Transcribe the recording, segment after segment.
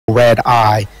red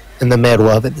eye in the middle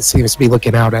of it that seems to be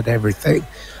looking out at everything.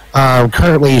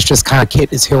 Currently, he's just kind of getting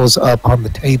his heels up on the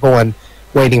table and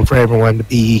waiting for everyone to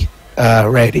be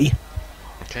ready.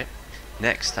 Okay.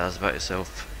 Next, tell us about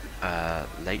yourself,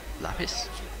 late Lapis.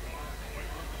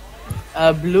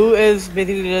 Blue is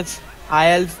basically just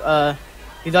high elf.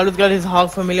 He's always got his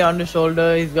hawk familiar on his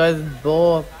shoulder. He's got his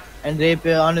bow and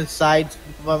rapier on his sides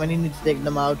for when he needs to take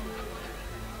them out.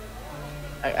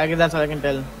 I guess that's all I can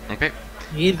tell. Okay.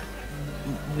 He's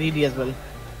greedy as well.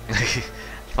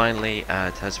 Finally,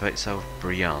 tell us about yourself,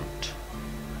 Briant.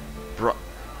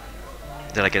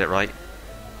 Did I get it right?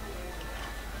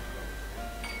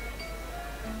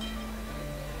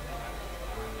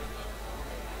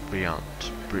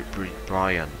 Briant.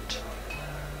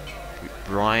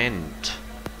 Briant.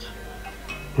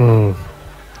 Hmm.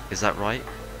 Is that right?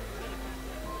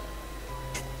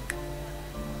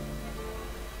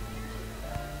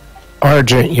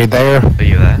 Argent, you there? Are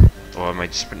you there? Or am I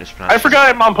just mispronouncing? I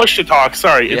forgot my mom pushed to talk.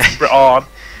 Sorry, it's Yeah.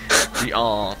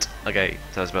 Briant. Okay,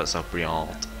 tell us about yourself,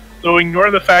 Briant. So ignore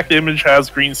the fact the image has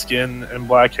green skin and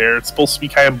black hair. It's supposed to be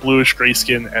kind of bluish gray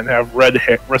skin and have red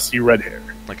hair, rusty red hair.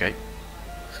 Okay.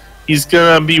 He's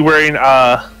gonna be wearing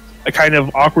a kind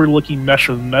of awkward looking mesh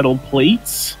of metal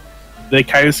plates. They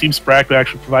kind of seem sprack but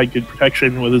actually provide good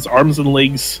protection with his arms and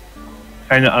legs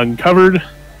kind of uncovered.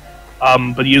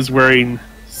 But he is wearing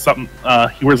something.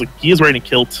 He is wearing a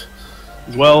kilt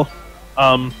as well.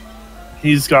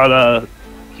 He's got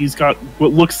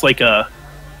what looks like a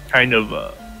kind of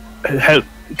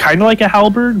like a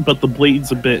halberd, but the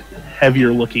blade's a bit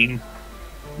heavier looking,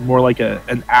 more like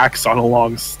an axe on a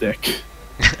long stick.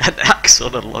 An axe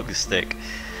on a long stick.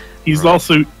 He's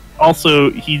right.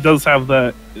 also he does have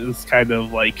this kind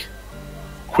of like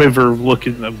quiver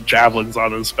looking of javelins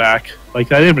on his back, like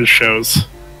that image shows.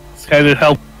 It's kind of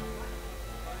help.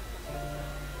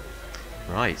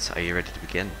 Right, are you ready to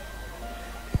begin?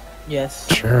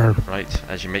 Yes. Sure. Right,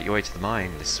 as you make your way to the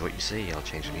mine, this is what you see. I'll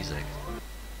change the music.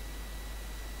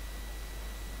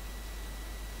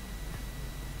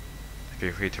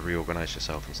 Feel free to reorganize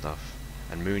yourself and stuff.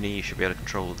 And Mooney, you should be able to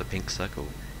control the pink circle.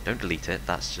 Don't delete it,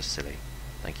 that's just silly.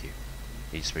 Thank you.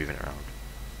 You're just moving it around.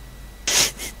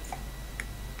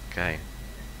 Okay.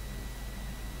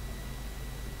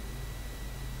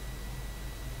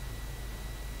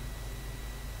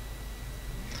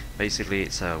 Basically,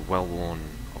 it's a well-worn...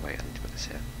 Oh wait, I need to put this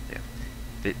here. Yeah.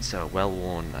 It's a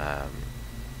well-worn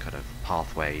kind of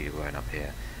pathway going up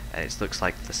here. And it looks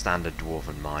like the standard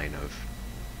dwarven mine of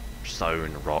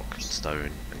stone, rock,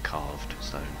 stone, and carved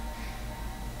stone.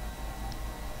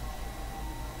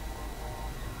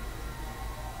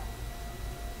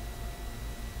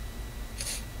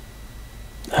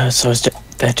 So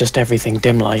they're just everything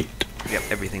dim light. Yep,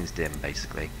 everything's dim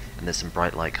basically, and there's some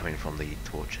bright light coming from the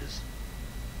torches.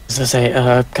 As I say,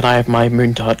 can I have my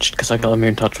moon touched? Because I got a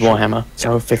moon touched warhammer,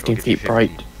 so 15 It'll give you feet bright.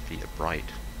 15 feet of bright.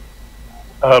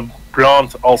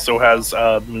 Briant also has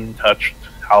moon touched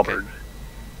halberd.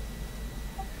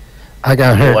 I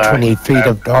got 120 feet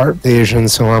of dark vision,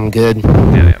 so I'm good.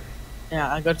 Yeah.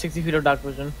 Yeah, I got 60 feet of dark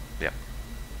vision. Yeah.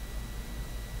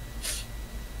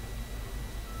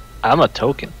 I'm a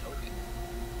token.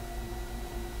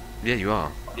 Yeah, you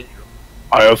are.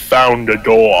 I have found a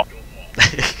door.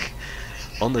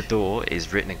 On the door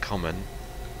is written in common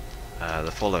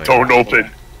the following. Don't open.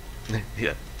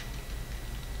 Yeah.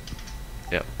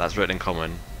 Yep, that's written in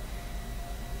common.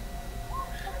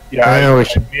 Yeah, I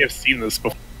may have seen this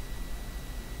before.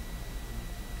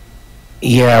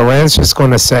 Yeah, I was just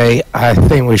going to say, I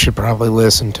think we should probably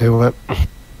listen to it.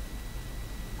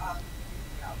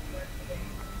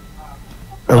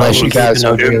 Unless you guys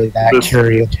are really that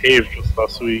curious. Cave just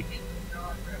last week.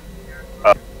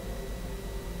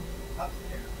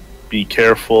 Be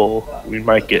careful, we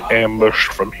might get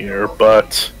ambushed from here,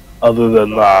 but other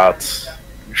than that,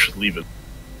 you should leave it.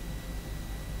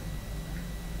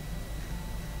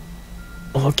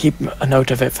 We'll keep a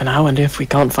note of it for now, and if we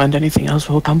can't find anything else,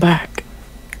 we'll come back.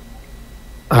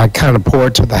 I kind of pour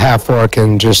to the half-orc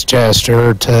and just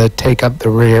gesture to take up the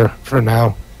rear for now,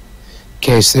 in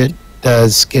case it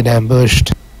does get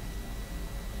ambushed.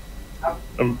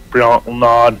 Briant will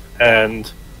nod and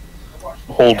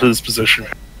hold his position.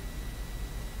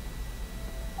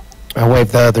 I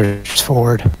wave the others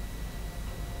forward.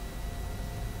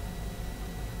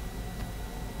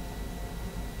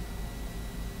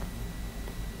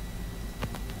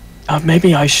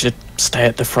 Maybe I should stay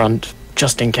at the front,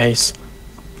 just in case.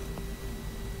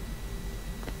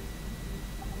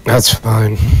 That's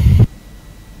fine.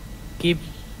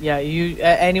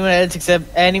 Anyone else except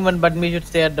anyone but me should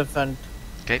stay at the front.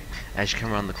 Okay, as you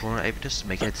come around the corner, Avitus,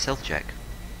 make a stealth check.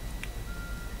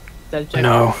 Stealth check.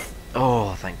 No.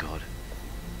 Oh, thank God.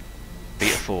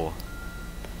 Beat a 4.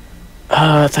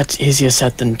 That's easier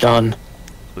said than done.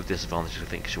 With disadvantage, I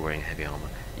think, because you're wearing heavy armor.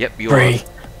 Yep, you 3. are.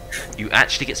 You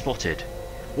actually get spotted.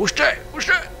 What's that? What's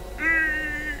that?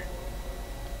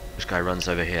 This guy runs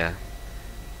over here.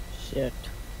 Shit.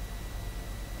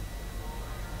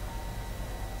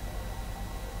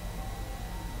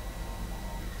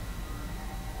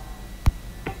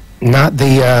 Not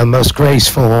the most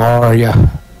graceful, are ya?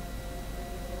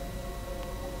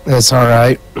 That's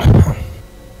alright.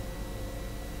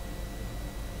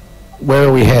 Where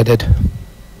are we headed?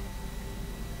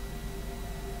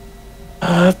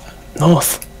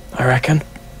 North, I reckon.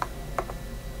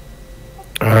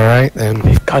 Alright then.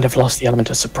 We've kind of lost the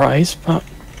element of surprise, but...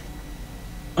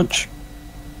 much.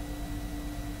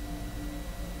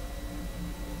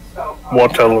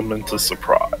 What element of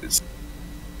surprise?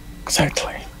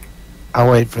 Exactly.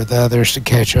 I'll wait for the others to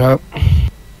catch up.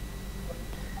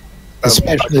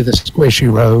 Especially the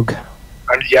squishy rogue.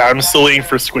 I'm still waiting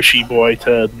for Squishy Boy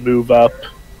to move up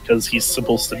because he's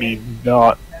supposed to be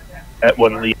not at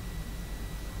one of the.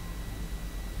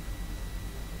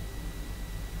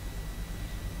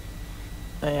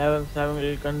 I was having a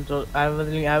little control. I was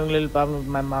having a little problem with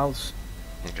my mouse.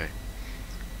 Okay.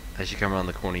 As you come around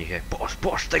the corner, you hear,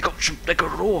 "Boss, they got a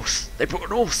horse. They brought an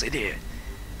horse in here."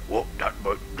 What? That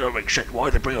don't make sense.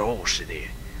 Why they bring a horse in here?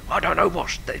 I don't know,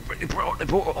 boss. They brought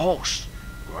a horse.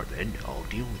 Right then, I'll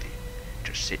deal with it.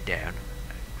 Just sit down,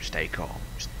 and stay calm,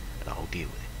 and I'll deal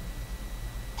with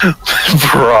it.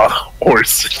 Bruh,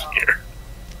 horse in here.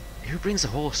 Who brings a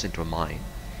horse into a mine?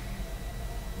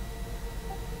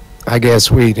 I guess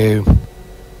we do.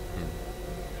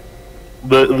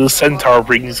 The centaur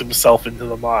brings himself into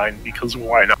the mine because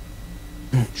why not?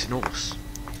 It's an horse.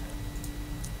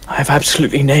 I have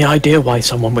absolutely no idea why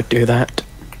someone would do that.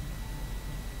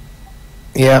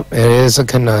 Yep, it is a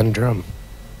conundrum.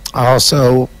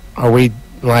 Also, are we,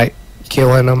 like,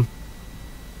 killing them?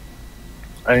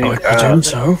 I presume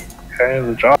so. Okay,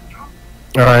 the job.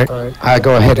 Alright, I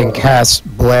go ahead and cast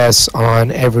Bless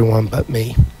on everyone but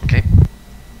me. Okay.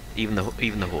 Even the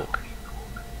hawk.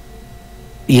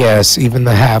 Yes, even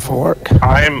the half-orc.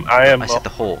 I am. I said the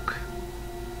hawk.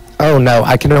 Oh no,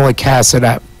 I can only cast it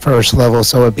at first level,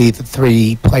 so it'd be the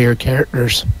 3 player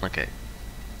characters. Okay.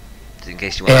 Just in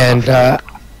case you want. And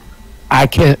I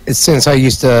can, since I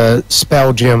used a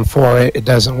spell gem for it, it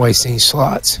doesn't waste any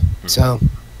slots. So,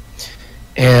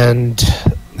 and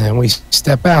then we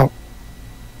step out.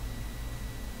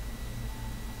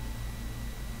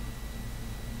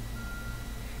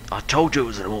 I told you it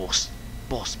was an horse.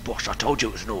 Boss, I told you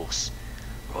it was an horse.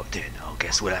 Right then, I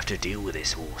guess we'll have to deal with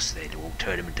this horse then. We'll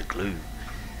turn him into glue.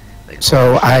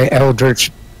 So I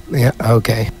Eldritch... Yeah,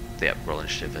 okay. Yep, roll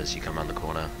initiative as you come around the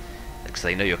corner. Because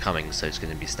they know you're coming, so it's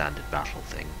going to be a standard battle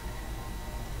thing.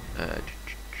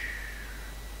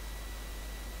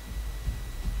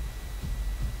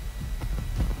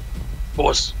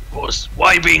 Boss,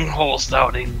 why bring horse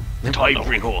down in Why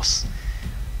bring horse?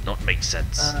 Not make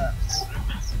sense.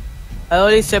 I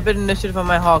only separate initiative for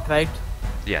my hawk, right?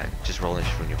 Yeah, just roll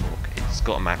initiative on your hawk. It's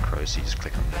got a macro, so you just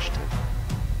click on initiative.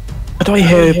 How do I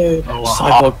hear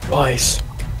cyborg twice?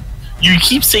 You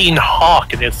keep saying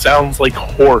hawk, and it sounds like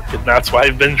hork, and that's why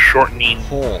I've been shortening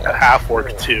Hawk. a half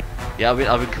orc too. Yeah, I've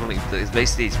been calling it.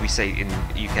 Basically, as we say in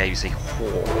UK, you say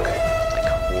hawk. It's like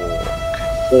hawk.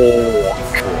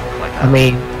 Hawk, like that. I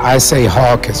mean, I say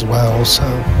hawk as well, so...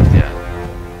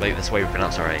 Yeah. Maybe that's the way we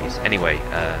pronounce our A's. Anyway,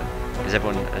 is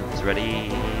everyone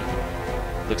ready?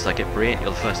 Looks like it. Briant,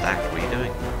 you're the first act. What are you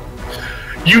doing?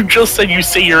 You just said you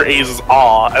say your A's as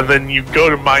aw, and then you go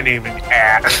to my name and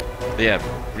ah. Yeah,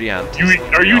 Briant.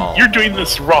 You're doing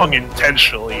this wrong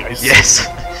intentionally. I see. Yes.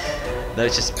 No,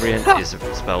 it's just Briant is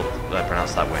spelled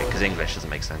pronounced that way because English doesn't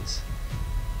make sense.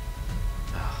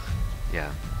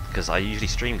 Yeah, because I usually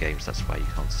stream games. That's why you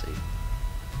can't see.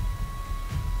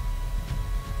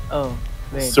 Oh,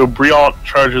 wait. So Briant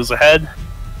charges ahead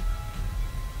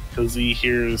because he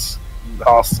hears the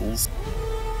hostiles.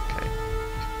 Okay.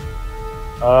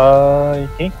 You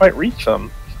can't quite reach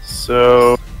them.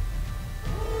 So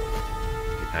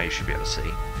Now you should be able to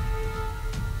see.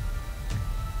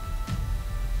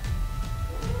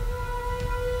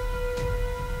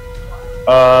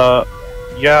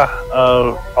 yeah,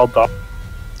 I'll dodge.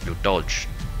 You'll dodge,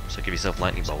 so give yourself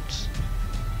lightning bolts.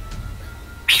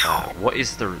 What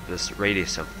is this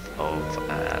radius of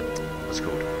what's it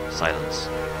called? Silence.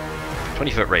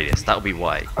 20-foot radius. That'll be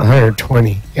why.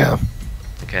 120, yeah.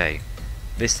 Okay.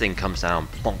 This thing comes down,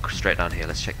 bonk, straight down here.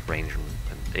 Let's check the range.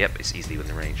 Yep, it's easily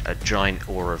within range. A giant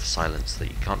aura of silence that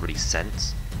you can't really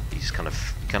sense. You just kind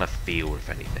of feel, if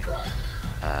anything.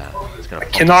 It's gonna I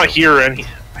plop cannot itself. hear any.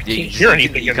 I You- can't you- hear you-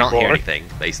 anything You can't hear anymore. anything,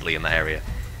 basically, in that area.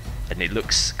 And it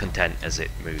looks content as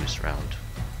it moves around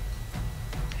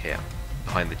here,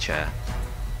 behind the chair,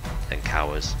 and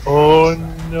cowers. Oh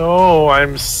no,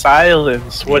 I'm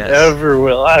silenced. Whatever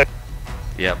will I?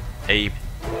 Yep.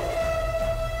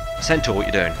 Centaur, what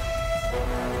you doing?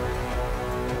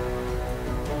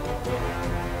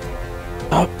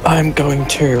 I'm going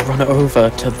to run over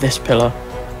to this pillar.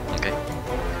 Okay.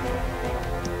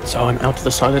 So I'm out of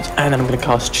the silence, and then I'm going to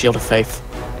cast Shield of Faith.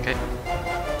 Okay.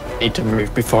 Need to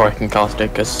move before I can cast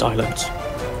it, because silence.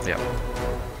 Yep.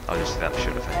 I'll just do that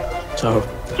should have failed.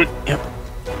 So, yep.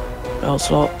 Spell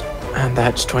slot, and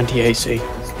that's 20 AC.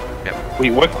 Yep.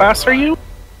 Wait, what class are you?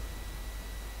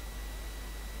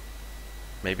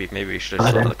 Maybe we should have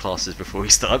started the classes before we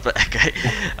start, but okay.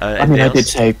 I mean, I did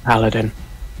say Paladin.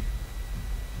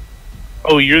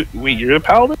 Oh, you're the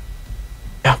paladin?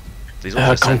 He's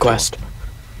also a centaur. Conquest.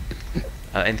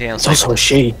 Anything else? It's also a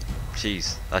she.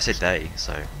 Jeez, I said day,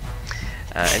 so.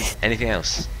 Anything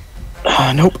else?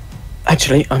 Nope.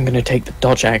 Actually, I'm going to take the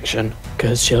dodge action,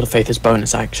 because Shield of Faith is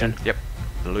bonus action. Yep.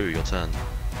 Blue, your turn.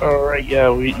 Alright, yeah,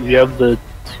 we have the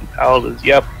two paladins.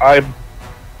 Yep, I'm.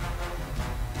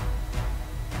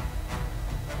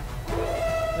 I'm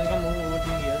gonna move over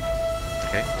to here.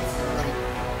 Okay.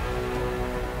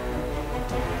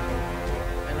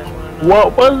 And I'm gonna,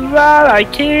 What was that? I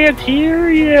can't hear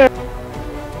you.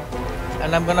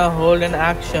 and I'm gonna hold an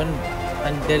action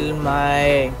until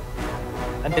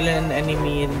an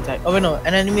enemy is inside. Oh wait, no,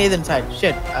 an enemy is inside.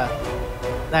 Shit.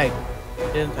 Right.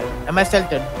 It's inside. Am I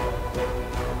stealthed?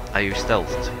 Are you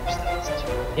stealthed?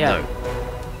 Yeah. No.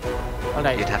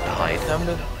 Alright. You'd have to hide. So I'm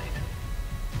just...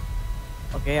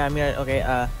 Okay, I'm here. Okay,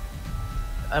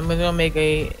 I'm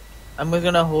just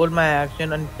gonna hold my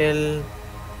action until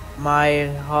my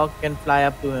hawk can fly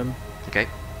up to him. Okay.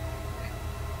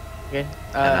 Okay.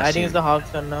 that's I think you. it's the hawk's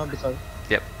turn now because.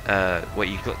 Yep. What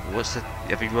you got?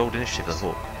 Have you rolled initiative with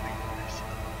the hawk?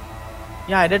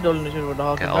 Yeah, I did roll initiative with the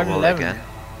hawk. Okay, I I'll got roll it 11. again.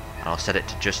 And I'll set it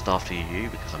to just after you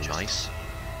because I'm nice.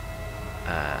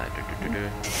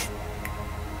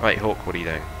 Right, Hawk, what are you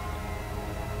doing?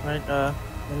 Right. Let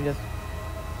me just.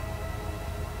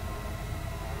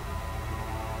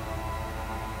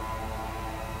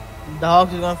 The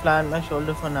hawk is gonna fly on my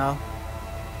shoulder for now.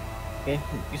 Okay,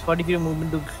 it's 40 feet of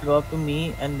movement to go up to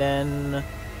me, and then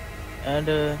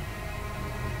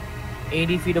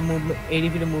 80 feet of movement. 80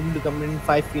 feet of movement to come in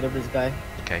 5 feet of this guy.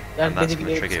 Okay, That's and that's basically going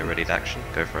to it. trigger your ready to action.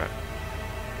 Go for it.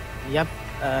 Yep.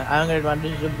 I don't get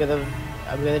advantage because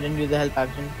I didn't use the help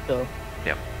action. So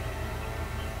Yep.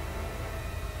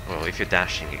 Well, if you're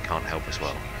dashing, it can't help as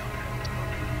well.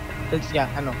 yeah,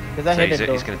 I know. Because I So hit it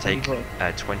though. he's going to take before.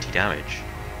 20 damage.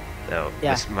 So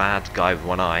Yeah. this mad guy with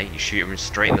one eye, you shoot him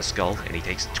straight in the skull, and he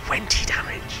takes 20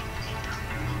 damage.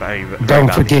 Very Don't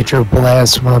badly. forget your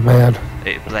blast, my man.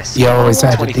 It bless You always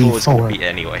had a 24 is going to D4. beat it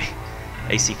anyway.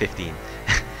 AC 15.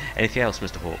 Anything else,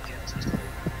 Mr. Hawk?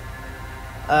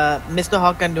 Mr.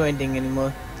 Hawk can't do anything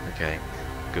anymore. Okay.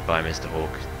 Goodbye, Mr. Hawk,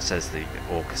 says the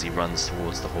orc as he runs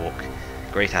towards the hawk.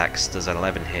 Great Axe does an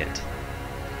 11 hit.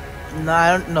 No,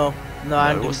 I don't know. No,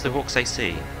 I don't. What's Think the hawk's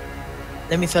AC?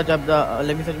 Let me search up the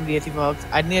AC for Hawks.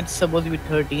 I think it's supposed to be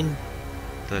 13.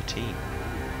 13.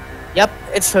 Yep,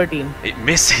 it's 13. It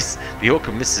misses. The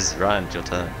orc misses. Ryan, your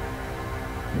turn.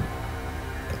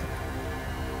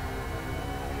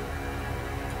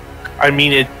 I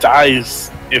mean, it dies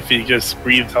if it just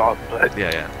breathes on, but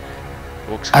Yeah.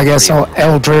 Orc's I guess pretty-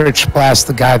 I'll Eldritch blast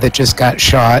the guy that just got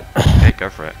shot. Okay, go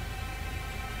for it.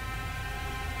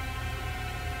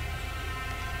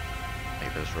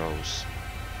 Make those rolls.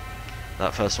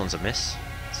 That first one's a miss.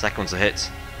 Second one's a hit,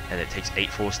 and it takes 8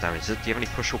 force damage. Do you have any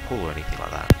push or pull or anything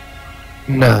like that?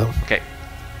 No. Okay.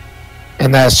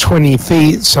 And that's 20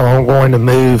 feet, so I'm going to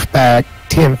move back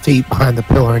 10 feet behind the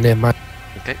pillar and then my...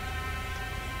 Okay.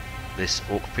 This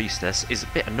orc priestess is a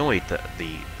bit annoyed that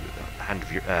the hand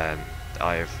of your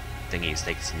eye of thingy is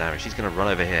taking some damage. She's going to run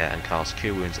over here and cast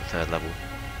Cure Wounds at 3rd level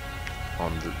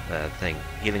on the thing,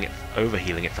 healing it,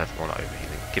 overhealing it well, not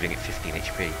overhealing, giving it 15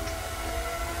 HP.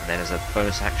 And then as a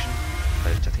bonus action,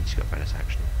 I think she's got a bonus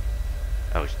action.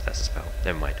 Oh, that's a spell.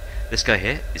 Never mind. This guy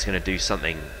here is going to do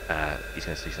something. He's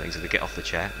going to get off the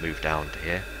chair, move down to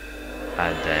here,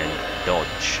 and then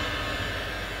dodge.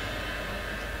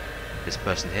 This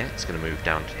person here is going to move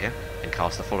down to here and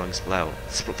cast the following spell.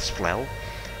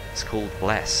 It's called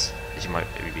Bless, as you might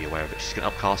be aware of it. She's going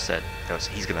to upcast it. Oh, so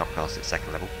he's going to upcast it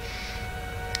 2nd level,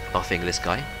 buffing this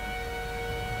guy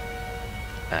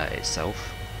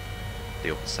itself, the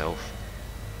orc itself,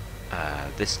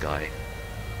 this guy,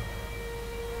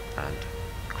 and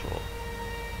claw.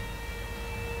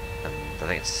 I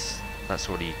think that's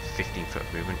already 15 foot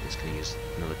of movement. It's going to use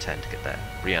another 10 to get there.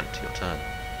 Briant, your turn.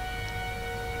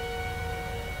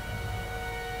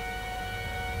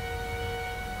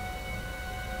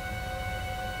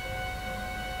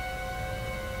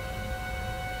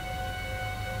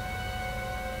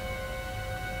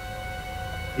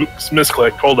 Oops,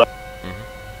 misclick. Hold up.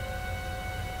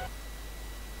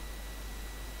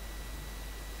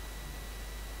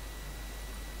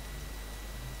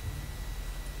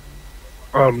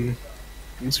 I'm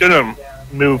just gonna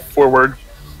move forward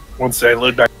once I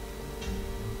load back.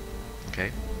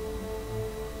 Okay.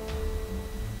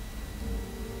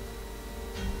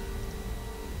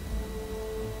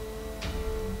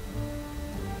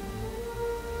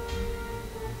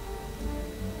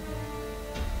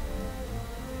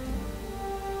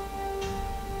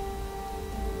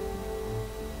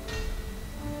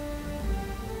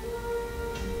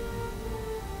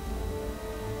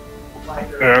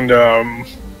 And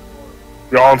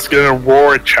Ron's gonna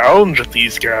roar a challenge at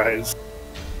these guys.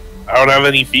 I don't have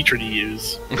any feature to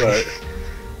use, but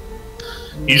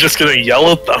he's just gonna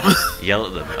yell at them. Yell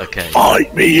at them. Okay.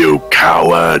 Fight me, you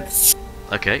cowards!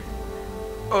 Okay.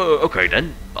 Oh, okay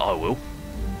then. I will.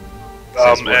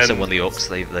 Says one of the orcs.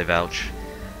 They vouch.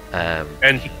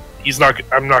 And he's not.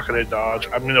 I'm not gonna dodge.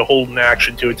 I'm gonna hold an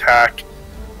action to attack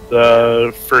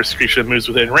the first creature that moves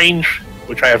within range,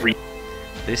 which I have.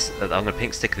 This I'm gonna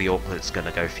pink stick the orc that's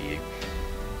gonna go for you.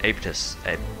 Appetitus,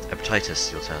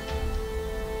 your turn.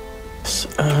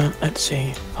 Let's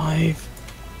see, 5,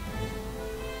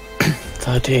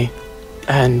 30,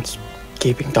 and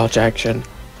keeping dodge action.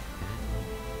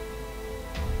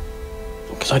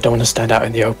 Because I don't want to stand out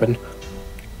in the open.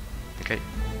 Okay.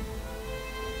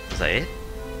 Is that it?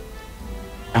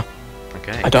 No.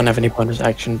 Okay. I don't have any bonus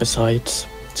action besides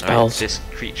spells. Right, this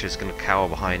creature's gonna cower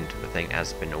behind the thing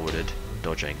as been ordered,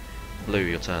 dodging. Blue,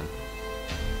 your turn.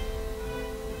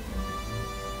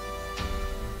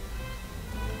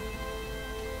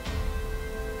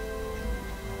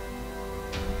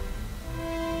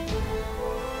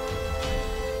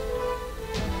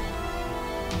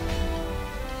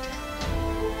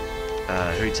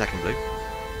 Who are you attacking, Blue?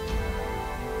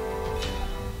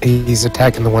 He's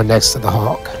attacking the one next to the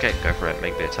hawk. Okay, go for it.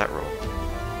 Make the attack roll.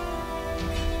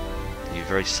 You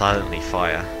very silently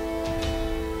fire.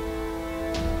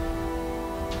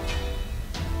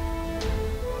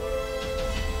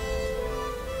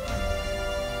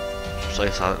 So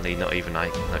silently, not even I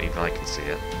can see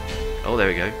it. Oh, there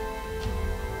we go.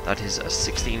 That is a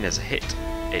 16 as a hit.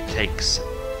 It takes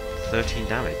 13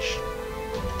 damage.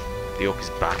 The orc is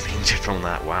badly injured from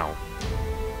that. Wow.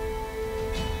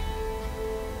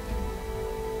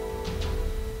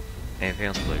 Anything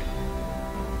else, Blue?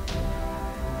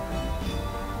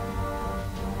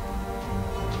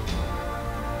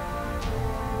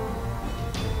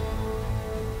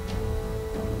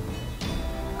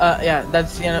 Yeah,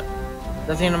 that's the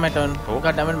end of my turn. Oh.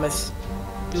 God damn it, miss.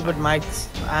 Stupid mics.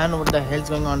 I don't know what the hell's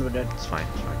going on with it. It's fine.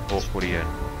 It's fine. Orc, what are you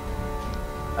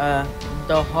doing?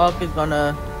 The hawk is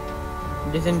gonna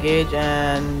disengage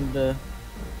and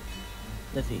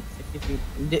let's see, 60 feet.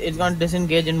 It's gonna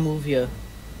disengage and move here.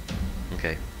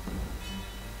 Okay.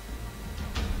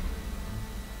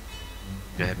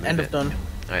 Go ahead, move End it. of turn.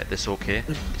 Alright, this orc here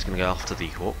is going to go after the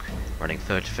hawk, running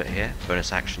 30 foot here.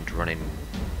 Bonus action to run in.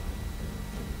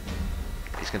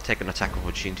 He's going to take an attack of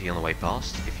opportunity on the way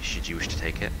past, should you wish to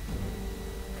take it.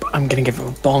 I'm gonna give him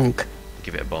a bonk.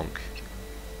 Give it a bonk.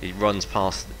 He runs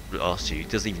past you, he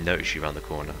doesn't even notice you around the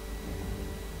corner.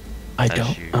 I As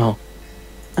don't. you- Oh.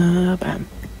 Bam.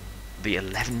 The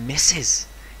 11 misses!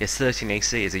 Yes, 13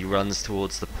 AC as he runs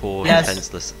towards the poor, Yes.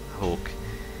 defenseless hawk.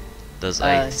 Does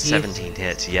a He's- 17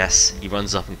 hit? Yes, he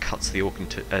runs up and cuts the hawk in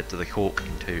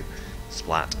two.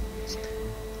 Splat.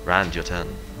 Rand, your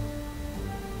turn.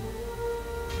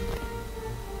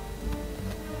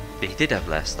 He did have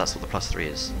less, that's what the +3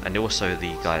 is. And also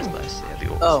the guy is less, yeah, the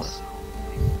orc Oh. is less.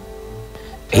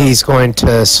 He's going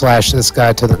to slash this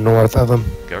guy to the north of him.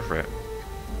 Go for it.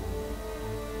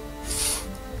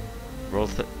 Roll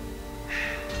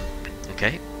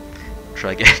okay.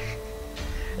 Try again.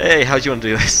 Hey, how do you want to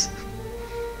do this?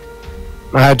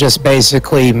 I just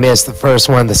basically missed the first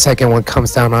one. The second one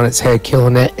comes down on its head,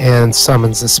 killing it, and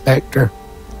summons the specter.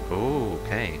 Oh,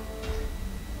 okay.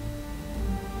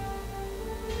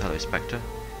 Hello, Spectre.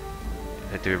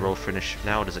 Do we roll for initiative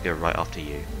now, or does it go right after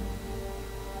you?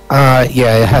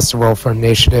 Yeah, it has to roll for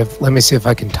initiative. Let me see if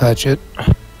I can touch it.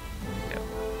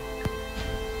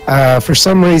 For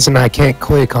some reason, I can't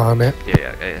click on it.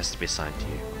 Yeah, it has to be assigned to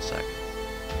you. 1 sec.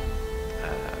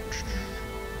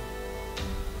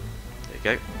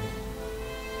 There you go.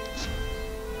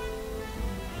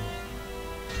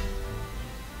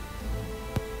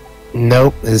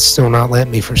 Nope, it's still not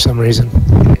letting me for some reason.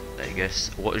 Okay, there you go.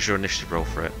 What is your initiative roll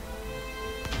for it?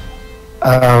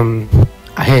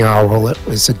 Hang on, I'll roll it.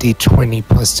 It's a D20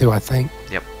 plus 2, I think.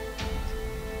 Yep.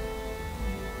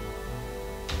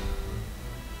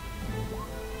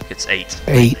 It's 8.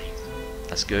 8.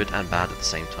 That's good and bad at the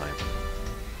same time.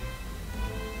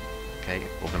 Okay,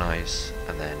 organize,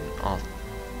 and then I'll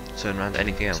turn around.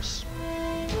 Anything else?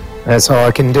 That's all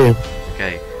I can do.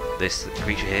 Okay, this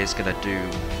creature here is gonna do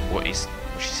what she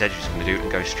said she was gonna do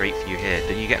and go straight for you here.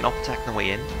 Did you get an op attack on the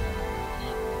way in?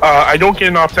 I don't get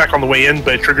an off attack on the way in,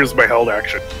 but it triggers my held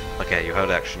action. Okay, your held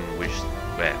action, which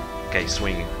where? Okay,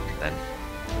 swinging then.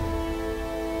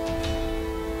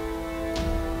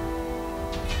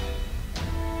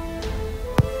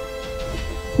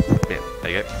 Yeah,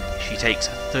 there you go. She takes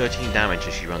 13 damage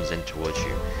as she runs in towards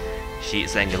you. She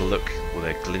is then going to look with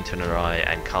a glint in her eye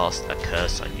and cast a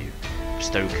curse on you.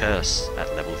 Bestow curse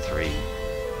at level 3.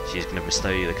 She's going to bestow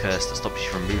you the curse that stops you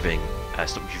from moving,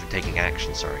 stops you from taking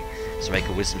action, sorry. So make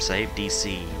a wisdom save,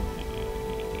 DC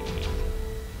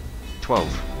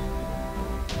 12.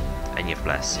 And you're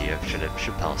blessed, so you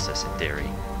should pass this in theory.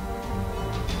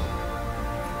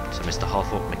 So Mr.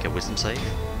 Halfork, make a wisdom save,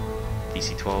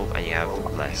 DC 12, and you have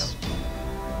bless.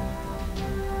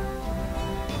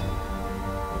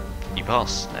 You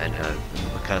pass, and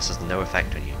the curse has no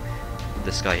effect on you.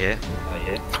 This guy here,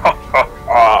 is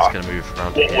going to move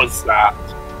around. What was that?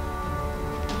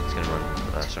 He's going to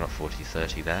run, so not 40,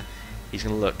 30 there. He's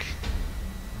going to look.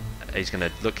 He's going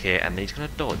to look here, and then he's going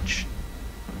to dodge.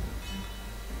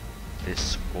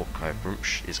 This Orkai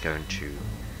Brunch is going to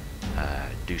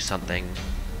do something.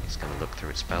 It's going to look through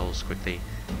its spells quickly,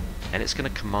 and it's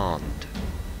going to command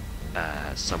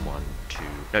someone to.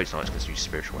 No, it's not. It's going to use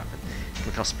spiritual weapon. It's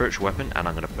going to cast spiritual weapon, and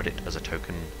I'm going to put it as a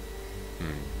token.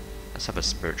 Let's have a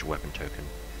spiritual weapon token.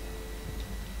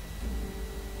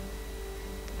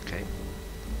 Okay.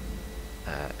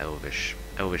 Elvish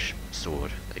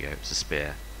sword. There you go. It's a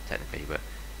spear, technically, but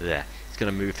there. It's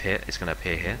going to move here. It's going to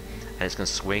appear here, and it's going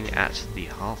to swing at the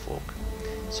half-orc.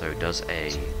 So it does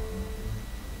a.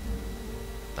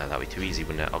 No, that'd be too easy,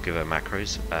 wouldn't it? I'll give her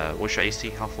macros. What's your AC,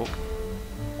 half-orc?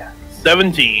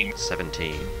 17.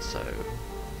 17. So.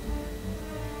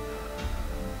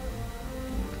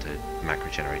 Put the macro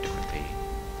generator quickly.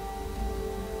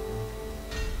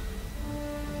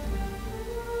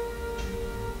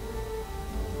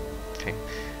 Okay.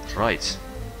 Right.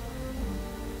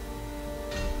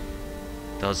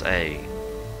 Does a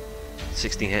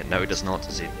 16 hit? No, it does not.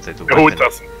 Does it? No, it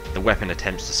doesn't. The weapon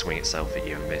attempts to swing itself at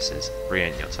you and misses.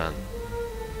 Briant, your turn.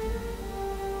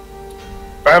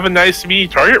 I have a nice meaty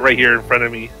target right here in front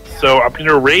of me, so I'm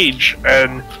gonna rage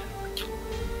and.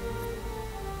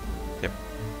 Yep.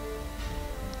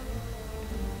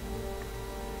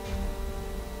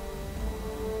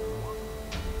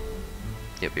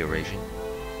 Yep, you're raging.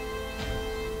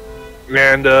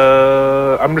 And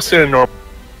I'm just gonna normal.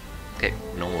 Okay,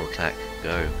 normal attack,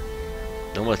 go.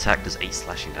 Normal attack does 8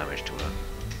 slashing damage to her.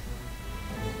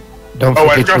 Don't Oh,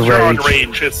 I forget forgot your you're on rage.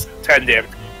 range. It's 10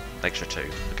 damage. Extra 2,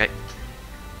 okay.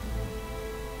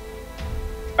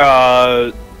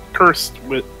 Cursed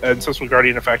with ancestral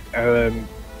guardian effect, and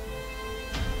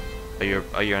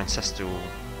Are your ancestral?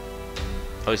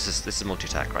 Oh, this is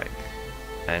multi-attack, right?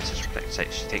 Ancestral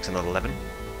effect. She takes another 11,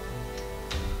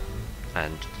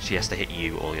 and she has to hit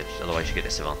you, or otherwise you get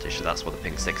disadvantage. So that's what the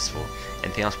pink stick is for.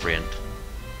 Anything else, Briant?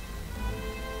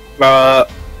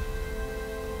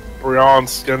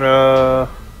 Briant's gonna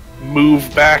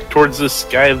move back towards this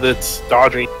guy that's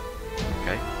dodging.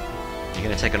 Okay. You're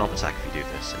gonna take an op attack if you do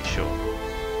this. Are you sure?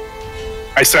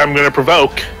 I said I'm gonna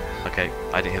provoke. Okay.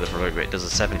 I didn't hear the provoke, but it does a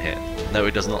 7 hit. No,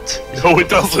 it does not. No, it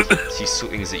doesn't. She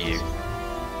swings at you.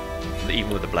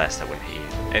 Even with the bless, that wouldn't hit you.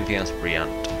 Anything else,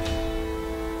 Briant?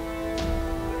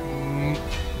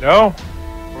 No.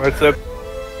 That's it.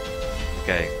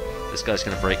 Okay, this guy's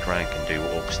going to break rank and do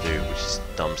what orcs do, which is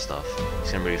dumb stuff.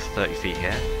 He's going to move 30 feet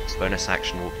here, bonus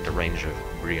action walk into range of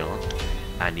Briant,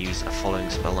 and use a following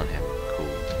spell on him called...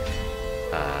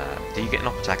 do you get an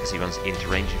op attack as he runs into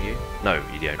range of you? No,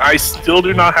 you don't. I still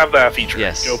do not have that feature.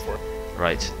 Yes. Go for it.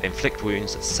 Right, inflict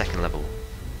wounds at 2nd level.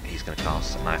 He's going to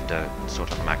cast, and I have to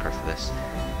sort out the macro for this.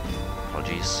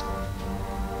 Apologies.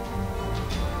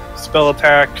 Spell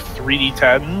attack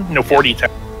 3d10. No, 4d10.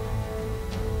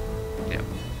 Yep.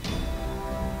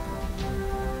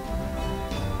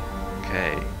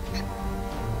 Okay.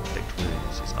 Inflict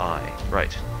wounds is I.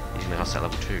 Right. He's going to cast at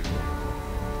level 2.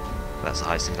 That's the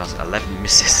highest he can cast. 11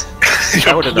 misses.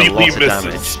 That would have done lots of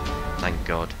misses. damage. Thank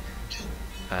God.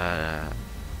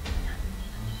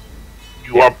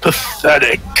 You are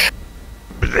pathetic.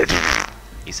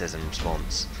 He says in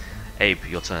response. Abe,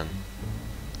 your turn.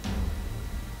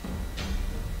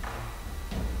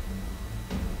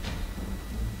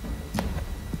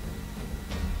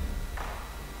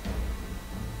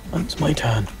 It's my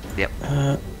turn. Yep.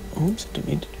 Oops, didn't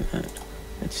mean to do that.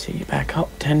 Let's see, back up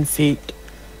 10 feet.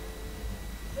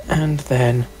 And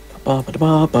then...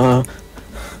 Ba-ba-da-ba-ba.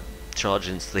 Charge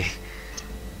instantly.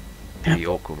 Yep. The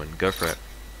orc woman. Go for it.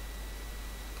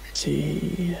 Let's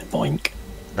see... Boink.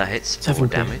 That hits 4 17.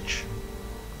 damage.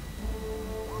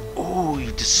 Oh,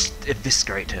 you just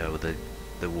eviscerate her with the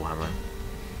warhammer.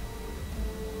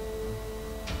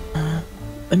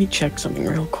 Let me check something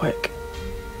real quick.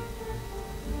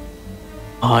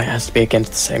 Oh, it has to be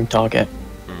against the same target.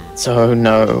 So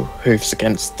no hoofs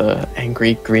against the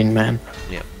angry green man.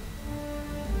 Yep.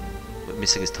 We're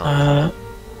missing his time.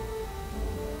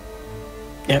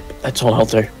 Yep, that's all I'll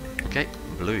do. Okay,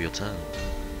 Blue, your turn.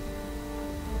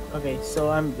 Okay, so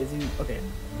I'm busy. Okay.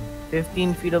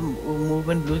 15 feet of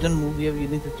movement. Blues and move. We are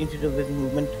using 15 feet of busy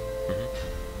movement.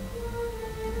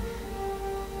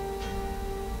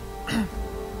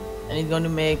 And he's going to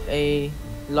make a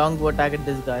longbow attack at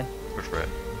this guy. Go for it.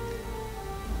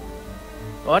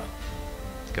 What?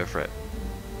 Go for it.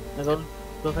 I go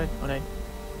for it? Alright.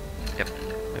 Yep.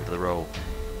 Wait for the roll.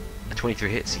 A 23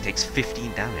 hits. He takes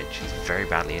 15 damage. He's very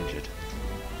badly injured.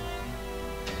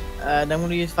 And I'm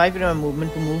going to use 5 feet of my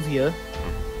movement to move here.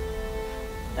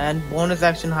 And bonus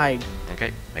action hide.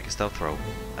 Okay, make a stealth roll.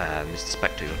 Mr.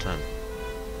 Spectre, your turn.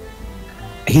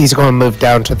 He's going to move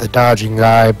down to the dodging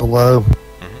guy below.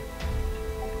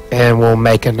 And we'll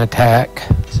make an attack.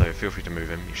 So feel free to move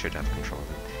him. You should have control of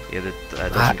him.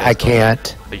 Yeah, I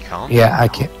can't. But you can't? Yeah, I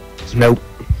can't. Nope.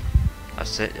 I've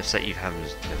set you have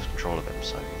control of him,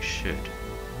 so you should.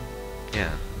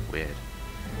 Yeah, weird.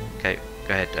 Okay,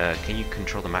 go ahead. Can you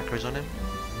control the macros on him?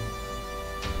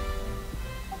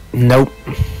 Nope.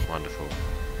 Wonderful.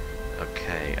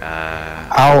 Okay,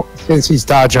 since he's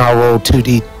dodging, I'll roll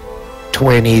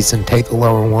 2d20s and take the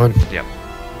lower one. Yep.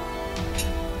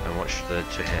 And watch the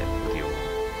to hit with your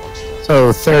monster.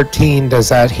 So 13, does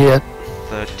that hit?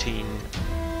 13.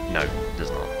 No,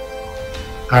 does not.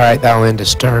 Alright, that'll end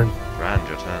his turn. Rand,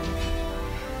 your turn.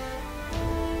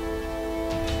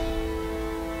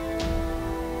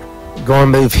 Go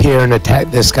and move here and attack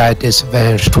this guy at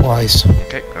disadvantage twice.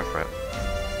 Okay, go for it.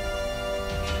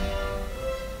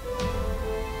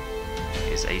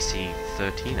 His AC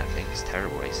 13, I think. It's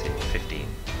terrible AC 15.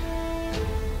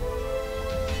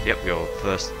 Yep, your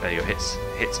first your hits.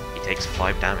 He takes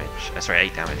 5 damage. Sorry,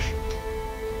 8 damage.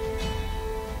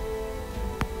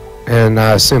 And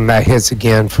I assume that hits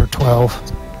again for 12.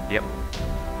 Yep.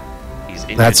 He's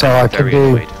injured. That's all I can very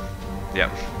do. annoyed.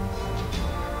 Yep.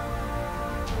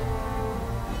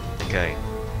 Okay.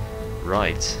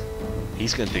 Right.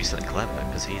 He's going to do something clever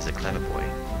because he's a clever boy.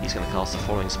 He's going to cast the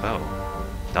following spell: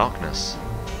 Darkness,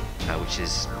 which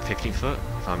is 15 foot,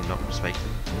 if I'm not mistaken.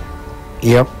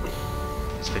 Yep.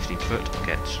 It's 15 foot. I'll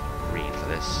get green for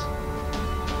this.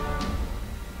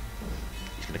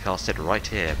 He's going to cast it right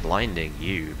here, blinding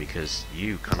you because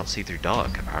you cannot see through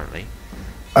dark, apparently.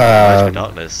 For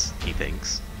darkness, he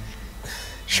thinks.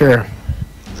 Sure.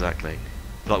 Exactly.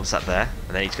 Blocks that there,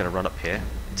 and then he's going to run up here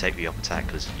and take the up attack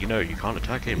because you know you can't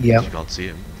attack him Yep. because you can't see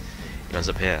him. He runs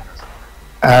up here.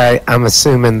 I'm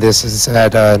assuming this is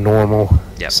at normal.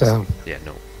 Yep. So Yeah,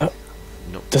 no.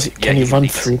 No. Does it? Yeah, Can he run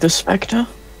needs- through the spectre?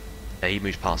 Yeah, he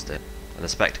moves past it, and the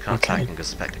Spectre can't Okay. attack him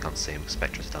because the Spectre can't see him. The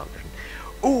Spectre is dark vision.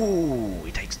 Ooh,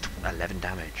 he takes 11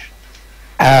 damage.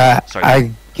 Sorry.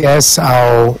 I guess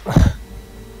I'll.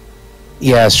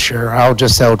 Yeah, sure. I'll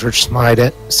just Eldritch Smite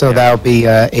it. So Yeah. that'll be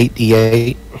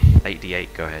 8d8.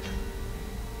 8d8, go ahead.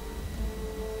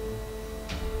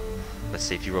 Let's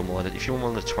see if you roll more than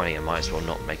 20, I might as well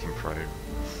not make him prone.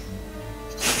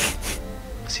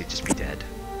 Because he'd just be dead.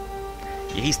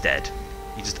 Yeah, he's dead.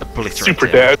 He just obliterated Super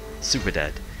him. dead. Super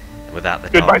dead. And without the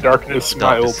Goodbye, darkness,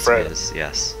 my old friend. disappears,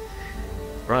 yes.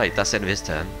 Right, that's the end of his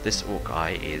turn. This orc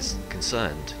guy is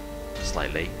concerned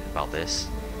slightly about this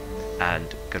and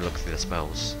gonna look through the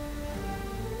spells.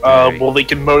 Well, they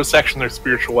can bonus action their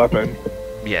spiritual weapon.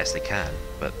 Yes, they can,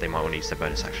 but they might want to use their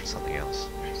bonus action for something else.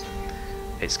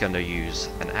 It's going to use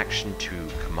an action to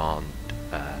command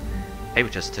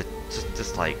Abitus to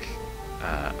just like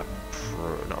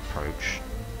not approach.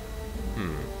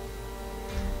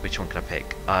 Which one can I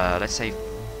pick? Let's say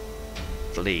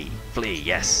flee. Flee.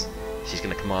 Yes. She's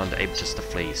going to command Abitus to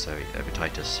flee. So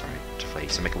Abitus, sorry, to flee.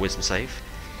 So make a Wisdom save.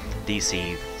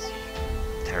 DC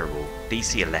terrible.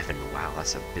 DC 11. Wow,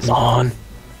 that's a Come on.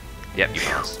 Yep, you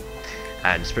pass.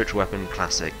 And spiritual weapon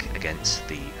classic against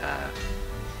the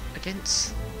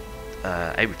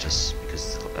Abitus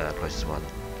because closest one.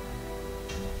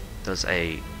 Does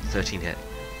a 13 hit?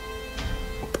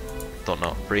 Thought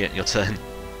not. Briant, your turn.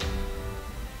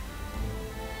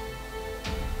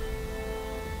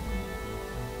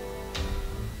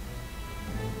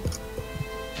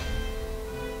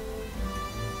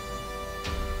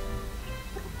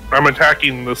 I'm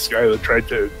attacking this guy that tried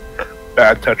to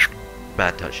bad touch.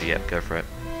 Bad touch, yep, go for it.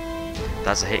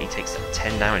 That's a hit, he takes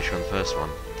 10 damage from the first one.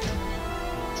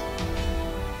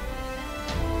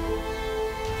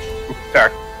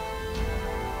 Attack.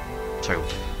 So,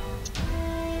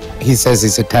 He says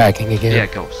he's attacking again. yeah,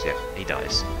 goes, yeah, he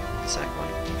dies. The second one.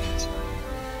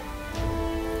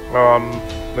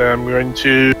 Then I'm going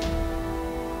to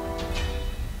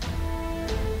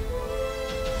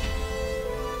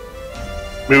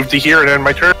move to here and end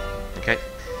my turn. Okay.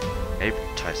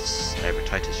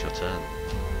 Titus, your turn.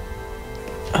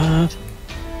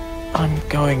 I'm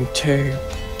going to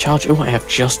charge. Oh, I have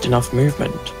just enough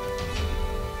movement.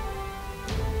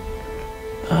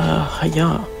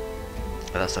 Yeah.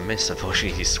 That's a miss,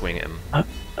 unfortunately, you swing at him.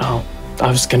 Oh, I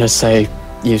was gonna say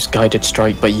use guided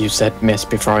strike, but you said miss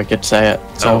before I could say it.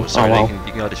 So, Sorry, well. you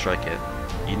can guided strike it.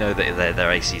 You know that their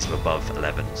ACs are above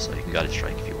 11, so you can guided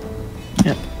strike if you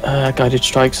want. Yep. Guided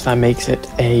strike, so that makes it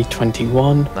a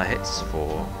 21, That hits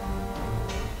for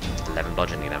 11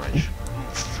 bludgeoning damage.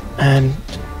 and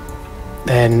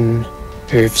then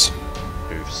hooves.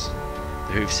 Hooves.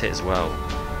 The hooves hit as well,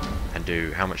 and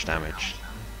do how much damage?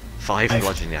 5 Five.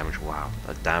 bludgeoning damage. Wow,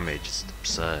 that damage is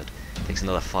absurd. Takes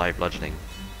another 5 bludgeoning.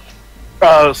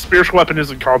 Spiritual weapon is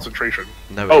in concentration.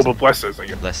 No, Oh, it's but bless is, I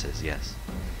guess. blesses, yes.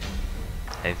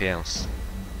 Anything else?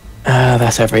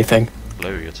 That's everything.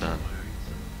 Blue, your turn.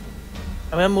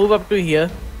 I'm gonna move up to here,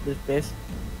 this place.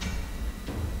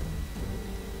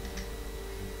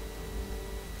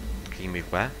 Can you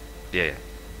move where? Yeah.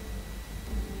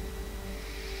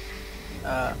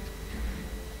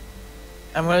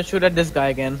 I'm gonna shoot at this guy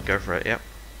again. Go for it, yep.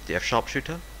 Do you have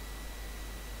sharpshooter?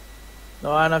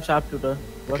 No, I don't have sharpshooter.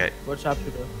 Okay. What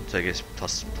sharpshooter? So it gives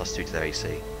plus 2 to their AC.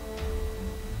 If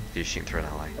you shoot through an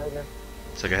ally. Okay.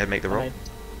 So go ahead and make the roll. Right.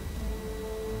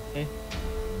 Okay.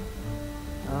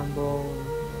 Combo.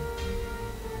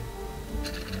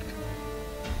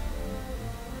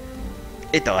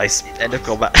 It dies. End of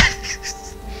combat.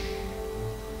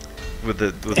 with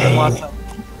the Awesome.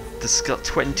 that's got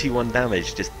 21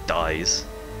 damage, just dies.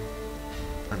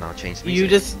 And I'll change the You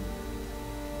music.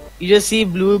 just see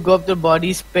Blue go up to the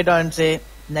body, spit on, and say,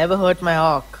 "Never hurt my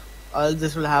hawk." All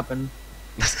this will happen.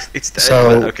 It's dead,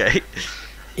 So- but okay.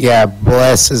 Yeah,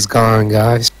 Bless is gone,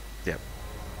 guys.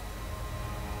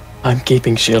 I'm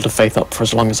keeping Shield of Faith up for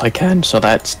as long as I can, so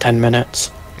that's 10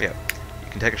 minutes. Yeah. You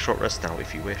can take a short rest now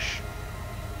if you wish.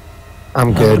 I'm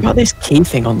What good. about this key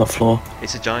thing on the floor?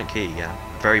 It's a giant key, yeah.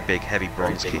 Very big, heavy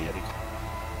bronze key.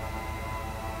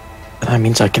 That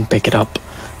means I can pick it up.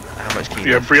 How much key?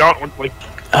 Yeah, Briant would like.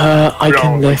 I can Briant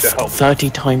would like to lift help. 30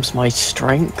 times my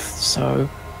strength, so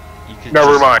You could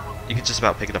Never just, mind. You could just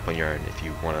about pick it up on your own if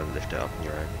you want to lift it up on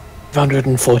your own.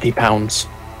 140 pounds.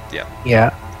 Yeah.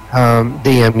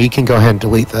 DM, you can go ahead and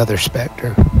delete the other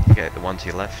Spectre. Okay, the one to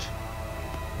your left.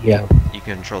 Yeah. You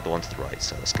can control the one to the right,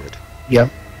 so that's good. Yep.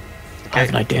 I have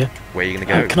an Okay, idea. where are you going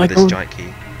to go can I with this go- giant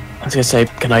key? I was gonna say,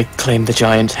 can I claim the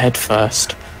giant's head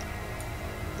first?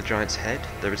 The giant's head?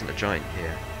 There isn't a giant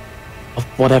here. Of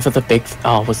whatever the big...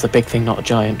 was the big thing not a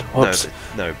giant? Whoops.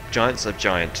 No, giants are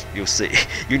giant. You'll see.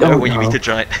 You know Oh, when you no. meet a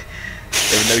giant.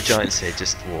 There are no giants here,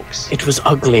 just walks. It was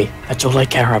ugly. That's all I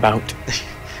care about.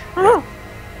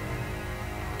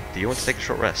 Do you want to take a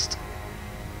short rest?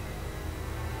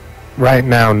 Right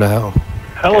now, no.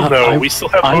 Hell no, I- we still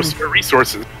have I'm- most of our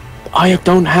resources. I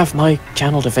don't have my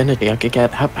channel divinity. I could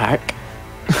get that back.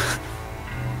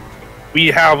 We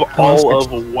have else all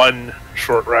gets- of one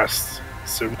short rest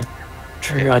soon.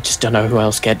 True, I just don't know who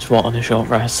else gets what on a short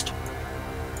rest.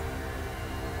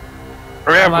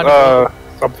 Or we have I'm out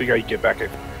something I can get back. I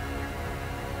think.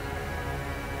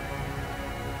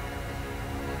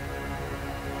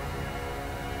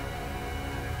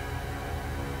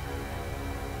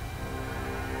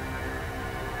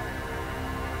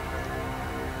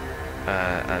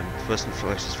 And first and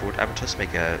foremost forward, Abatus,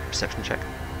 make a perception check.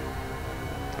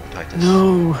 Abatitus.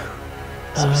 No.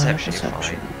 It's a perception, you're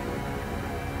perception.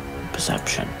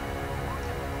 Perception.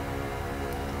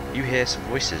 You hear some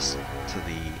voices to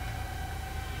the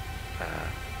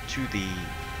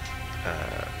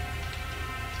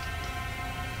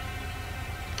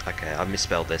okay, I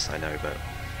misspelled this, I know, but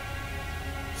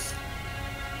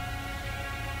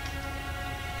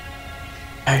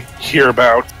Hey, Hear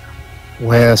about.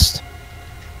 West.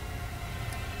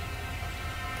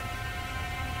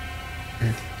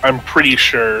 I'm pretty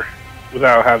sure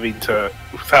without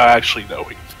actually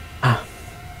knowing.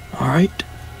 Alright.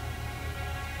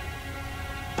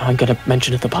 I'm gonna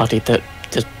mention to the party that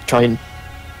to try and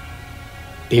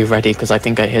be ready, because I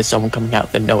think I hear someone coming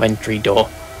out the no entry door.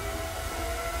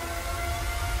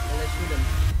 Let's shoot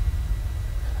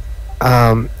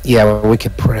him. Yeah, well, we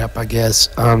could prep, I guess.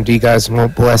 Do you guys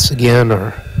want bless again,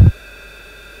 or?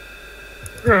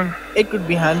 It could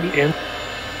be handy. Yeah.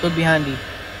 Could be handy.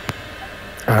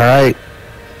 Alright.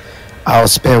 I'll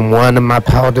spend one of my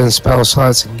paladin spell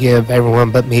slots and give everyone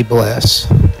but me bless.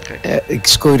 Okay.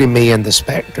 Excluding me and the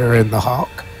spectre and the hawk.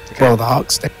 Okay. Well, the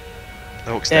hawk's dead.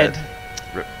 The Hawk's Dead.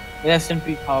 dead. Rip. Rest in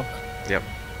peace, Hawk. Yep.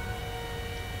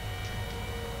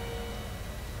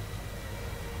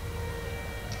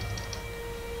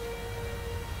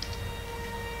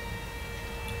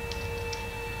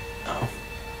 Oh.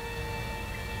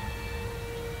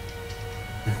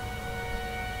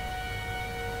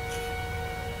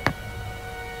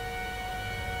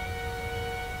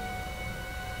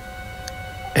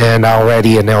 And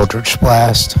already an Eldritch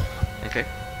Blast. Okay.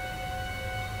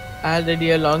 I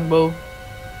already a longbow.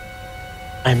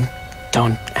 I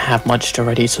don't have much to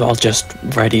ready, so I'll just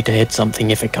ready to hit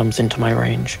something if it comes into my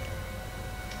range.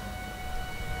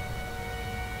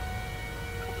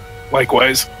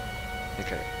 Likewise.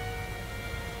 Okay.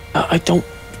 I don't...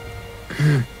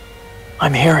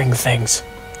 I'm hearing things.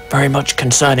 Very much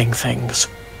concerning things.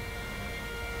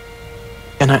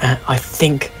 And I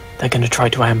think they're gonna try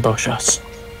to ambush us.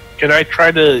 Can I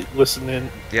try to listen in?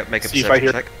 Yep, make a See if I perception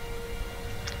hear- check.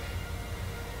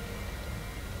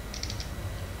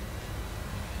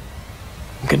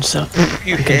 I'm concerned. You I'm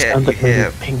hear, concerned you that maybe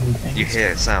hear, pinging things. you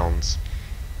hear sounds.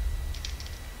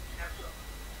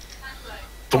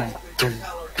 Dum, dum,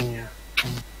 dum.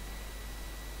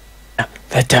 Yeah,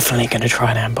 they're definitely gonna try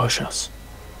and ambush us.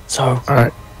 So,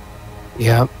 Alright.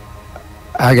 Yep.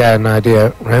 I got an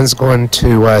idea. Ren's going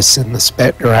to send the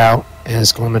spectre out and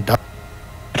it's going to die.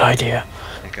 good idea.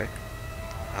 Okay.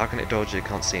 How can it dodge? It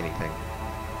can't see anything.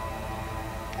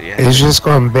 Yeah. It's just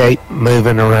going to be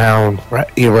moving around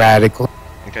erratically.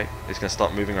 Okay, it's going to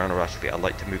start moving around erratically. I'd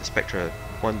like to move the Spectre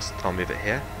once. I'll move it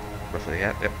here. Roughly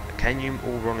here. Yep. Can you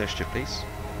all roll initiative, please?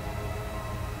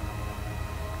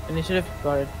 Initiative,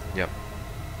 got it. Yep.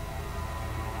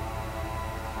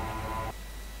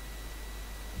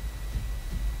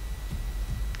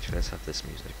 Actually, let's have this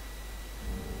music.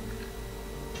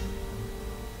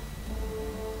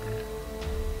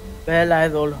 Well, I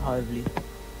rolled horribly.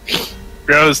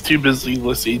 I was too busy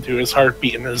listening to his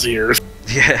heartbeat in his ears.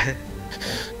 Yeah.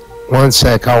 One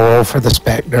sec, I'll roll for the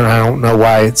spectre. I don't know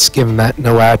why it's given that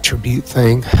no attribute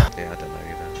thing. Yeah, I don't know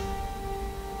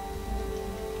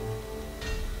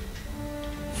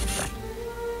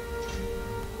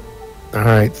either.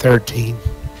 Alright, 13.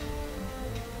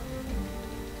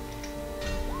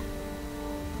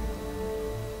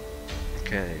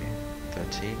 Okay,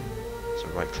 13. So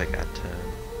right click, add turn.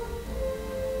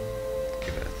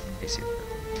 Give it a AC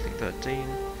 13.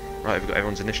 Right, have we got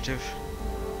everyone's initiative?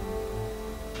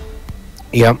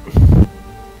 Yep.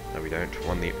 No, we don't.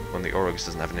 One the Orogs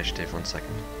doesn't have initiative. 1 second.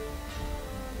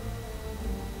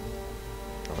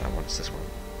 Oh, that one. It's this one.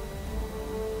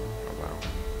 Oh wow.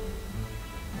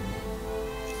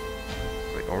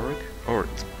 Wait, Orog? Orog.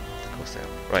 Of course they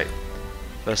are. Right.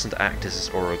 Person to act as this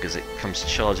Orog as it comes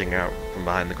charging out from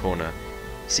behind the corner,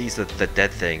 sees the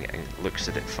dead thing and looks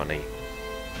at it funny.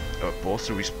 Boss,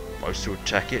 are we supposed to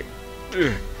attack it?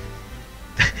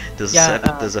 Does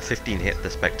a 15 hit the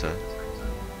Spectre?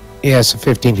 Yeah, so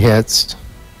 15 hits.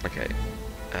 Okay.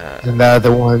 And the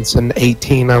other one's an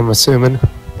 18, I'm assuming.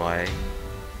 Why?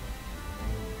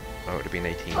 Oh, it would have been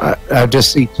 18. I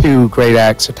just see 2 great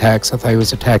axe attacks. I thought he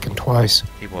was attacking twice.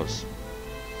 He was.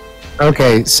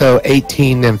 Okay, so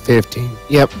 18 and 15.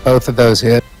 Yep, both of those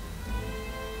hit.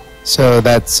 So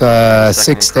that's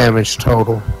 6 crit. damage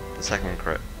total. The second one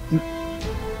crit.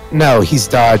 No, he's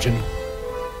dodging.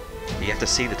 You have to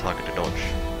see the target to dodge.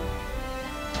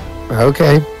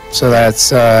 Okay, so that's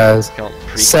Can't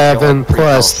 7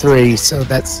 plus precast. 3, so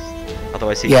that's...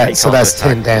 Otherwise, he Yeah, can't so that's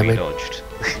attack 10 before he damage. Dodged.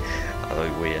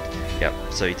 Although weird. Yep.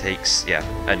 So he takes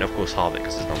and of course halve it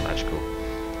because it's not magical.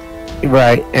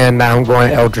 Right, and now I'm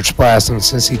going Eldritch Blast him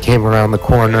since he came around the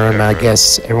corner, and I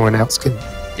guess everyone else can...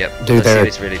 Yep. Do let's their- see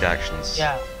these readied actions.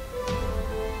 Yeah.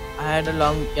 I had a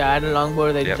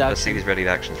longbow that Yep. Let's see exact. these readied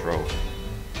actions roll.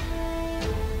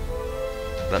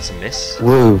 That's a miss.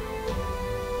 Woo.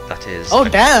 That is. Oh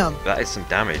damn! That is some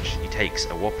damage. He takes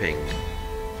a whopping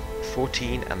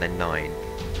 14 and then 9.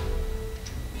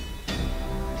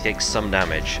 He takes some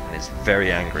damage and is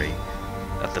very angry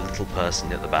at the little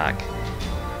person at the back.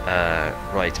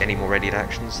 Right, any more readied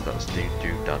actions? That was done.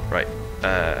 Right,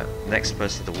 next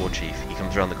person, the War Chief, he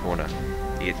comes around the corner.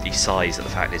 He sighs at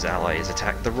the fact his ally has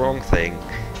attacked the wrong thing.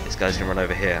 This guy's gonna run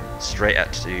over here, straight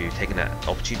at to taking an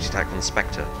opportunity attack on the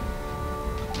Spectre.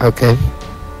 Okay.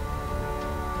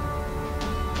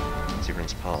 As he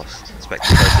runs past, the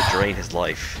Spectre tries to drain his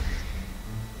life.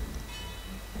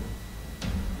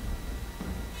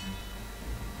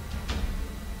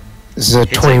 This is a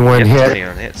Hits 21 it. hit.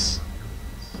 21 hits.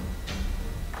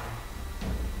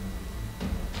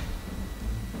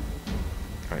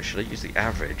 Right, should I use the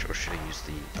average or should I use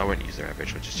the... I won't use the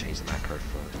average, I'll just change the macro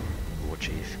for War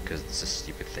Chief, because it's a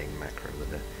stupid thing, macro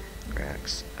with the Grey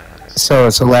Axe. So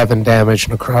it's 11 damage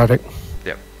necrotic.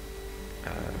 Yep.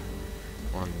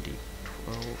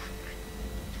 1d12.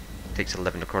 Takes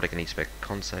 11 necrotic and needs to make a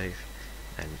con save.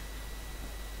 And...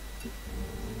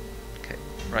 okay,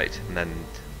 right, and then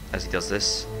as he does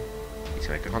this, he's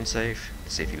going to make a con save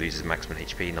to see if he loses maximum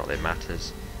HP, not that it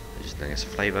matters. Just doing this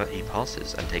flavour, he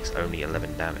passes and takes only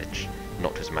 11 damage,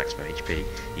 not to his maximum HP.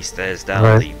 He stares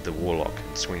down the Warlock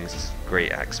and swings his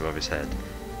great axe above his head.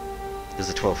 Does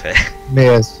a 12 hit?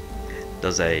 Miss.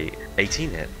 Does a 18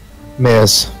 hit?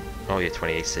 Miss. Oh yeah,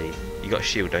 20 AC. You got a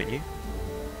shield, don't you?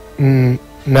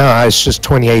 No, it's just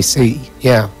 20 AC.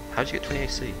 Yeah. How'd you get 20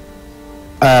 AC?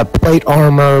 Plate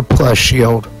armor plus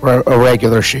shield, or a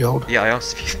regular shield. Yeah, I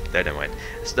asked if you... no, don't mind.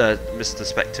 Mr.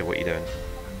 Spectre, what are you doing?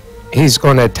 He's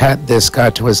going to attack this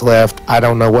guy to his left. I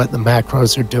don't know what the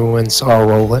macros are doing, so I'll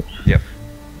roll it. Yep.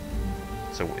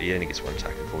 So he only gets one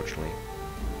attack, unfortunately.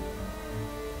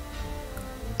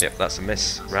 Yep, that's a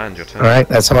miss. Rand, your turn. Alright,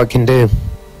 that's all I can do.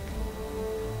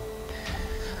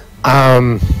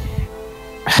 I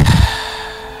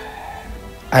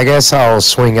guess I'll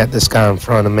swing at this guy in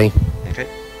front of me. Okay.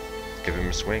 Give him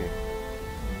a swing.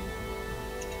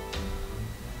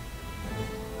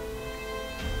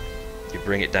 You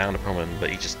bring it down upon him, but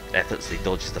he just effortlessly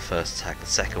dodges the first attack. The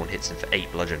second one hits him for 8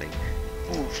 bludgeoning.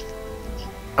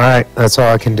 Alright, that's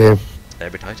all I can do.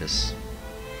 Ebrititis.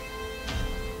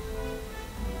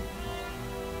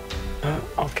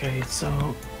 Okay,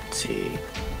 so let's see.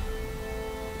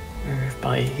 Move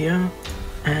by here,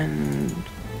 and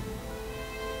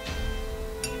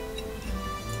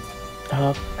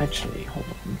actually, hold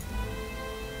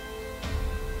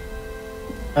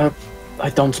on. I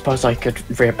don't suppose I could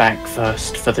rear back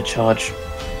first for the charge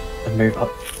and move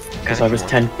up because I was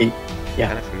 10 feet. Yeah.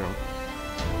 Can if we want.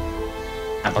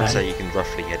 I'd say you can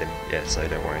roughly hit him. Yeah, so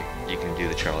don't worry. You can do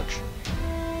the charge.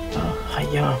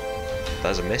 Yeah.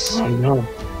 That's a miss. Oh no.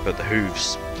 But the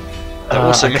hooves. That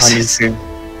also misses.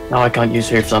 No, I can't use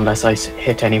hooves unless I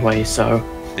hit anyway. So.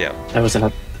 Yeah. That was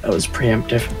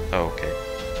preemptive. Oh, okay.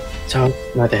 So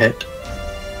another hit.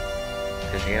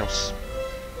 Anything else?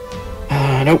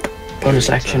 Nope. Bonus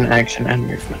action, and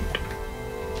movement.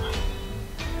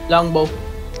 Longbow.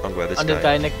 Longbow, this On this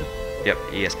guy next to... Yep,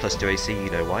 he has plus 2 AC, you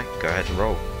know why. Go ahead and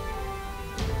roll.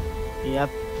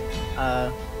 Yep.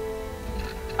 I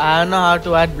don't know how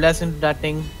to add bless into that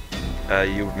thing.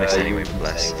 You would miss anyway with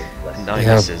bless. 9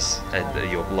 misses,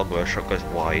 and your longbow shot goes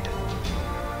wide.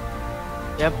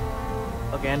 Yep.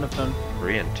 Okay, end of turn.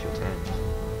 Briant, your turn.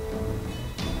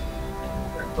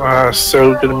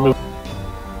 So gonna move.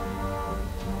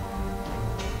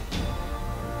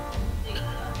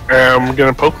 I'm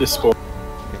gonna poke this skull.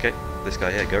 Okay, this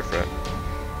guy here, go for it.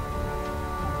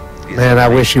 Man, I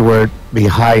wish you would be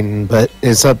hiding, but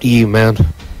it's up to you, man.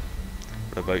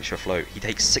 The boat shall float. He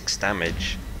takes 6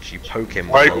 damage. You poke him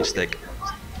with a long stick.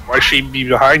 Why should he be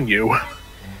behind you?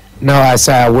 No, I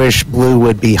say I wish Blue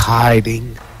would be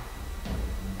hiding.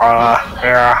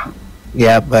 Yeah.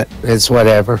 Yeah, but it's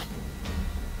whatever.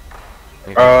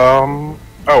 Okay. Oh,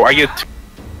 I get.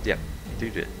 Yeah, you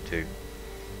do it too.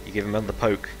 You give him another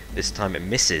poke. This time it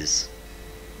misses.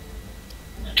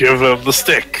 Give him the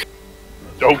stick.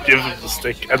 Don't give him the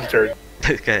stick. End turn.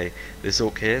 Okay, this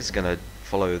orc here is gonna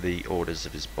follow the orders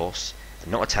of his boss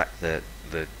and not attack the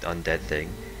undead thing.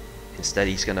 Instead,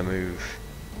 he's gonna move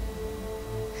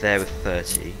there with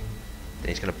 30. Then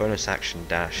he's gonna bonus action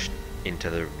dash into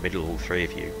the middle of all 3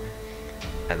 of you.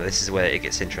 And this is where it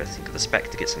gets interesting because the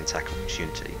Spectre gets an attack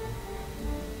opportunity.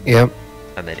 Yep.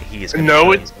 And then he is gonna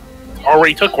No, turn. it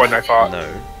already took one, I thought. No.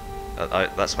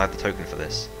 That's why I have the token for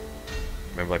this.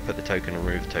 Remember, I put the token and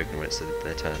remove the token when it's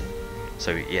their turn.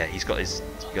 So yeah, he's got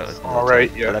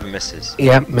Alright, yeah. 11 misses.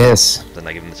 Yep, miss. Then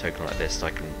I give him the token like this so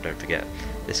I can don't forget.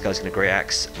 This guy's gonna Grey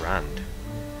Axe Rand.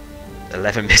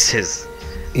 11 misses.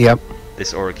 Yep.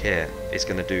 This Auric here is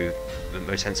gonna do the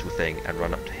most sensible thing and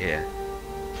run up to here.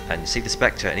 And see the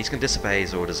Spectre, and he's gonna disobey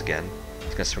his orders again.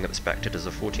 He's gonna swing at the Spectre. Does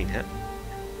a 14 hit?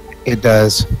 It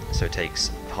does. So it takes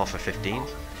half a 15.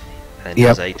 And he Yep.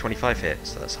 does a 25 hit,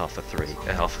 so that's half a 3, half a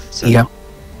 7. Yep. Half a 3, half a 7. Yep.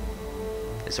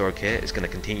 Zorokir is going to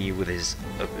continue with his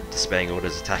displaying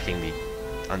orders, attacking the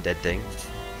undead thing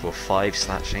for 5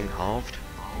 slashing halved,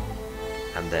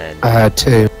 and then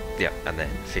 2. yeah, and then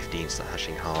 15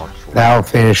 slashing halved. For That'll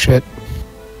finish it.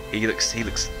 He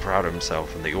looks proud of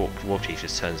himself, and the war chief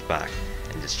just turns back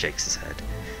and just shakes his head.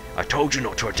 I told you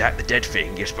not to attack the dead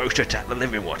thing. You're supposed to attack the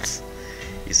living ones,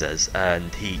 he says,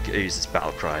 and he uses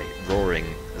battle cry,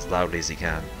 roaring as loudly as he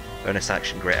can. Bonus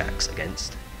action, great axe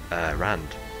against Rand.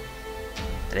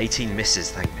 An 18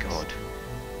 misses, thank God.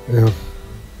 Yeah.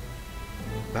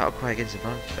 Battle cry against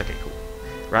advantage. Okay, cool.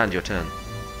 Rand, your turn.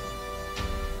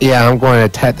 Yeah, I'm going to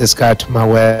attack this guy to my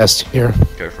west here.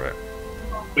 Go for it.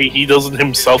 Wait, he doesn't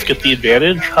himself get the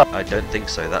advantage? Huh. I don't think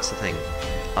so. That's the thing.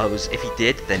 If he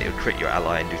did, then it would crit your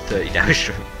ally and do 30 damage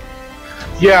to him.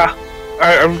 Yeah,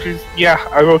 I'm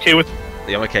okay with.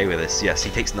 Yeah, I'm okay with this. Yes, he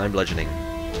takes 9 bludgeoning.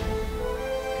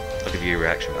 I'll give you a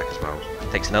reaction back as well.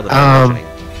 Takes another 9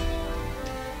 bludgeoning.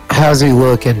 How's he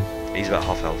looking? He's about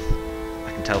half health.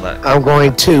 I can tell that. I'm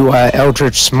going to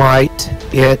Eldritch Smite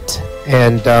it,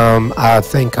 and I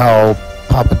think I'll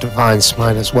pop a Divine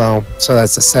Smite as well. So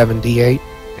that's a 7d8.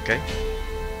 Okay.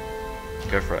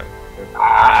 Go for it.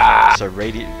 So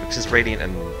because Radiant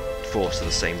and Force are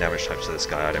the same damage types to this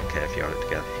guy, I don't care if you add it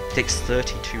together. He takes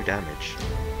 32 damage.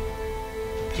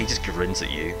 He just grins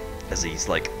at you as he's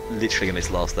like literally on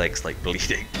his last legs, like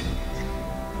bleeding.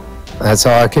 That's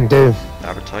all I can do.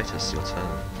 Abratitus, your turn.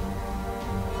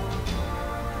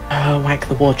 Whack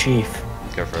the war chief.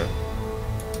 Go for it.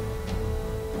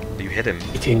 You hit him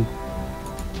 18.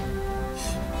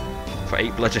 for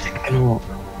 8 bludgeoning. No.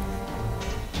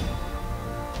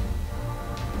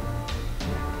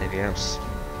 Anything else?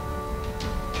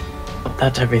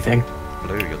 That's everything.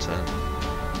 Blue, your turn.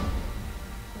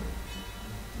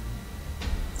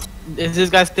 Is this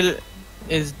guy still?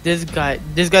 Is this guy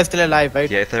still alive?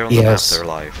 Right? Yeah, if they're on the map, Yes. they're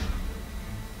alive.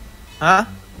 Huh?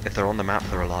 If they're on the map,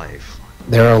 they're alive.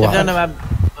 They're If they're on the alive.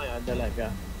 map. Oh yeah, they're alive.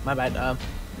 Yeah. My bad.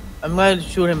 I'm gonna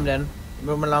shoot him then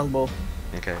with my longbow.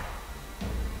 Okay.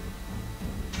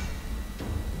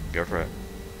 Go for it.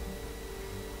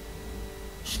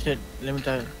 Shit. Let me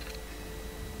try.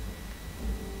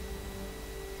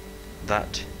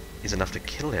 That is enough to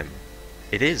kill him.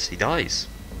 It is. He dies.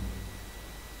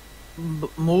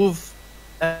 Move,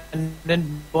 and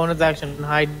then bonus action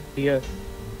hide here.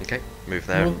 Okay. Move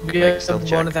there. Move Make here. a stealth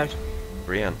Bonus check. action.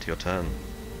 Briant, your turn.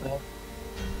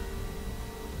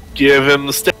 Give him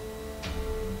the stick.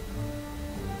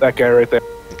 That guy right there.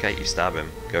 Okay, you stab him.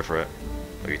 Go for it.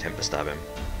 Or you attempt to stab him.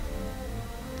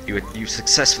 You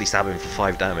successfully stab him for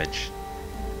 5 damage,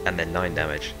 and then 9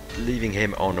 damage, leaving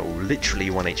him on literally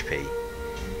 1 HP.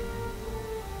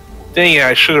 Dang it,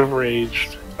 I should have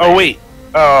raged. Oh, wait.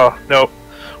 Oh, no.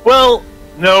 Well,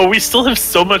 no, we still have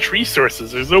so much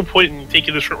resources. There's no point in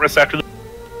taking a short rest after the...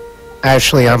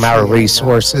 Actually, I'm out of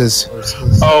resources.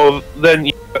 Oh,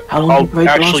 then How long I'll did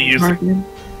I actually use it.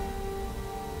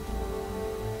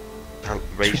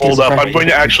 Rage, Hold up, I'm going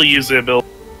to actually use the ability.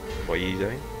 what are you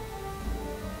doing?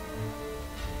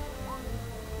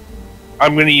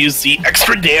 I'm going to use the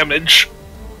extra damage,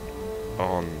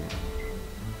 On...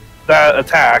 that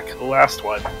attack, the last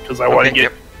one, because I want to get...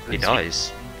 Yep. He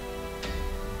dies.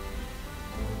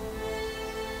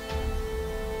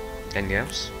 Anything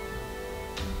else?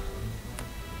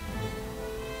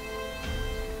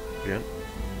 Brilliant.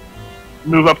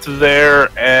 Move up to there,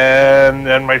 and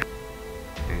then my...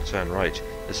 And turn right.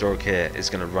 The Zorokir is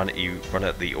going to run at you, run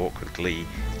at the orc with glee,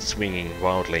 swinging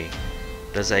wildly.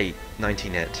 Does a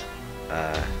 19 hit.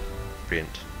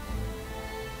 Brilliant.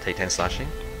 Take 10 slashing,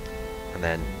 and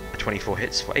then a 24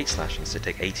 hits for 8 slashing, so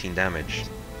take 18 damage.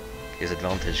 His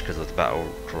advantage because of the battle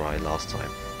cry last time.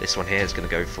 This one here is going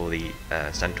to go for the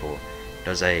centaur.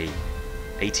 Does a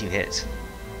 18 hit.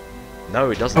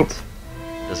 No, it doesn't.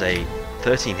 Does a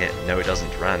 13 hit. No, it doesn't.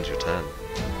 Rand, your turn.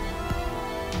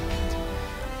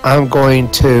 I'm going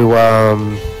to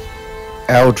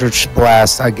Eldritch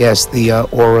Blast, I guess, the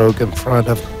Orog in front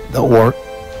of the orc.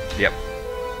 Yep.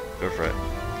 Go for it.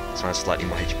 This one has slightly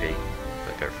more HP,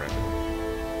 but go for it.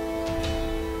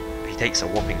 He takes a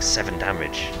whopping 7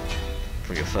 damage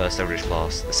from your first Eldritch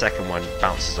Blast. The second one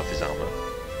bounces off his armor.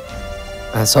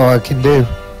 That's all I can do.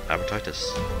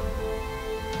 Abratitus.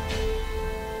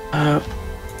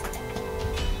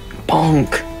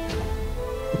 Bonk.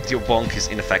 Your bonk is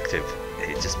ineffective.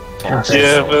 It just bonks.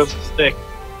 Yeah, itself. the stick.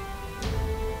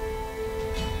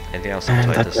 Anything else, And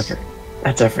Abratitus?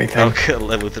 that's everything. Okay,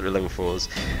 level 3, level 4s.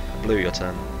 Blue, your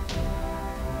turn.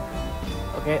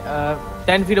 Okay.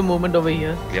 10 feet of movement over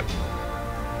here. Yep.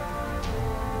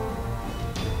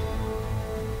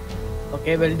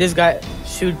 Okay, well this guy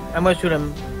shoot. I'm gonna shoot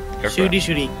him. Go for it.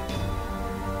 Shooty.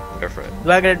 Go for it.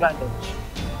 Do I get advantage?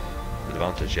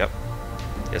 Advantage, yep.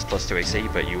 He has +2 AC,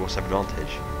 but you also have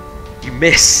advantage. You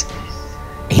miss!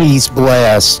 He's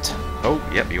blessed. Oh,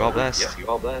 yep, you are blessed.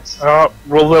 Roll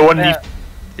the 1d.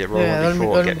 Yeah, roll Yeah,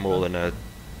 1d4, get more than a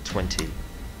 20.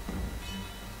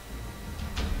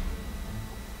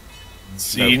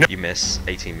 See, No, you miss.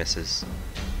 18 misses.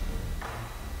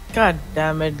 God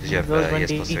damn it! Because you have Roll he has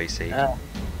 20. +2 AC.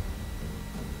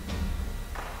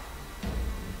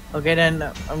 Okay, then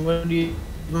I'm going to use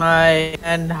my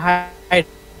and hide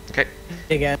Okay,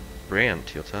 again.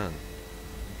 Briant, your turn.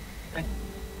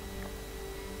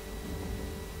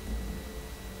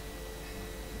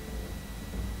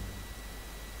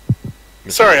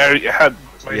 Sorry, I had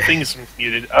my Yeah. things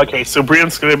muted. Okay, so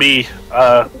Brian's gonna be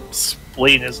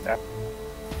splaying his death.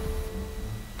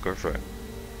 Go for it.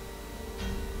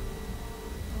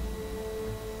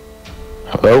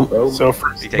 So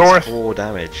for He takes north 4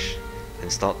 damage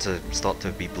and start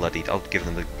to be bloodied. I'll give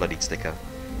them the bloodied sticker.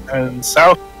 and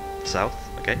south. South,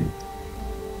 okay.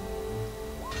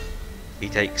 He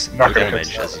takes no Not gonna hit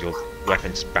damage south. as your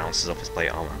weapon just bounces off his plate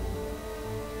armor.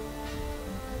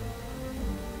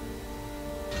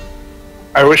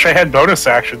 I wish I had bonus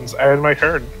actions. I had my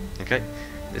turn. Okay,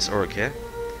 this Auric here,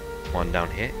 one down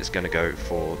here, is going to go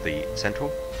for the Centaur,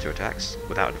 2 attacks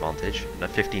without advantage, and a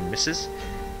 15 misses,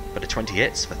 but a 20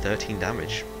 hits for 13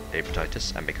 damage.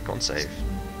 Hepatitis and make a con save.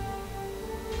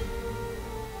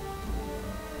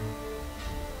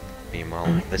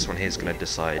 Meanwhile, this one here is going to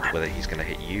decide whether he's going to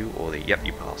hit you or the. Yep,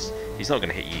 you pass. He's not going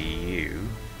to hit you.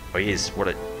 Or he is. What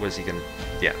is he going to.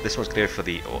 Yeah, this one's going to go for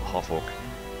the half orc.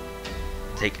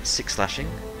 Take 6 slashing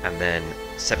and then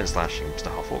 7 slashing to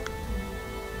half orc.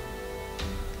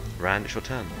 Rand, it's your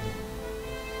turn.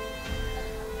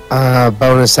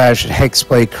 Bonus action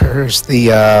Hexblade Curse,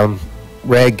 the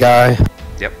red guy.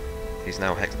 Yep, he's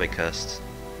now Hexblade cursed.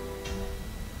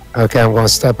 Okay, I'm going to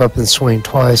step up and swing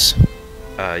twice.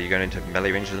 You're going into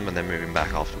melee range with them and then moving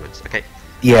back afterwards. Okay.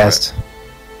 Yes.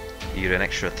 You do an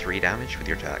extra 3 damage with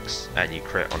your attacks, and you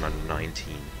crit on a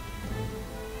 19.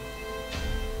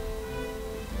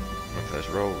 One of those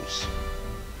rolls.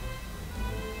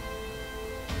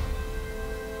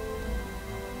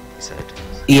 He said.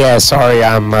 Yeah, sorry,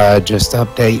 I'm just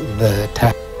updating the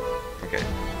attack. Okay.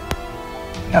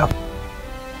 Yeah.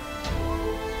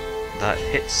 That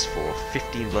hits for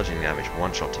 15 bludgeoning damage,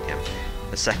 one shot to him.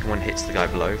 The second one hits the guy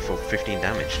below for 15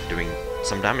 damage, doing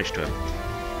some damage to him.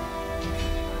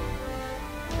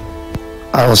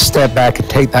 I'll step back and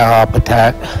take that op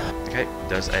attack. Okay,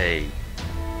 does a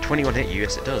 21 hit you?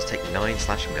 Yes, it does. Take 9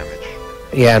 slashing damage.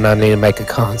 Yeah, and I need to make a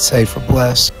con save for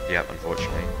Bless. Yep,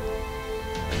 unfortunately.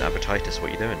 And Appetitus,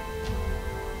 what are you doing?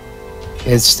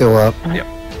 It's still up. Yep.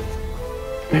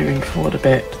 Moving forward a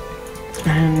bit.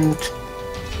 And...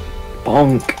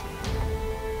 bonk.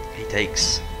 He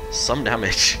takes some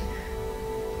damage.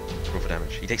 Roll for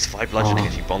damage. He takes 5 bludgeoning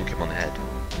as you bonk him on the head.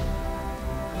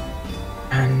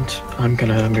 And I'm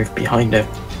gonna move behind it.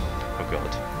 Oh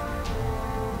god.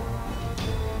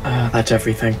 That's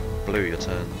everything. Blue, your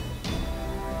turn.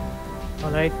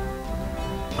 Alright.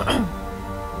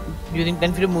 Using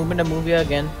 10 feet of movement, I move here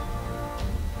again.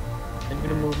 10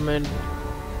 feet of movement.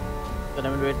 But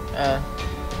I'm gonna do it.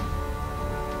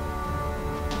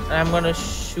 And I'm gonna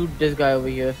shoot this guy over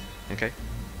here. Okay.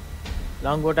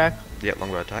 Longbow attack. Yep,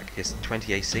 longbow attack. He has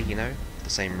 20 AC, you know, for the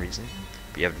same reason.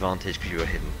 But you have advantage because you were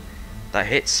hidden. That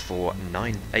hits for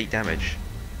 8 damage.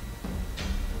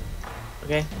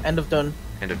 Okay, end of turn.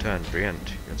 End of turn.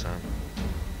 Briant, your turn.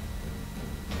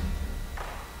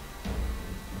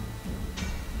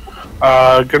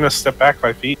 Gonna step back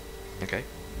 5 feet. Okay.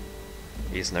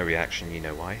 He has no reaction, you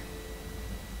know why.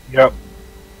 Yep.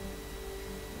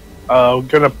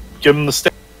 Gonna give him the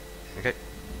stick. Okay.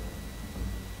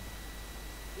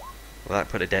 Well, that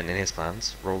put a dent in his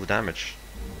plans. Roll the damage.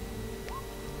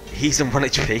 He's on 1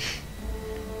 HP.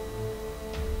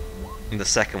 And the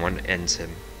second one ends him.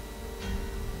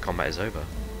 Combat is over.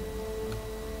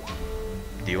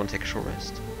 Do you want to take a short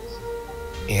rest?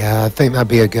 Yeah, I think that'd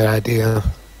be a good idea.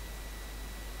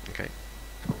 Okay.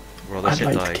 Roll this I'd hit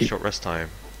like to die. keep- Short rest time.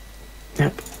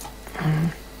 Yep.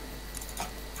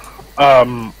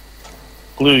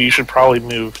 Blue, you should probably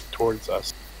move towards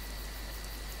us.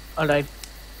 Alright.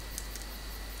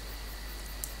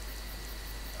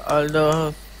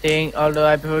 Although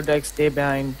I prefer to like, stay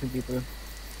behind 2 people.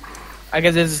 I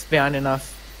guess this is behind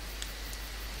enough.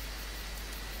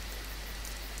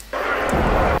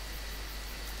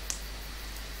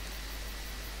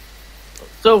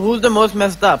 So who's the most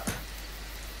messed up?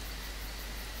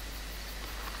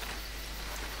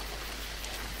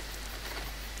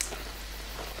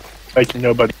 Like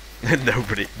nobody.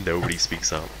 nobody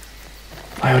speaks up.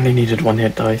 I only needed 1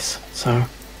 hit dice, so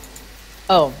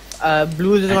Oh,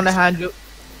 Blues is gonna hand you.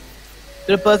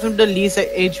 To the person with the least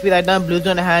HP right now, Blues is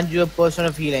gonna hand you a potion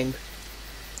of healing.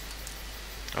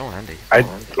 Oh, handy. I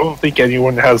don't think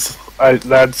anyone has.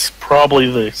 That's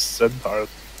probably the centaur.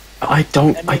 I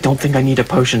don't think I need a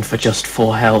potion for just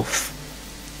 4 health.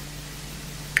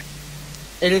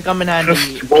 It'll come in handy.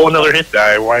 Just roll another hit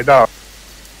die. Why not?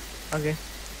 Okay.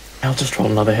 I'll just roll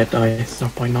another hit die. There's no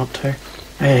point not to.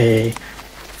 Hey,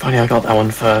 funny I got that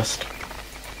one first.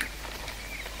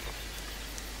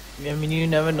 I mean, you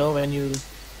never know when you.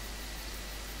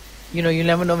 You know, you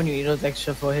never know when you eat those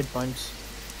extra 4 hit points.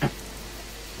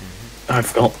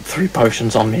 I've got 3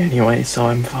 potions on me anyway, so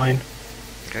I'm fine.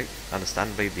 Okay,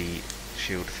 understandably the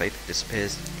shield of faith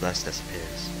disappears, bless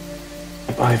disappears.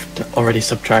 I've already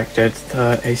subtracted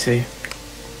the AC.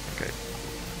 Okay.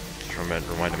 Just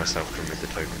reminding myself to remove the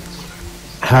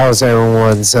tokens. How's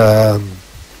everyone's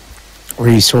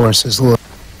resources look?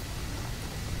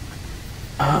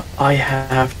 I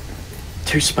have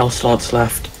 2 spell slots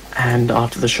left, and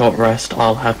after the short rest,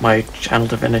 I'll have my Channel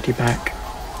Divinity back.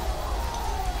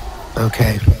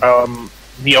 Okay.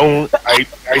 The only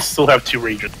I still have 2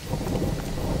 regions.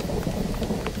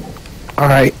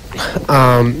 Alright.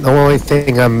 The only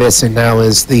thing I'm missing now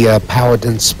is the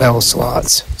paladin spell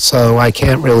slots. So I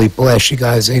can't really bless you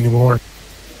guys anymore.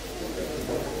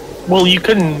 Well, you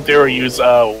couldn't dare use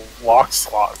a lock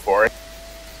slot for it.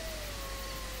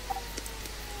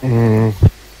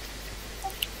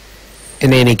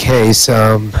 In any case,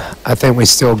 I think we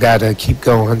still gotta keep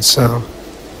going, so.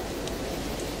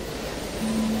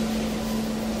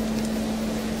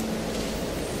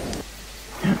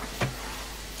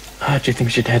 Do you think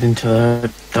we should head into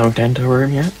the Don't Enter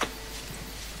room yet?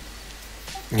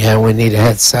 Yeah, we need to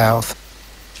head south.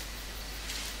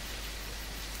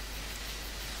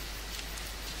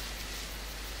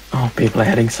 Oh, people are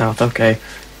heading south, okay.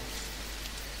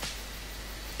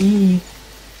 Eee.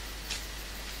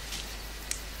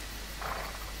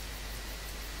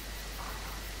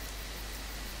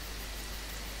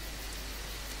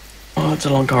 Oh, it's a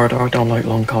long corridor. I don't like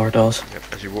long corridors. Yep,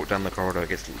 as you walk down the corridor it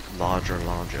gets larger and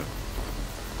larger.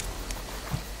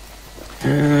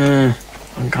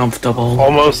 Uncomfortable.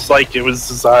 Almost like it was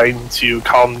designed to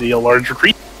calm the larger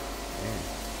creature.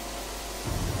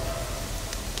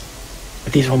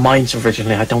 These were mines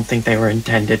originally. I don't think they were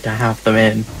intended to have them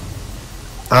in.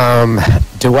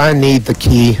 Do I need the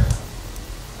key?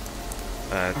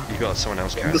 You got someone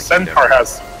else carrying The the key, don't centaur you?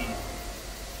 has the key.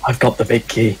 I've got the big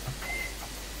key.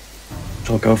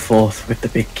 So I'll go forth with the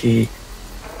big key.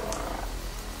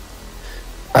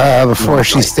 Before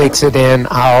she sticks it in,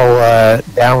 I'll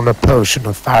down a potion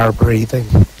of fire breathing.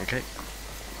 Okay.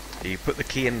 You put the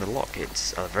key in the lock.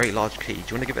 It's a very large key. Do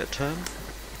you want to give it a turn?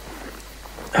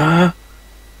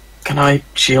 Can I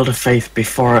Shield of Faith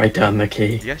before I turn the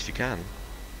key? Yes, you can.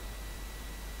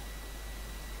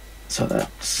 So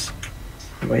that's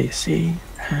the way you see.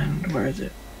 And where is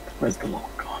it? Where's the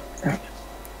lock gone? There it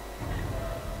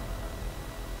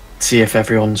is. See if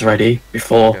everyone's ready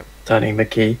before Yep. turning the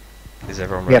key. Is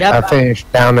everyone ready? Yep, I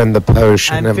finished downing the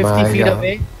potion I'm in 50 my feet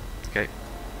away. Okay.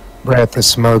 breath of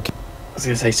smoke. I was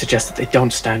going to say, suggest that they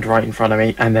don't stand right in front of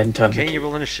me and then turn the Can key. you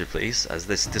roll initiative, please, as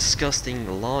this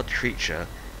disgusting large creature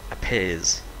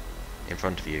appears in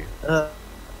front of you?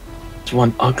 It's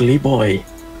one ugly boy,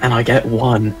 and I get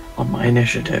 1 on my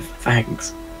initiative.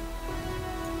 Thanks.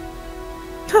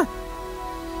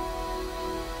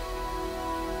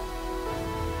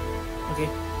 Okay.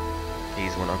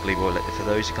 He's one ugly boy. For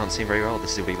those who can't see him very well,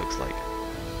 this is what he looks like.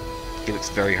 He looks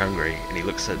very hungry, and he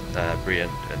looks at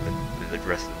Briant, and the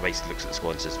rest basically looks at the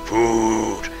squad and says,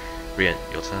 "Food!" Briant,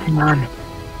 your turn. Come on.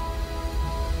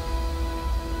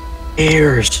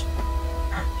 Ears.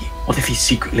 What if he's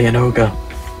secretly an ogre?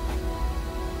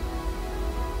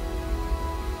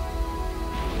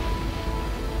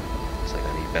 It's like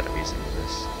I need better music than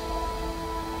this.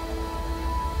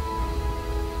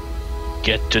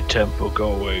 Get the tempo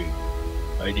going.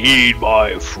 I need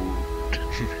my food.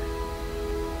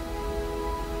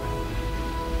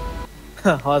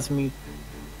 Horse meat.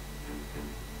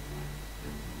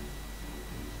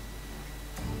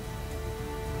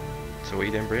 So what are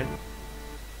you doing, Briant?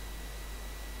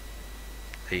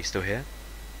 Are you still here?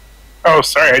 Oh,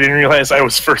 sorry, I didn't realize I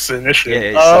was first in Yeah,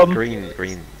 initiative. it's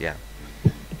green, yeah.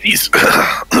 These.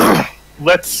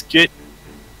 Let's get.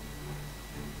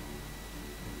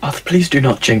 Arthur, please do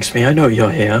not jinx me. I know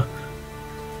you're here.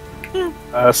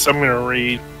 So I'm gonna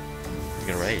read.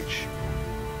 You're gonna rage.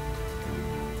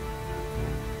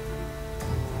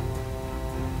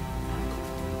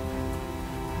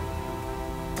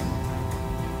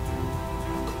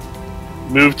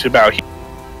 move to about here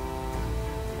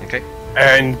Okay.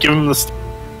 and give him the.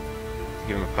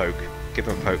 Give him a poke. Give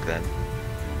him a poke then.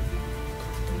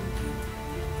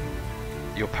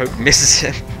 Your poke misses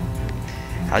him.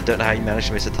 I don't know how you managed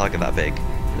to miss a target that big.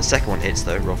 The second one hits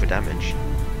though, roll for damage.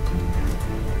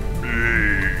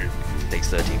 Takes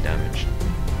 13 damage.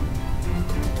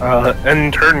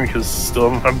 End turn because still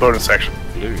on bonus action.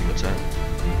 Blue, your turn.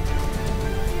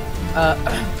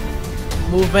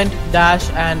 Movement, dash,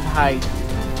 and hide.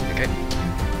 Okay.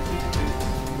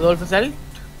 Roll for stealth.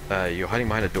 You're hiding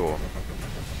behind a door.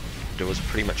 The door's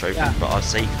pretty much open, Yeah. but I'll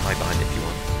say you can hide behind it if you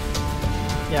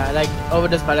want. Yeah, like over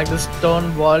the spot, like the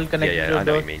stone wall connected Yeah, to I the know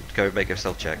door. what you mean. Go make a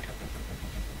stealth check.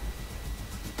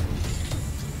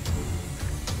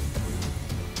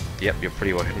 Yep, you're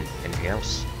pretty well hidden. Anything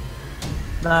else?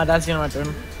 Nah, that's my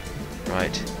turn.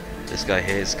 Right. This guy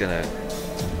here is gonna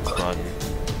run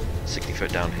 60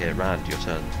 foot down here. Rand, your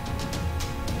turn.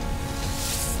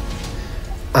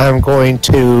 I'm going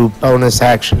to bonus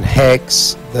action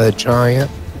hex the giant.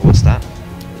 What's that?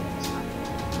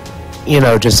 You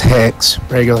know, just hex,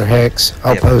 regular hex.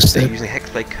 I'll Yeah, but post are you it. using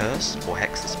Hexblade Curse or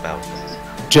Hex the spell?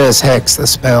 Just hex the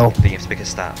spell. Then you have to pick a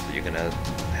stat that you're gonna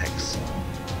hex.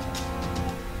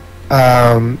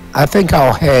 I think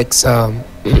I'll hex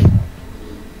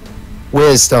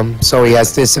wisdom, so he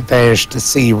has disadvantage to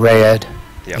see red.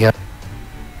 Yep. Yep.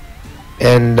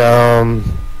 And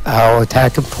I'll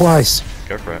attack him twice.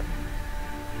 Go for it.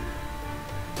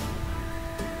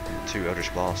 2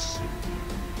 Eldritch Blasts.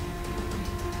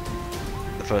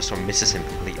 The first one misses him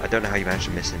completely. I don't know how you managed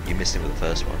to miss him. You missed him with the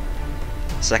first one.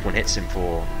 The second one hits him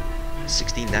for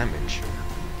 16 damage.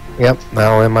 Yep.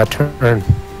 Now in my turn.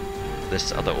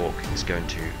 This other orc is going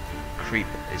to creep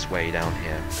his way down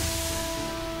here.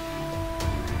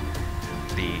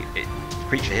 The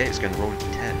creature here is going to roll a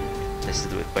d10. This is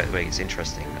the way it's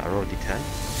interesting. I roll a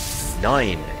d10.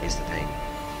 9 is the thing.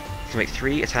 You can make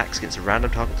 3 attacks against a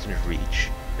random target within its reach.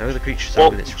 No other creatures are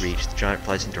within its reach. The giant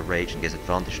flies into rage and gets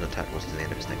advantage on attack rolls at the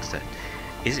end of its next turn.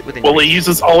 Is it within Well, it reach?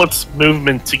 uses all its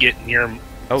movement to get near him.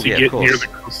 Oh, to yeah, get of near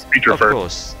course. the creature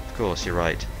first. Of course, you're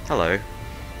right. Hello.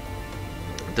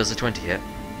 Does a 20 hit?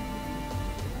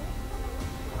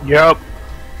 Yep.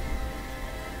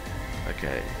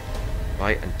 Okay.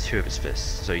 Right, and 2 of its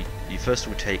fists. So you first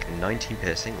will take 19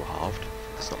 piercing, or halved.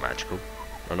 That's not magical.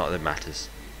 Or not that it matters.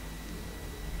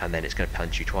 And then it's going to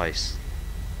punch you twice.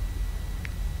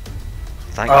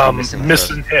 Thank you for missing the Miss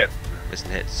first- and hit. Miss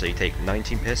and hit. So you take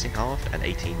 19 piercing halved and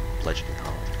 18 bludgeoning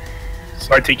halved.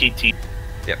 So I take 18.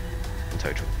 Yep, in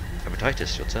total.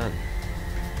 Hepatitis, your turn.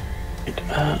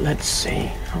 Let's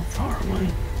see. How far away?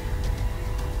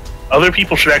 Other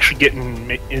people should actually get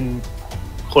in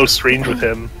close range with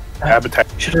him. Habitat.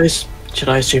 Should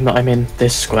I assume that I'm in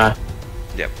this square?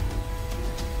 Yep.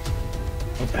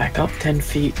 I'll back up 10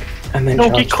 feet and then No,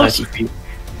 charge get close. 30 feet.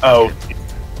 Oh,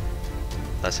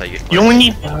 That's how you. you only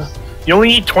need Uh,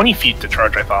 20 feet to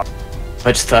charge. I thought.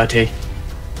 it's 30.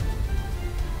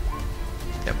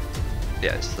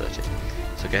 Yeah, it's 30.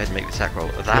 So go ahead and make the attack roll.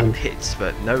 That hits,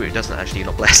 but no, it doesn't actually. You're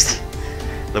not blessed.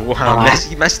 The Warhammer.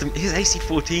 You messed him. He's AC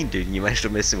 14, dude, and you managed to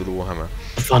miss him with the Warhammer.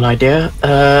 Fun idea.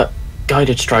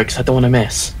 Guided strikes. I don't want to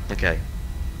miss. Okay.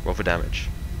 Roll for damage.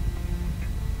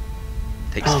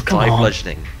 Takes Oh, come 5 on.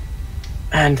 bludgeoning.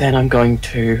 And then I'm going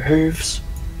to hooves.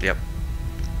 Yep.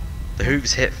 The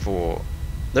hooves hit for.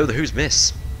 No, the hooves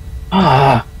miss.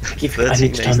 I need to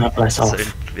 13 turn that bless so,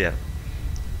 off. yeah.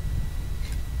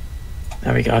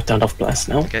 There we go. I've turned off bless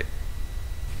now. Okay.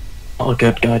 Oh,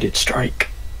 good guided strike.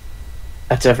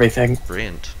 That's everything.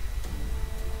 Brilliant.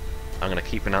 I'm gonna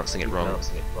keep pronouncing it wrong.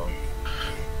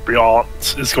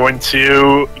 Briant is going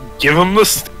to give him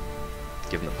the.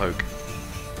 Give him the poke.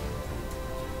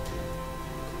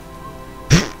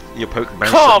 Your poke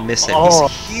managed to Come miss him. on.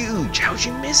 He's huge. How'd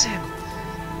you miss him?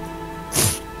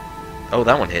 Oh,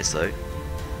 that one hits though.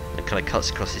 It kind of cuts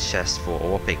across his chest for a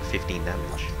whopping 15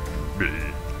 damage.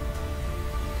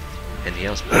 Anything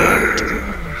else?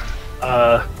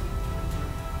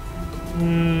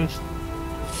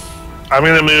 I'm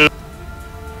gonna move.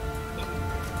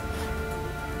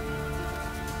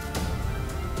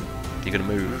 You're gonna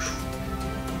move.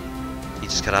 You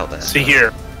just cut out there. See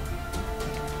here.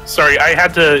 Sorry, I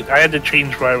had to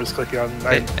change what I was clicking on.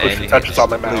 I pushed the touches on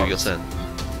my Blue, your mouse. turn.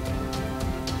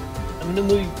 I'm gonna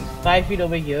move 5 feet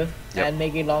over here Yep. and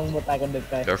make a long attack on this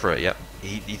guy. Go for it. Yep.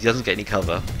 He doesn't get any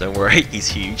cover. Don't worry. He's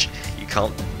huge. You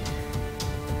can't.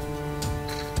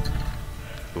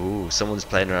 Ooh, someone's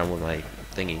playing around with my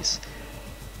thingies.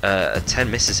 A 10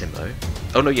 misses him though.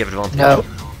 Oh no, you have advantage. No.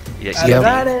 Yeah, I Yep.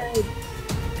 got it!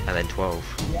 and then 12.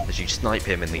 As you snipe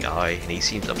him in the eye, and he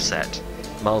seems upset.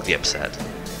 Mildly upset.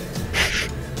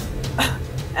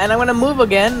 And I'm gonna move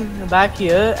again back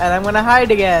here, and I'm gonna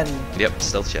hide again. Yep,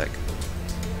 stealth check.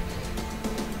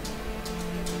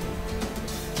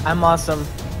 I'm awesome.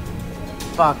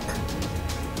 Fuck.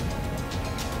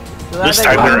 So This that's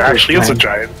time like there one- actually is a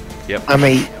giant. Yep, I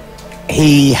mean,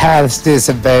 he has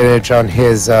disadvantage on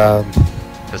his,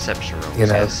 perception rolls. you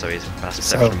know, Yeah, so his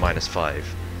perception so- -5.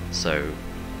 So,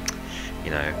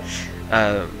 you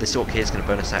know, this orc here is going to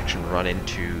bonus action run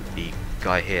into the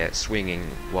guy here,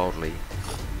 swinging wildly,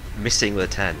 missing with a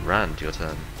 10. Rand, your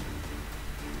turn.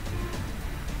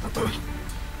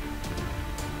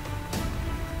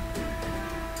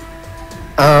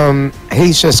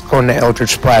 He's just going to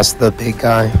Eldritch Blast the big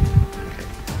guy.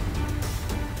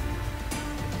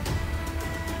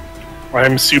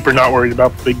 I'm super not worried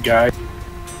about the big guy.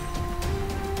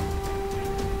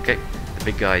 Okay, the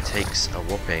big guy takes a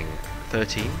whopping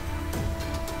 13.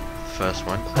 The first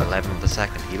one, 11 the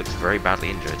second. He looks very badly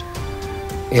injured.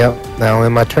 Yep, now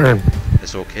in my turn.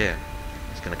 This orc here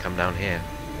is going to come down here,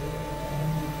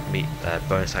 meet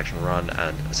bonus action run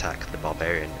and attack the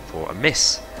barbarian for a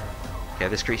miss. Okay,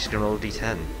 this creature's going to roll a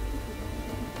d10.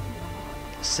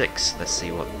 6. Let's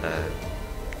see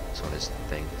what's on his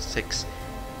thing. 6.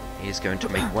 He is going to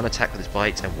make one attack with his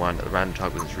bite and one at the random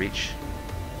target with his reach.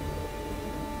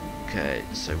 Okay,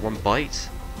 so one bite.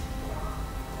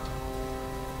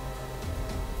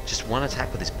 Just one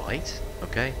attack with his bite.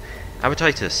 Okay.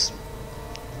 Appetitus.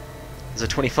 There's a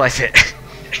 25 hit.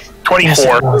 24. Yes,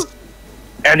 it was.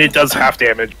 And it does half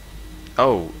damage.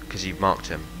 Oh, because you marked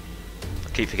him. I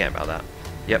keep forgetting about that.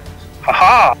 Yep.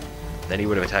 Haha! Then he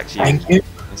would have attacked you Thank you.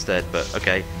 instead, but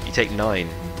okay. You take 9.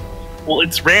 Well,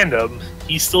 it's random.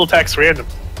 He still attacks random.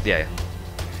 Yeah.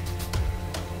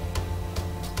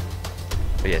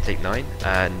 But yeah, take 9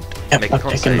 and Yep, make a I've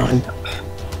con taken save.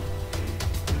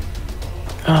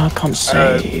 9. Can't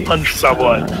save. Punch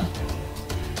someone.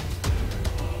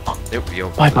 Nope, your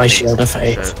Bye-bye, Shield of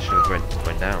Fate. Shield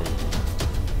went down.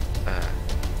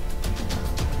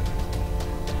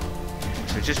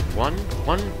 So just one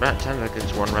rat time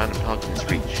against one random target in its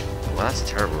reach. Well, that's a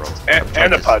terrible roll. And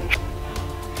a Appetitus. punch.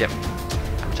 Yep.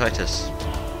 Appetitus.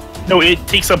 No, it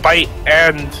takes a bite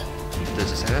and...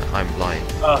 Does it say that? I'm blind.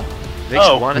 Makes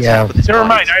oh, one attack yeah. with its Never bite.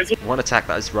 mind, I was- One attack,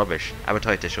 that is rubbish.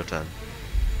 Appetitus, your turn.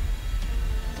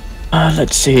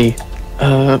 Let's see.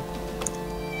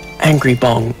 Angry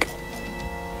Bonk.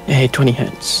 Hey, 20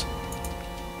 hits.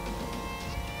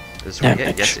 Does this one Yeah,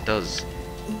 hit? Yes, bitch. it does.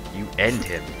 You end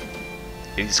him.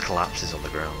 He just collapses on the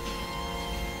ground.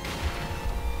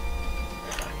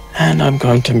 And I'm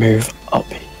going to move up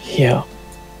here.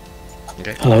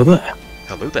 Okay. Hello there.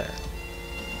 Hello there.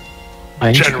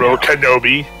 I General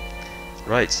Kenobi.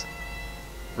 Right.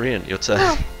 Briant, your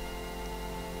turn.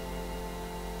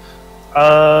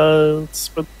 Let's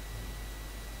put...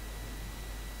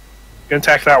 Gonna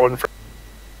attack that one first.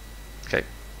 Okay.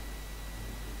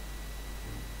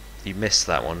 You missed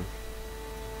that one.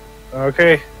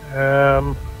 Okay. That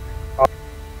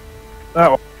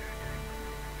one.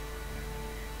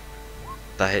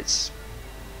 That hits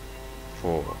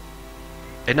for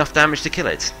enough damage to kill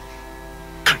it.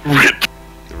 Rip.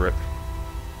 The rip.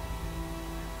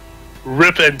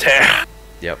 Rip and tear.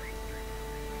 Yep.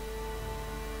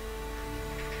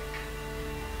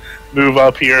 Move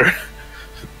up here.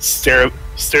 Stare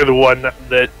the one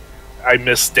that I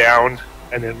missed down,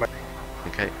 and then my...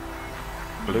 Okay.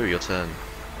 Blue, your turn.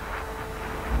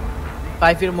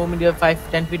 5 feet of movement here,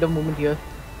 10 feet of movement here.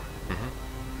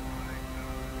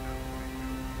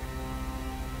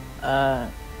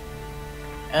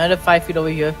 Another 5 feet over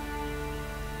here.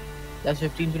 That's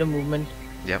 15 feet of movement.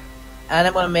 Yep. And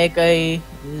I'm gonna make a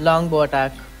longbow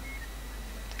attack.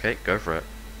 Okay, go for it.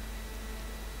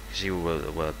 Because you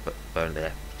were burned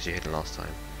there. Because you hit him last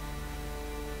time.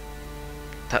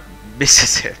 That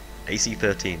misses him. AC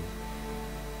 13.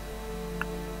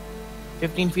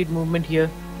 15 feet movement here.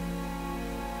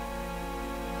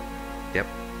 Yep.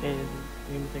 Okay,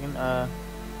 give me a second.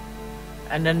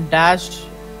 And then dash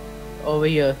over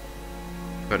here.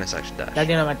 Bonus action dash. That's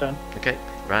the end of my turn. Okay,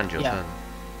 Rand, your Yeah. turn.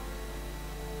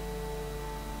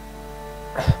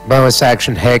 Bonus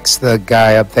action hex the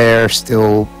guy up there,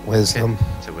 still wisdom.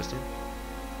 So wisdom.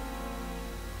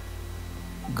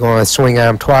 Gonna swing at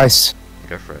him twice.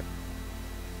 Go for it.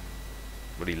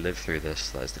 Would he live through this?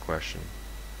 That is the question.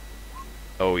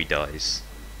 Oh, he dies.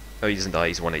 Oh, he doesn't die.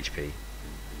 He's 1 HP.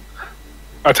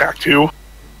 Attack 2.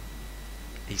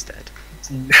 He's dead.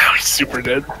 Now he's super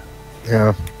dead.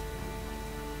 Yeah.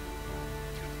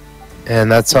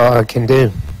 And that's all I can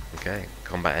do. Okay,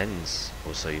 combat ends.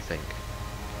 Or so you think.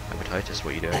 Appetitus,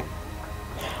 what are you doing?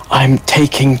 I'm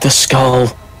taking the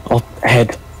skull or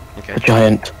head, Okay. the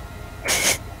giant.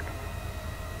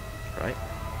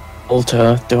 able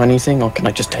to do anything, or can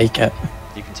I just take it?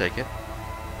 You can take it.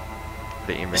 Put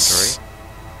it in inventory.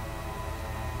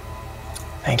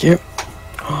 Thank you.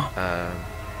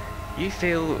 You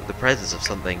feel the presence of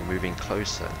something moving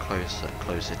closer and closer and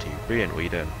closer to you. Briant, what are you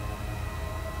doing?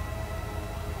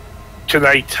 Can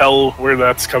I tell where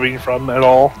that's coming from at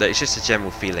all? No, it's just a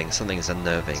general feeling. Something is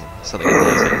unnerving. Something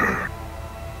unnerving.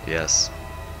 Yes.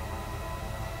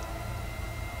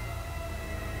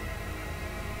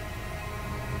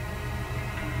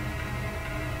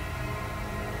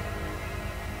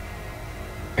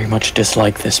 Very much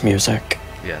dislike this music.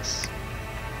 Yes.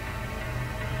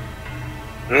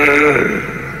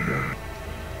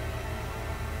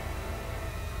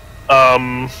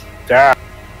 That.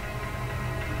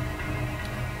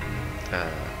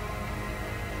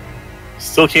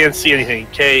 Still can't see anything.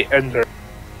 K, enter.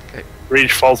 Okay.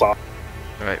 Rage falls off.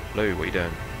 Alright, Blue, what are you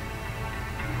doing?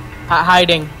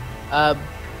 Hiding.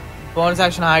 Bonus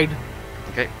action hide.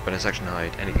 Okay, bonus action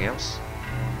hide. Anything else?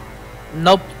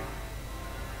 Nope.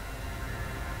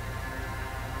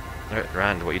 Alright,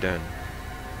 Rand, what are you doing?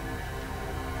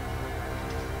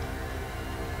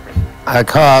 I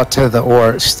call out to the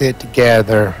orcs, stick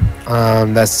together.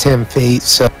 That's 10 feet,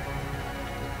 so...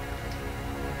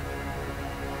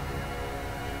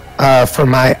 for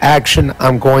my action,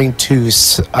 I'm going to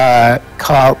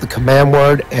call out the command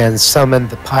word and summon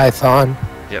the python.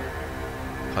 Yep.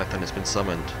 Python has been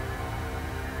summoned.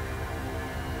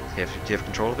 Do you have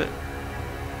control of it?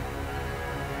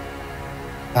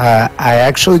 I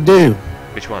actually do.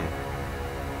 Which one?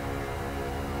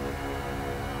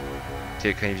 Do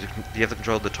you have the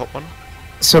control of the top one?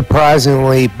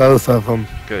 Surprisingly, both of them.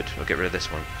 Good, I'll get rid of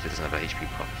this one, because it doesn't have a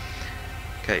HP bar.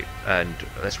 Okay, and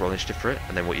let's roll initiative for it,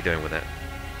 and then what are you doing with it?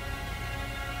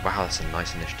 Wow, that's a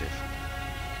nice initiative.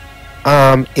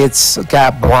 It's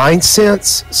got blind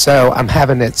sense, so I'm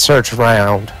having it search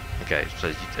around. Okay,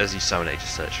 so as you summon it,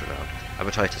 just search around.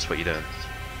 Abatitus, what are you doing?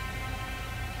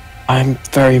 I'm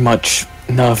very much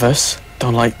nervous.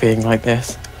 Don't like being like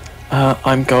this.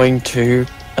 I'm going to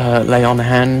lay on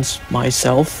hands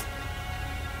myself.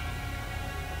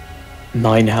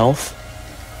 9 health.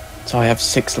 So I have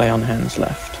 6 lay on hands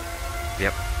left.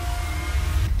 Yep.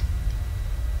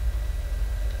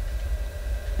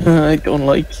 I don't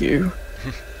like you.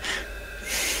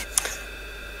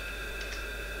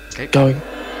 Okay.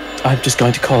 I'm just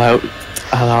going to call out.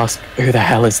 I'll ask, who the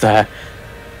hell is there?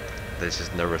 There's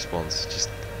just no response, just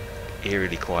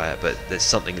eerily quiet, but there's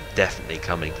something definitely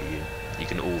coming for you. You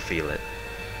can all feel it.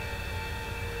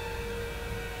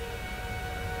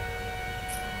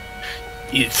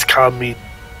 It's coming.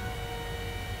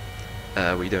 What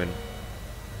are you doing?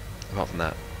 Apart from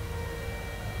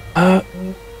that.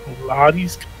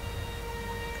 Lottie's.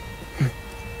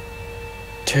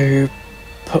 To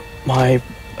put my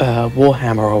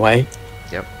warhammer away.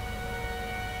 Yep.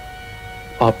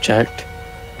 Object.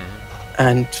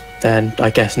 And then I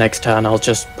guess next turn I'll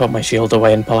just put my shield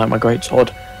away and pull out my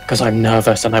greatsword because I'm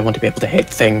nervous and I want to be able to hit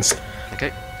things.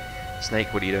 Okay.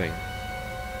 Snake, what are you doing?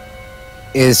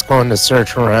 It's going to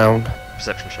search around.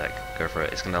 Perception check. Go for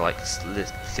it. It's gonna like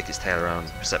stick its tail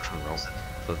around. Perception roll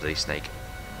for the snake.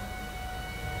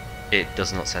 It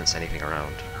does not sense anything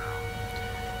around.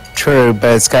 True,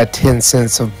 but it's got 10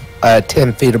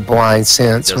 feet of blind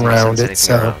sense It does not around sense it, anything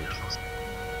so... around.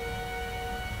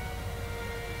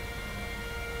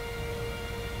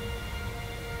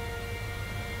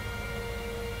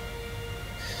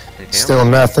 Anything Still else?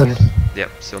 nothing.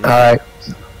 Yep, still nothing. Alright.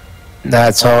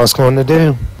 That's all it's going to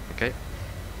do. Okay.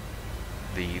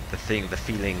 The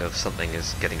feeling of something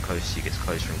is getting close. You gets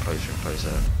closer and closer and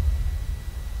closer.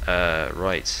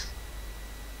 Right.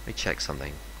 Let me check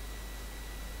something.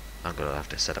 I'm gonna have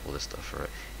to set up all this stuff for it.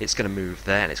 It's gonna move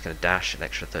there and it's gonna dash an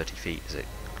extra 30 feet. Is it?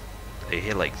 You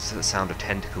hear like the sound of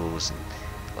tentacles and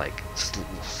like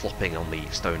slopping on the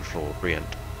stone floor.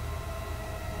 Briant.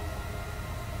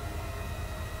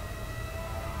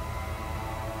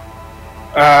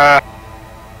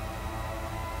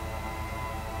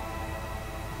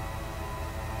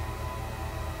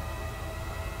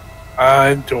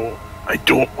 I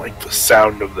don't like the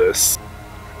sound of this.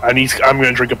 I'm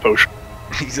gonna drink a potion.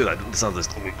 He said that doesn't sound this.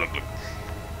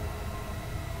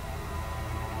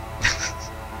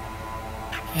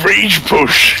 Rage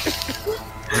potion.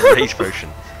 Rage potion.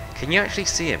 Can you actually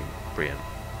see him, Briant?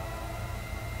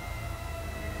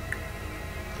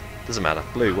 Doesn't matter.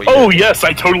 Blue, what are you Oh doing? yes,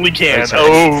 I totally can. Sorry,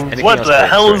 Oh, anything what else, the Briant?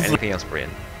 hell Sorry, is? anything else,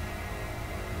 Briant?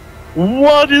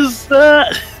 What is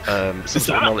that? Some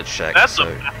sort of knowledge check. That's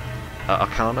So,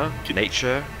 Arcana,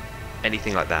 Nature,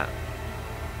 anything like that.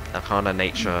 Arcana,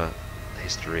 Nature,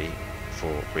 History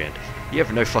for Briant. You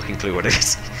have no fucking clue what it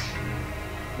is.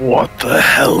 What the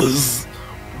hell is...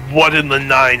 What in the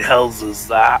nine hells is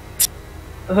that?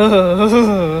 I'm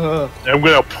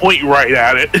gonna point right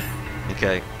at it.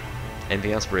 Okay.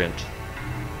 Anything else, Briant?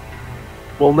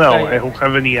 Well, no, I don't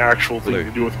have any actual thing Blue. to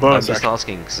do with I'm bonus just action.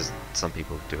 asking because some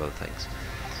people do other things.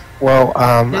 Well,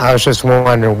 I was just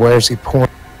wondering, where's he pointing?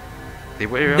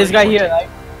 Where are This you guy pointing? here, right?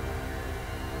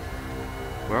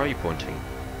 Where are you pointing?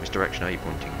 Which direction are you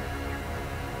pointing?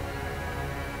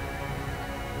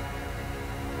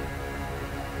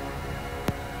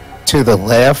 To the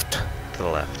left. To the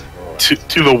left.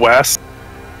 To the west.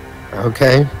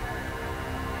 Okay.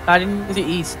 Starting to the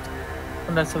east.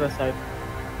 On that other side.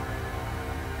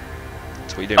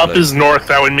 So what are you doing, Up Blue? is north,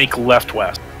 that would make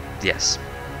left-west. Yes.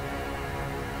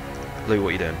 Blue, what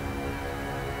are you doing?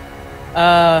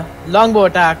 Longbow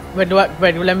attack. Wait,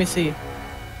 let me see. You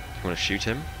want to shoot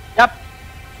him? Yep.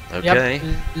 Okay.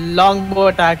 Yep. Longbow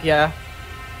attack, yeah.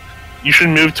 You should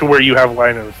move to where you have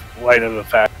line of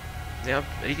effect. Yeah,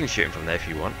 you can shoot him from there if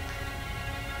you want.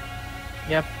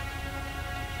 Yep.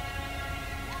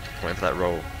 Wait for that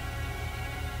roll.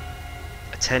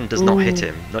 A 10 does not hit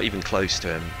him, not even close to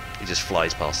him. He just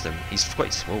flies past him. He's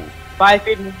quite small. 5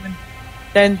 feet movement.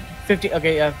 10, 15,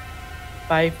 okay,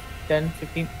 5, 10,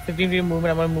 15 feet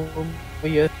movement. I'm gonna move over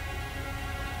here.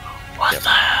 What the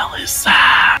hell is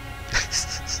that?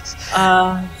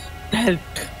 Stealth.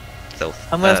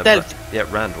 Stealth. I'm gonna stealth.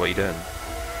 Yeah, Rand, what are you doing?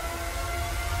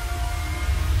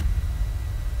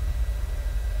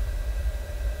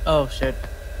 Oh shit.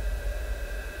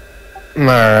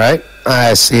 Alright,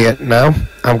 I see it now.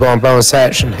 I'm going bonus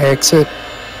action hex it.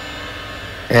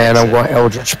 And I'm going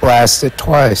Eldritch Blast it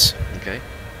twice. Okay.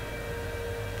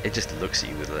 It just looks at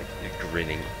you with like a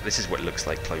grinning. This is what it looks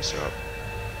like closer up.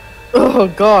 Oh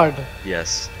god.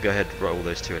 Yes. Go ahead, roll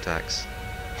those 2 attacks.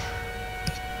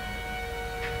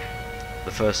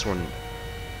 The first one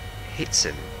hits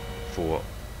him for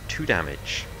 2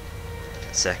 damage.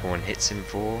 The second one hits him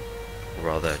for, or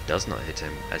rather does not hit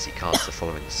him, as he casts the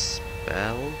following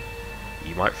spell.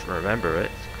 You might remember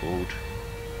it, called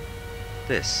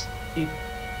this.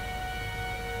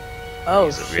 Oh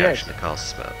Use a shit. reaction to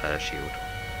cast a spell, shield.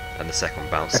 And the second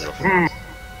one bounces off of it.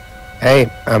 Hey,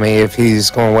 I mean, if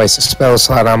he's going to waste a spell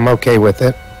slot, I'm okay with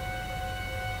it.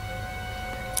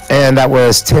 And that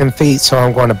was 10 feet, so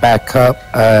I'm going to back up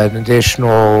an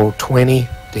additional 20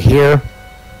 to here.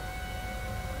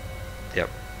 Yep.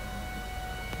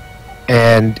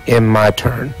 And in my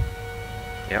turn.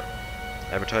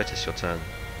 Abratitis, your turn.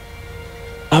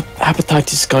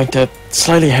 Appetite is going to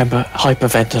slightly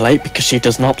hyperventilate because she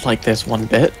does not like this one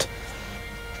bit.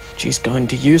 She's going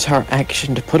to use her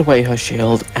action to put away her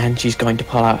shield, and she's going to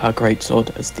pull out her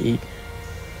greatsword as the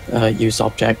use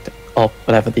object, or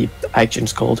whatever the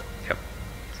action's called. Yep.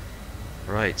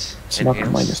 Right. It's not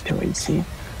Anything else? -2 AC.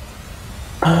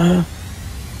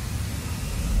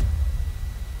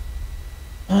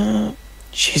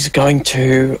 She's going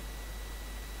to...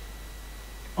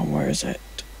 Oh, where is it?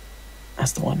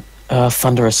 That's the one.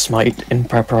 Thunderous Smite in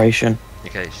preparation.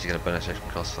 Okay, she's going to bonus action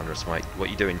cast Thunderous Smite. What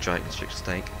are you doing, Giant Constrictor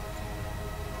Snake?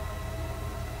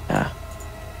 Yeah.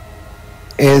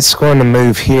 It's going to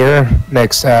move here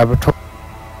next to Abattoir.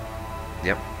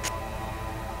 Yep.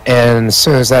 And as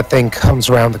soon as that thing comes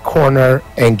around the corner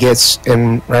and gets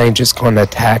in range, it's going to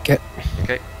attack it.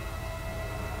 Okay.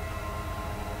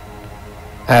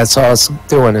 That's all it's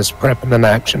doing, is prepping an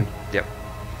action. Yep.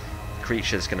 The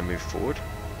creature's going to move forward,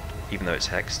 even though it's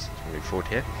hexed. It's going to move forward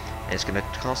here, and it's going to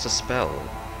cast a spell.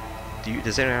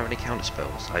 Does anyone have any counter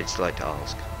spells? I'd just like to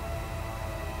ask.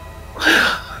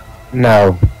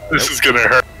 No. This is gonna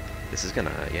hurt. This is going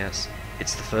to hurt, yes.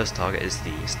 It's the first target is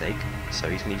the snake, so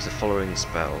he's going to use the following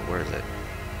spell. Where is it?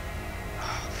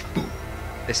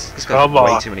 This guy's got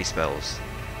way too many spells.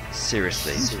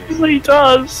 Seriously. He really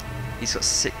does. He's got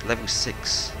level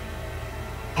 6.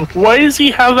 Why does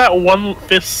he have that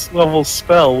 1/5 level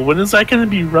spell? When is that gonna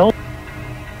be relevant?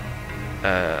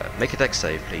 Make a dex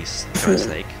save, please, giant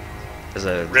snake. There's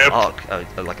a Rip. arc,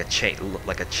 like a chain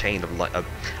of light,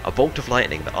 a bolt of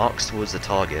lightning that arcs towards the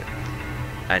target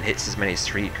and hits as many as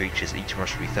 3 creatures. Each one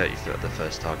should be 30 foot at the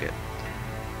first target.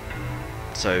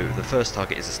 So the first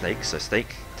target is a snake. So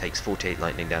snake takes 48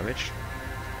 lightning damage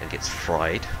and gets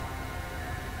fried.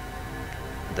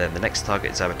 Then the next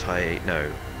target is Abatai. No,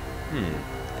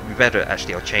 we better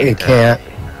actually. I'll change. It can't.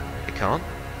 It can't.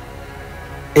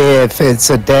 If it's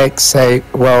a dex, say,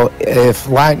 well, if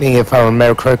lightning, if I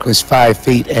remember correctly, is 5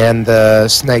 feet and the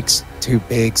snake's too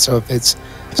big, so if it's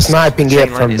sniping Chain it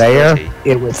from lightning is there, 30.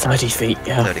 it would. 30 feet,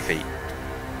 yeah. 30 feet.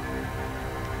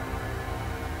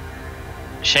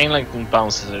 chain lightning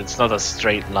bounces. It's not a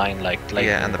straight line like lightning.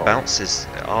 Yeah, and the bolt. bounce is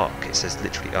arc. It says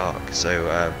literally arc.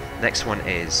 So next one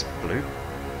is blue.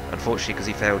 Unfortunately, because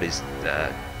he failed his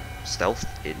stealth,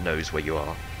 it knows where you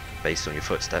are based on your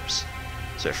footsteps.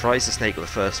 So it fries the snake with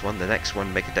the first one. The next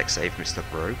one, make a dex save, Mr.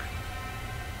 Rogue.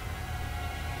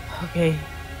 Okay,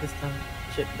 this time.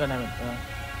 Shit, don't have it.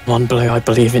 Come on, Blue, I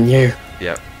believe in you.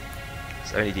 Yep.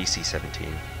 It's only DC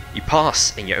 17. You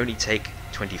pass, and you only take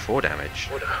 24 damage.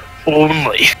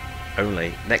 Only.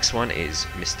 Only. Next one is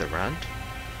Mr. Rand.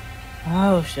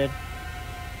 Oh shit.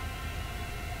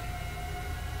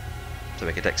 So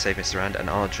make a dex save, Mr. Rand, and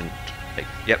Argent.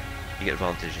 Yep, you get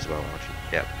advantage as well, Argent.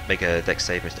 Yep, make a dex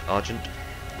save, Mr. Argent.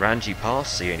 Rand, you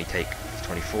pass, so you only take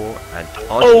 24, and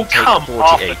Argent take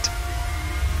 48.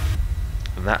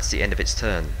 And that's the end of its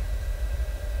turn.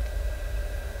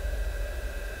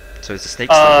 So is the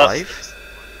snake still alive?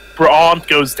 Briant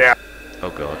goes down. Oh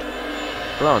god.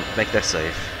 Briant, make a death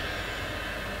save.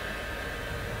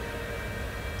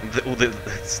 The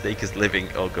snake is living.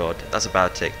 Oh god, that's a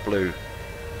bad tick. Blue,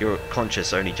 you're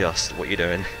conscious only just. What you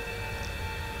doing?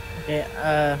 Okay,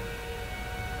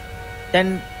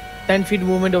 10 feet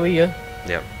movement over here.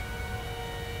 Yep.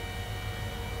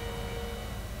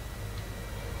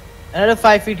 Another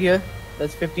 5 feet here.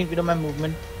 That's 15 feet of my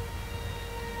movement.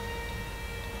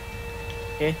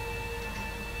 Okay.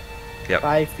 Yep.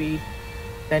 5 feet,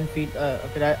 10 feet.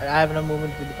 Okay, I have enough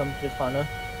movement to become to this corner.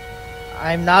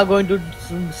 I'm now going to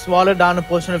swallow down a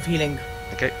potion of healing.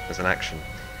 Okay, there's an action.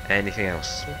 Anything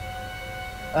else?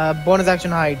 Bonus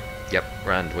action hide. Yep.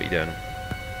 Rand, what you doing?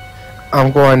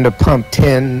 I'm going to pump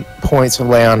 10 points of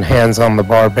lay on hands on the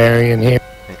barbarian here.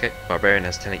 Okay, barbarian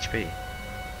has 10 HP.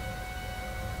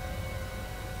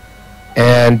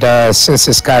 And since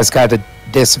this guy's got a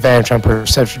disadvantage on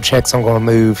perception checks, I'm going to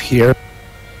move here.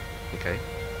 Okay.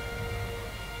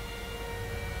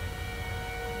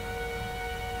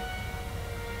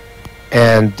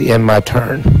 And end my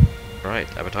turn. Right,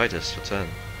 Appetitus, your turn.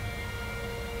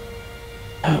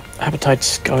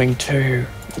 Appetite's going to,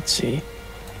 let's see,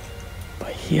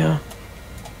 by here.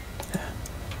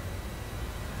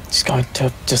 He's going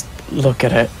to just look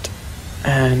at it,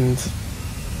 and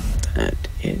that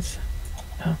is.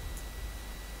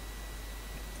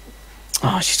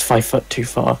 Oh, she's 5 foot too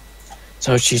far,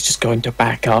 so she's just going to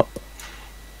back up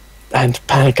and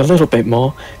panic a little bit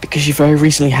more because she very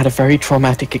recently had a very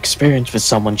traumatic experience with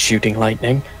someone shooting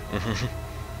lightning.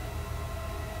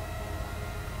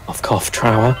 Cough,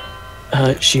 trauma.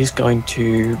 She's going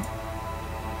to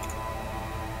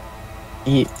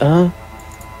either.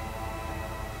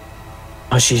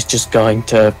 Oh, she's just going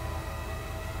to.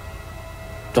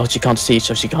 Well, she can't see,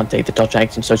 so she can't take the dodge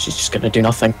action, so she's just going to do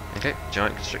nothing. Okay,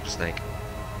 giant constrictor snake.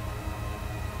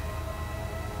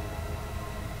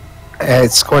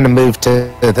 It's going to move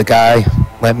to the guy.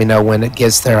 Let me know when it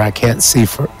gets there. I can't see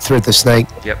through the snake.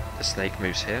 Yep, the snake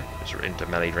moves here. It's into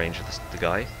melee range of the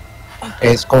guy.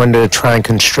 It's going to try and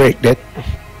constrict it.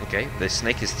 Okay, the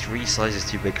snake is 3 sizes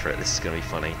too big for it. This is going to be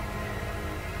funny.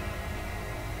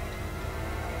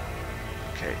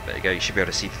 Okay, there you go. You should be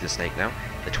able to see through the snake now.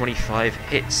 The 25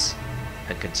 hits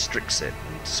and constricts it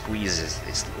and squeezes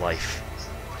its life.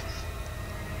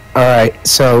 Alright,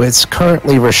 so it's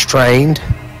currently restrained.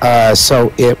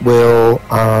 So it will,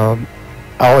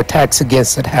 all attacks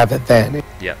against it have advantage.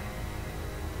 Yep.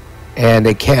 And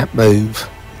it can't move.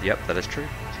 Yep, that is true.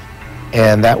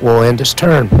 And that will end its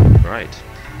turn. Right.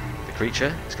 The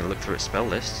creature is going to look through its spell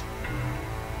list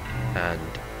and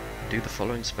do the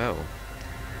following spell.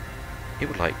 It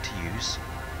would like to use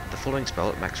the following spell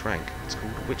at max rank. It's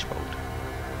called Witch Bolt.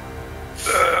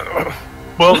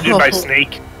 Well, do by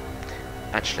snake.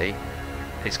 Actually,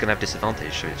 it's going to have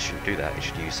disadvantage, so it shouldn't do that. It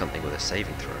should use something with a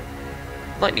saving throw.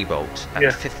 Lightning Bolt at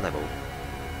 5th level.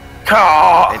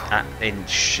 In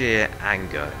sheer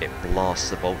anger, it blasts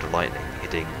the bolt of lightning,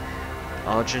 hitting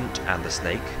Argent and the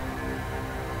snake.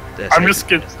 I'm just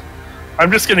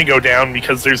gonna go down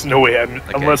because there's no way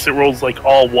unless it rolls like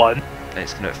all 1. And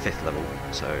it's going to at 5th level,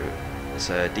 so it's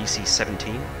a DC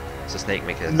 17. So snake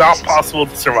make a not DC possible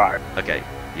to survive. Okay,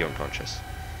 you're unconscious.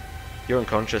 You're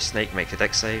unconscious. Snake make a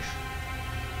dex save.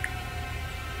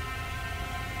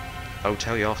 I'll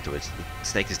tell you afterwards. The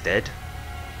snake is dead.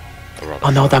 Or rather, Oh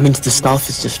no, that means the staff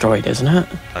is destroyed, isn't it?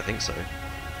 I think so.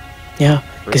 Yeah,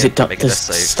 because Brilliant. Make a the death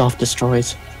save. staff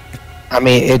destroys. I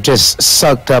mean, it just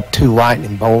sucked up 2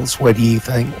 lightning bolts. What do you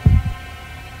think?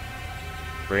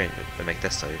 Briant, they make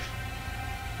death save.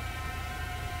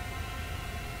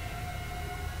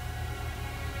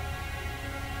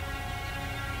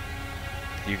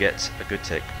 You get a good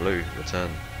tick. Blue, your turn.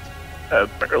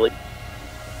 Barely.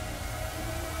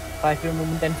 5 feet of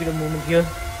movement, 10 feet of movement here.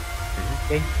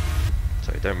 Okay.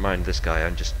 Sorry, don't mind this guy,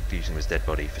 I'm just using his dead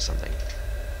body for something.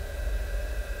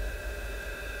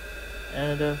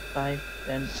 Another 5,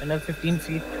 10, another 15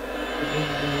 feet. 15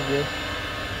 feet to move here.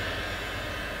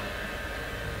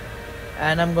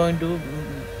 And I'm going to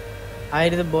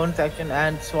hide the bonus action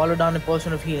and swallow down a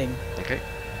potion of healing. Okay.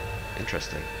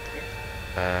 Interesting.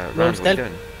 Rand, Roll what are you stealth.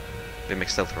 doing? Do make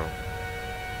a stealth roll.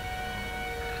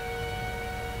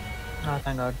 Ah,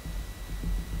 thank God.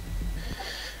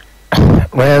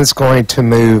 Rand's going to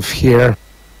move here.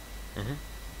 Mhm.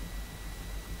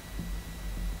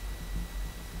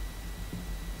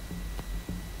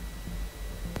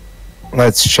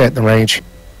 Let's check the range.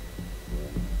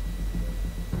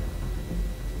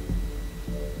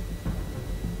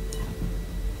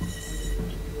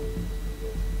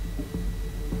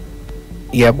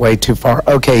 Yep, way too far.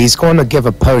 Okay, he's going to give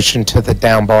a potion to the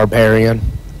down barbarian.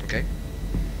 Okay.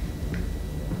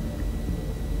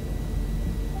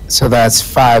 So that's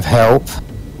 5 health.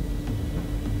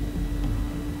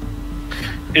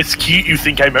 It's cute you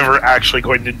think I'm ever actually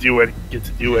going to get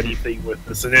to do anything with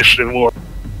this initiative war.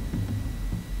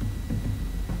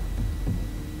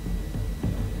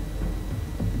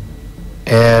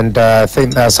 And I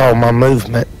think that's all my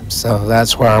movement. So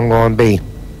that's where I'm going to be.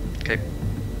 Okay.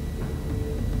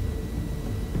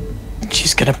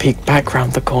 She's gonna peek back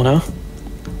round the corner.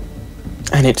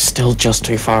 And it's still just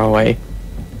too far away.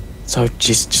 So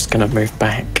she's just gonna move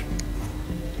back.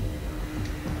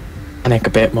 Panic a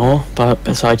bit more, but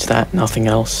besides that, nothing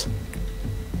else.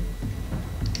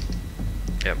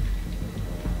 Yep.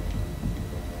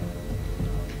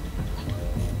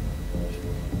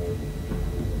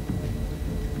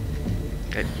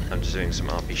 Okay, I'm just doing some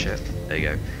RP shit. There you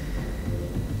go.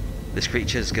 This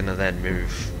creature's gonna then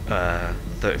move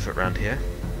 30 foot around here.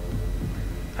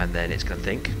 And then it's gonna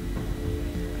think.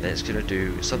 And then it's gonna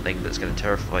do something that's gonna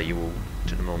terrify you all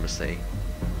to enormously.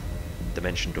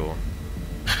 Dimension door.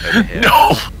 Over here.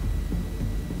 No!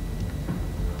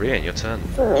 Briant, your turn.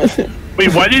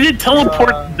 Wait, why did it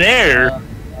teleport there?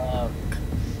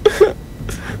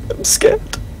 I'm scared.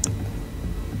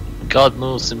 God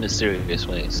moves in mysterious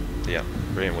ways. Yeah.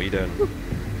 Briant, what are you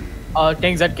doing?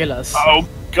 Things that kill us. Oh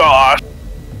gosh.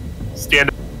 Stand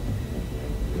up.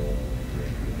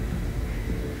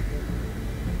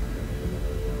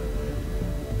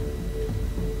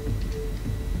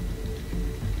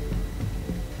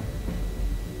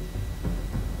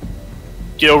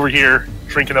 Get over here,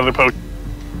 drink another potion.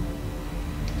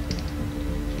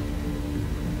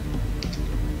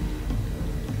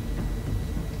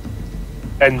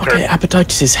 And Okay, turn.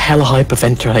 Appetites is hella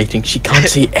hyperventilating. She can't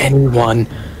see anyone.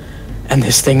 And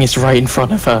this thing is right in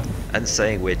front of her. And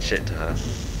saying weird shit to her.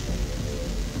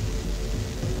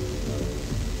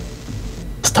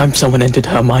 Last time someone entered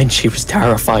her mind, she was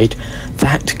terrified.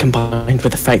 That, combined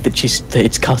with the fact that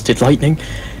it's casted lightning,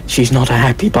 she's not a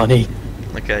happy bunny.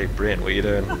 Okay, Briant, what are you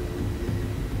doing?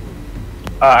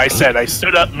 I said I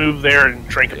stood up, moved there, and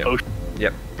drank a Yep. potion.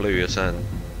 Yep, Blue, your turn.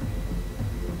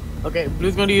 Okay,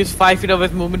 Blue's going to use 5 feet of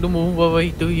his movement to move over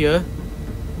to here.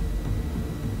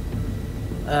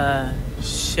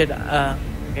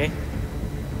 Okay.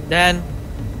 Then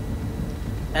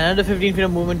another 15 feet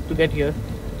of movement to get here.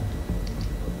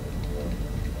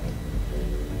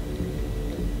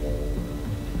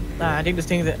 I think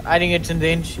it's in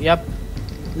range. Yep.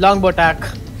 Longbow attack.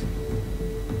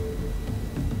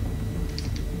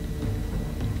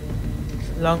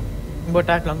 Longbow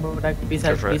attack. Please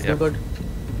help, for it, please do yep. good.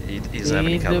 He doesn't have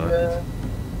any Please do cover.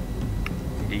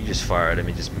 good. You just fire at him,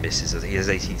 he just misses. He has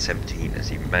 18-17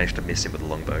 as you managed to miss him with a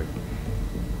longbow.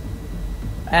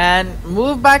 And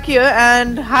move back here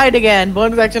and hide again.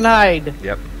 Bonus action hide.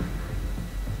 Yep.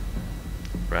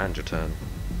 Rand, your turn.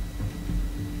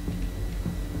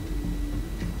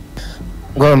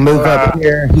 I'm going to move up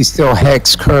here. He's still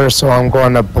Hex Curse, so I'm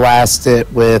going to blast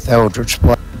it with Eldritch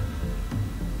Blast.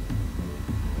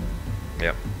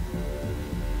 Yep.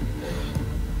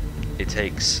 It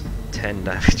takes 10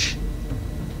 damage.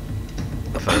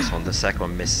 The first one, the second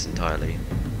one misses entirely.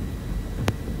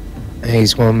 And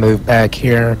he's going to move back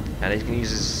here. And he's going to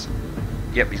use his...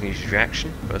 Yep, he's going to use his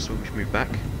reaction. First of all, we should move back.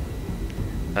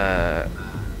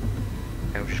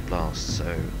 Eldritch Blast,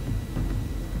 so...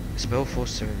 Spell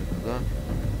Force...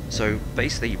 So,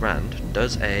 basically, Rand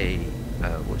does a...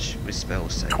 what's his spell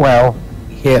say? 12.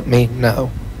 Hit me?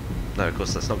 No. No, of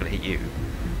course, that's not going to hit you.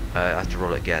 I have to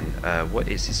roll it again. What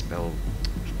is his spell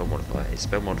modifier? His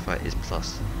spell modifier is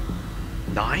plus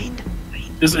 9?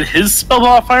 Is it his spell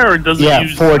modifier or does Yeah, it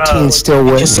use 14 still It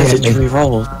wouldn't just says hit it's me.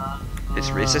 re-rolled. It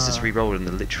says it's re-rolled and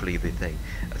literally the thing.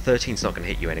 13's not going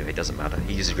to hit you anyway, it doesn't matter.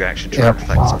 He uses reaction to Yep.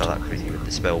 reflect the spell out quickly,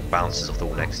 the spell bounces off the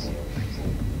wall next to you.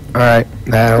 Alright,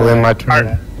 That'll end my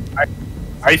turn.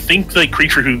 I think the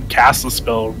creature who casts the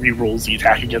spell rerolls the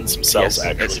attack against themselves, Yes,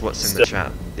 actually. that's what's in the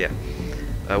chat. Yeah.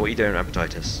 What are you doing,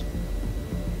 Appetitus?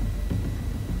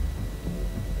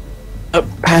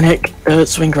 Panic.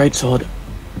 Swing greatsword.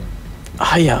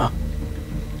 Hiya.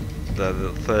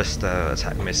 The first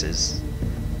attack misses.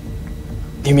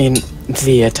 You mean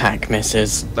the attack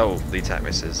misses? Oh, the attack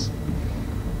misses.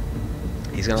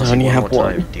 He's gonna So ask you only one have more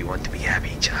one. time. Do you want to be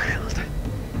happy, child?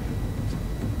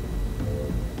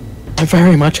 I'm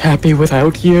very much happy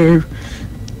without you.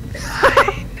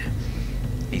 Fine.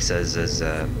 He says as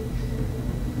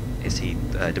he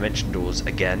dimension doors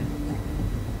again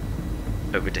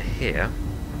over to here,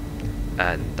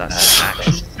 and that's an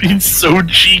action. Being so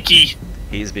cheeky.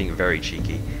 He is being very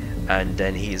cheeky, and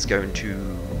then he is going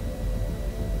to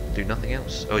do nothing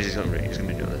else. Oh, he's gonna do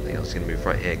nothing else. He's gonna move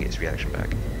right here, get his reaction back,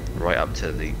 right up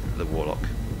to the warlock.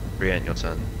 Briant, your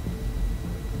turn.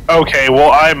 Okay,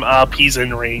 well, I'm up. He's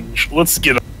in range. Let's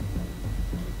get him.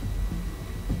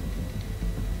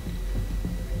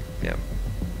 Yeah.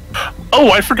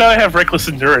 Oh, I forgot I have Reckless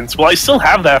Endurance. Well, I still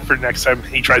have that for next time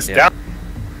he tries to Yeah. down.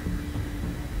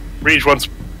 Rage once.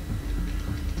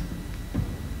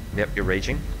 Yep, you're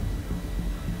raging.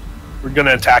 We're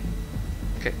gonna attack.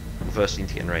 Okay. First, you need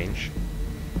to get in range.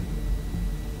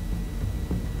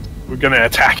 We're gonna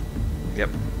attack. Yep.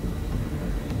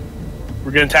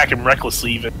 We're gonna attack him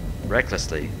recklessly, even.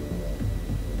 Recklessly.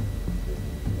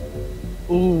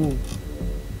 Ooh.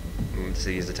 Let's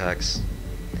see his attacks.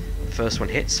 The first one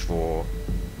hits for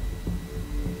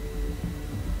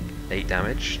 8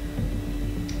 damage.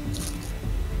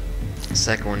 The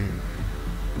second one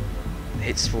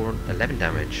hits for 11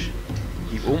 damage.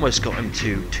 You've almost got him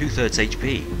to 2/3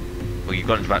 HP. Well, you've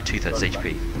got him to about 2/3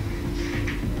 HP.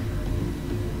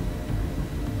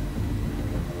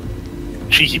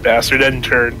 Cheeky bastard, end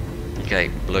turn. Okay,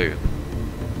 blue.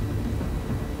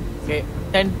 Okay.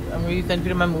 I'm going to use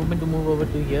sentry my movement to move over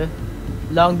to here.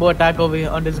 Longbow attack over here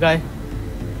on this guy.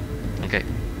 Okay.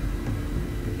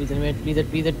 Please animate. Please hit.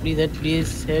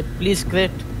 Please hit. Please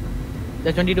crit.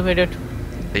 The 22 hit it.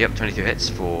 Yep, 22 hits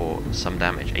for some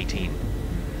damage. 18.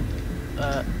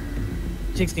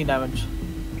 16 damage.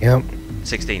 Yep.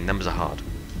 16. Numbers are hard.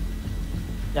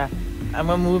 Yeah. I'm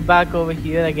gonna move back over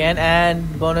here again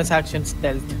and bonus action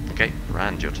stealth. Okay,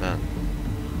 Rand, your turn.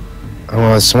 I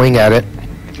want to swing at it.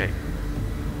 Okay.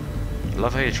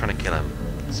 Love how you're trying to kill him.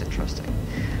 It's interesting.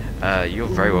 You're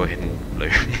very well hidden, Blue.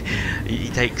 he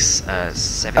takes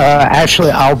 17.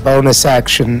 Actually, I'll bonus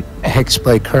action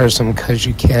Hexblade Curse him because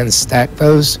you can stack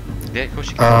those. Yeah, of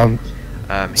course you can.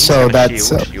 He's so gonna that's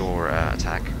shield your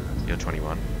attack, your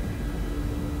 21,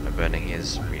 by burning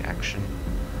his reaction.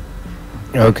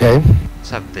 Okay. Let's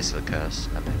have this for the curse,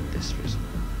 and then this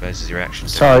versus your reaction.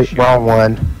 so Sorry, shield. wrong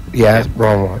one. Yeah,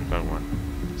 wrong one. Wrong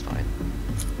one. It's fine.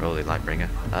 Roll the Lightbringer.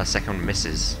 Second one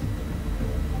misses.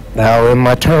 Now in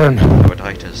my turn.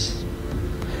 Appetitus.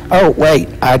 Oh wait,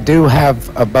 I do have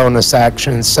a bonus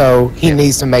action, so he Yeah.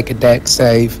 needs to make a dex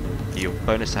save. Your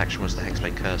bonus action was the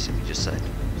Hexblade Curse, if you just said.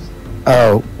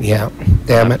 Oh yeah,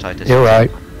 damn it. Appetitus. You're right.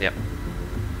 Yep.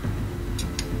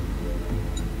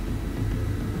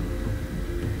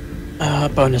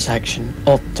 Bonus action.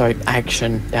 Oh, sorry,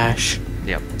 action dash.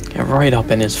 Yep. Get right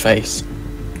up in his face.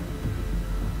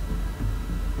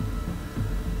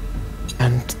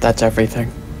 And that's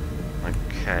everything.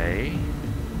 Okay.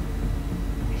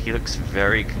 He looks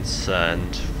very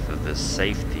concerned for the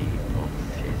safety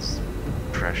of his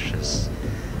precious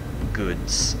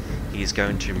goods. He's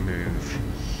going to move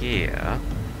here.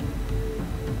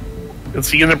 Is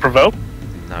he gonna provoke?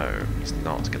 No, he's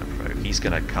not going to provoke. He's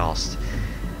going to cast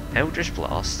Eldritch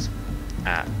Blast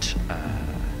at...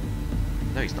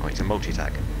 no, he's not. He's a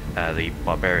multi-attack. The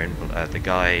barbarian, the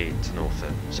guy to north.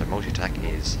 So multi-attack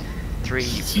is 3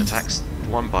 attacks,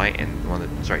 1 bite,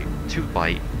 and 2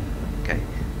 bite. Okay,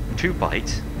 2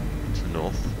 bite to the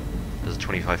north. Does a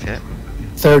 25 hit?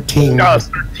 13. No, it's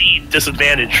 13.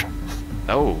 Disadvantage.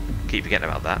 Oh, keep forgetting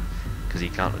about that because he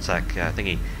can't attack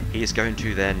thingy. He is going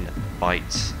to then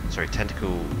bite. Sorry,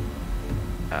 tentacle.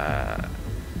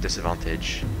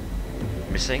 Disadvantage.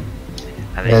 Missing,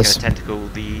 and then Yes. he's going to tentacle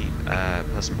the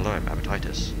person below him,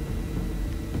 Appetitus.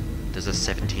 Does a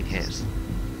 17 hit?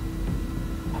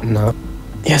 No.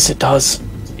 Yes, it does.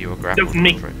 You are grappled Doesn't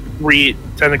make for it. 3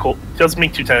 tentacle. Doesn't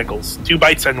make 2 tentacles. 2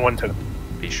 bites and 1 tentacle.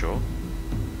 Be sure.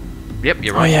 Yep,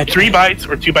 you're Oh, right. yeah. 3 bites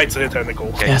or 2 bites and a tentacle.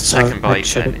 Okay, Yeah, so second bite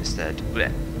Richard- then instead.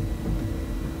 Blech.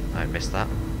 I missed that.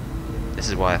 This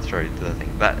is why I throw the thing.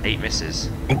 That 8 misses.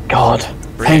 Thank God.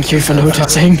 Thank you for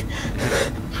noticing.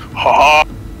 Ha!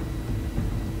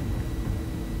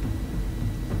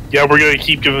 Yeah, we're gonna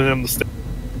keep giving him the stick.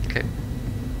 Okay.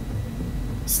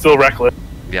 still reckless.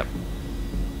 Yep.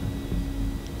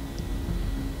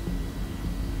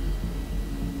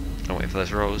 I'll wait for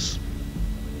those rolls.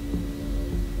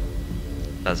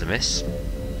 That's a miss.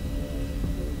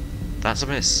 That's a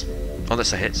miss. Oh,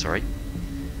 that's a hit, sorry.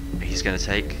 He's going to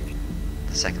take...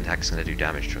 The second attack is going to do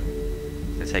damage to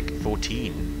him. He's going to take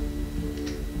 14.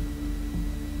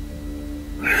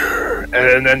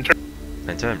 And then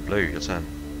Then turn. Blue, your turn.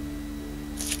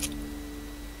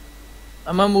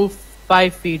 I'm gonna move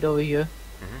 5 feet over here.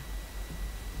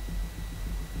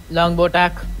 Longbow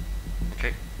attack.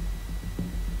 Okay.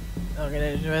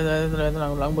 Okay, where's the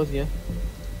longbow's here.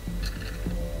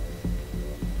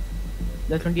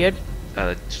 That's 28.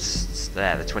 Just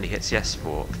there, the 20 hits, yes,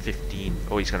 for 15.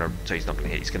 Oh, he's gonna. So he's not gonna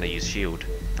hit. He's gonna use shield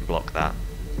and block that.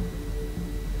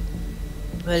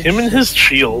 him and his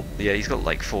shield. Yeah, he's got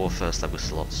like 4 first level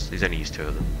slots. He's only used 2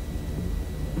 of them.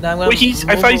 Now I'm gonna Wait,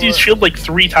 I thought he's used shield like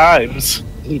 3 times.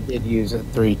 He did use it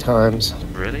 3 times.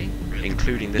 Really?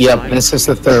 Including this Yep, time? this is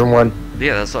the 3rd one.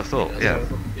 Yeah, that's what I thought. Yeah.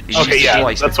 He's Okay, used it yeah,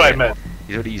 twice that's before. what I meant.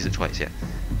 He's already used it twice, yeah.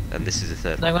 And this is the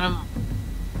 3rd.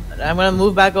 I'm gonna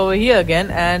move back over here again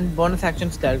and bonus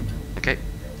action stealth. Okay.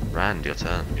 Rand, your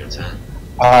turn.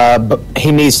 But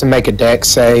he needs to make a dex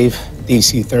save,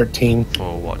 DC 13.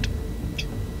 For what?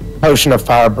 Potion of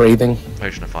fire breathing.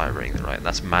 Potion of fire breathing, right?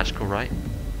 That's magical, right?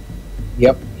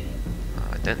 Yep.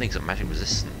 I don't think it's got magic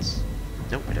resistance.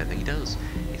 Nope, I don't think he does.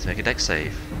 He needs to make a dex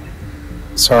save.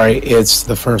 Sorry, it's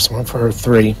the first one for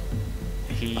 3.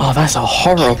 He Oh, that's a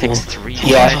horrible. takes 3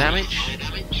 Yeah. fire damage.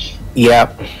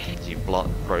 Yep. You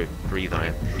breathe on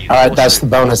him. Alright, that's the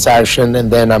bonus action,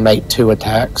 and then I make 2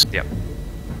 attacks. Yep.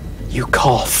 You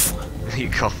cough. You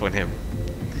cough on him.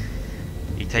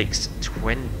 He takes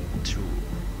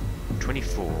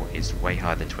 24 is way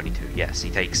higher than 22. Yes, he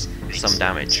takes some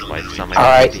damage by the time I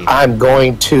Alright, 15. I'm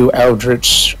going to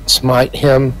Eldritch Smite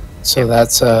him, so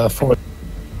that's 4.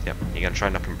 Yep, you're gonna try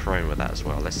and knock him prone with that as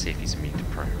well. Let's see if he's immune to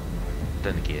prone.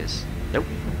 Don't think he is. Nope.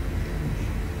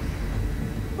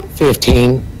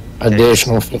 15,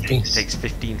 additional 15. He takes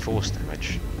 15 force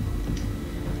damage.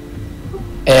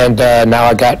 And now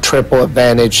I got triple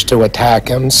advantage to attack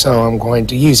him, so I'm going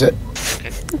to use it. Okay.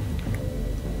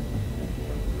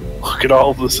 Look at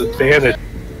all this advantage.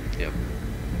 Yep.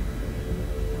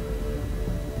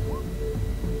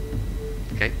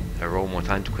 Okay, I roll more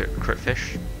time to crit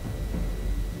fish.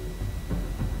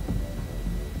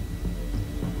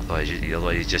 Otherwise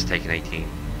he's just taking 18.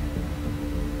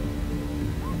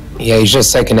 Yeah, he's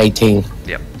just taking 18.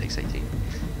 Yep, takes 18.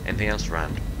 Anything else,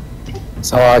 Rand?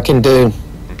 That's all I can do.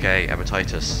 Okay,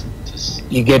 Appetitus.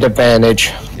 You get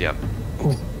advantage. Yep.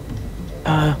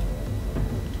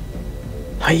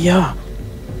 Hiya.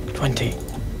 20.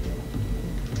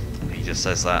 He just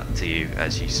says that to you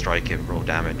as you strike him, roll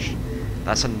damage.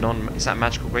 That's a is that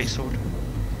magical greatsword?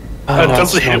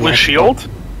 Does it hit with shield?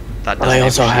 That But I doesn't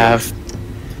also hit with have. shield.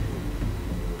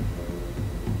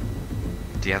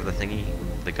 Do you have the thingy?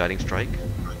 The guiding strike?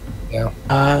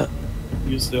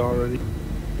 Used it already.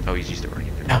 Oh, he's used it already.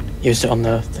 Never Yeah, mind. used it on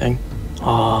the thing.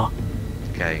 Ah,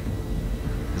 Okay.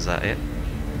 Is that it?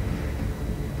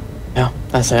 yeah,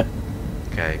 that's it.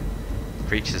 Okay.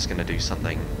 Creature's gonna do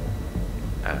something.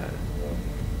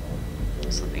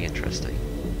 Something interesting.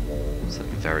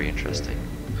 Something very interesting.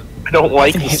 I don't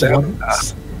like I the hit sound.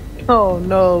 once. Oh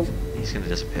no. He's gonna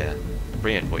disappear.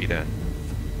 Briant, what are you doing?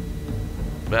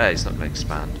 He's not gonna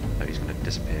expand. No, he's gonna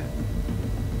disappear.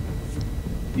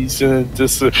 He's gonna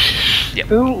disappear. Yep. I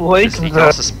don't like He that.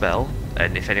 casts a spell,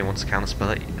 and if anyone wants to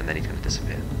counterspell it, and then he's gonna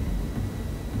disappear.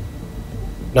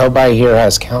 Nobody here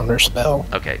has counterspell.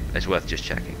 Okay, it's worth just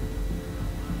checking.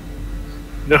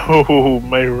 No,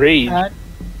 my rage. I don't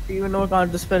even know what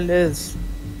counter spell is.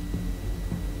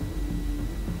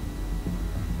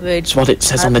 Wait. It's what it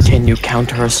says on the tin. You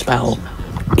counter a spell.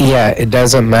 Yeah, it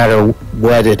doesn't matter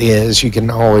what it is. You can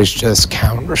always just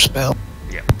counterspell.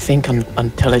 I think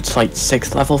until it's like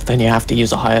 6th level, then you have to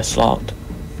use a higher slot.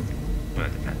 Well,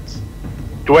 it depends.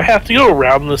 Do I have to go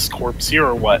around this corpse here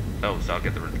or what? Oh, so I'll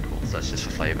get the ridicules. That's just for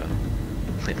flavour.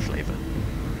 Flavor.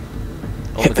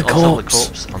 Hit the On top of the corpse.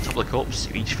 corpse. On top of the corpse,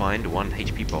 you each find 1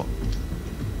 HP pot.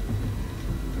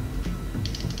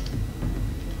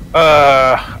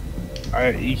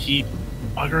 He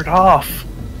buggered off.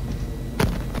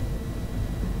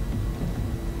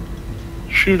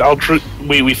 Shoot,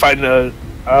 wait, we find a...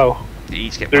 Oh. You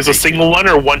each get There's 1 a single one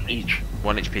or 1 each?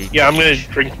 1 HP. Yeah, I'm gonna each.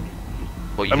 drink...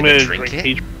 Well, you're I'm gonna gonna drink it?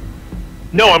 each.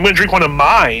 No, I'm gonna drink one of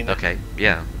mine. Okay,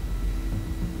 yeah.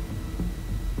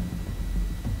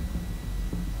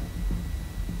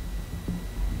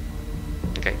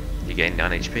 Okay, you gain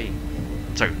 9 HP.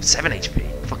 So, 7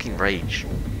 HP. Fucking rage.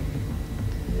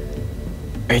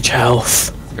 Rage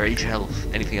health. Rage health.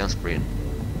 Anything else, Briant?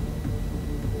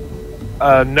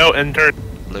 No, enter.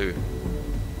 Blue.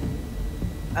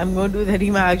 I'm going to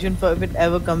ready my action for if it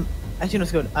ever comes. Actually, no,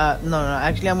 it's good. No.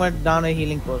 Actually, I'm going to down a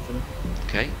healing person.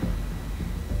 Okay.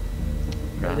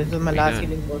 This is my What are you last doing?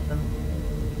 healing person.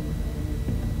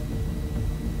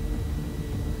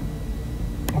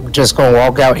 I'm just gonna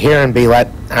walk out here and be like,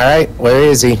 alright, where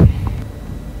is he?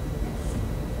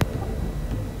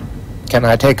 Can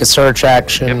I take a search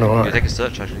action Yep, or you take a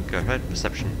search action. Go ahead.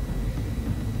 Perception.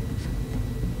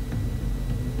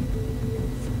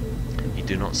 You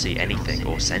do not see anything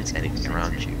or sense anything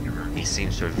around you. He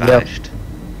seems to have Yep. vanished.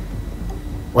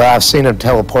 well, I've seen him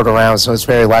teleport around, so it's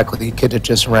very likely he could have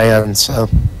just ran, so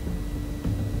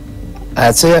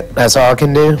that's it. That's all I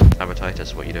can do.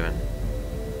 Abatitus, what are you doing?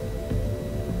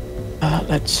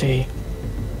 Let's see.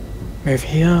 Move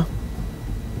here.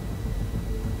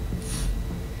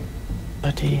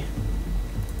 30,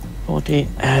 40,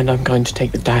 and I'm going to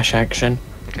take the dash action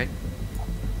Okay.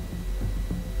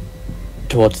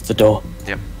 towards the door.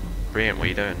 Yep. Briant, what are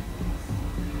you doing?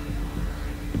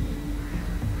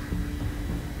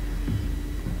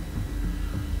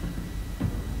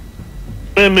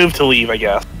 I'm gonna move to leave, I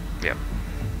guess. Yep.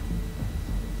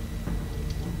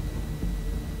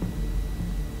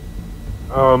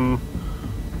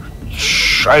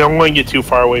 I don't want to get too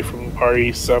far away from the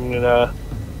party, so I'm gonna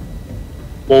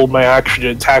hold my action to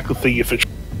attack the thing if it's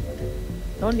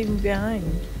Don't leave me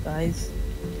behind, guys.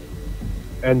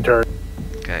 enter.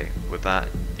 Okay, with that,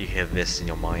 you hear this in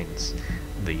your minds,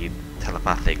 the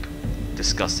telepathic,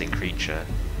 disgusting creature,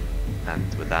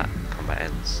 and with that, combat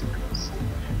ends.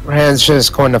 Rand's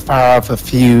just going to fire off a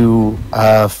few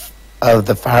of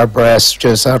the fire breaths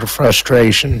just out of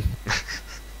frustration.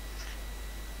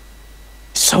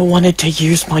 So wanted to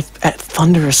use my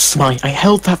thunderous smite. I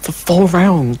held that for 4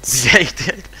 rounds. Yeah, you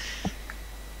did.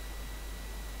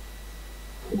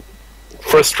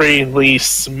 Frustratingly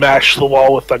smash the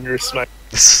wall with thunder smite.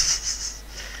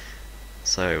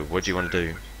 So, what do you want to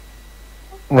do?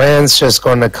 Rand's just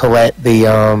going to collect the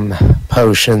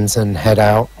potions and head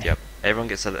out. Yep. Everyone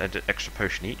gets an extra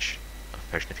potion each, a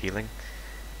potion of healing.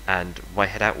 And why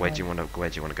head out? Where do you want to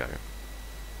go?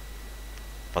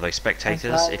 For those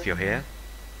spectators, if you're here,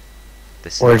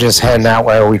 this is We're just heading out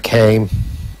where we came,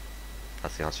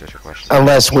 That's the answer to your question.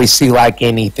 unless we see like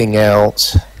anything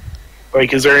else.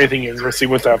 Like, is there anything interesting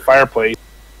with that fireplace?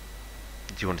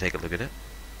 Do you want to take a look at it?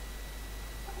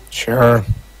 Sure.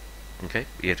 Okay.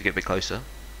 You have to get a bit closer.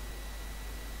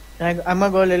 I'm gonna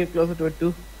go a little closer to it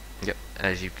too. Yep.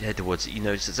 As you head towards it, you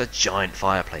notice it's a giant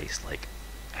fireplace, like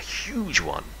a huge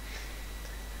one.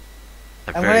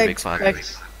 A I'm very gonna big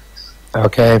fireplace.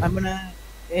 Okay. I'm gonna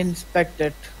inspect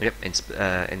it. Yep.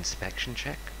 Inspection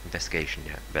check. Investigation.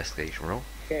 Yeah. Investigation roll.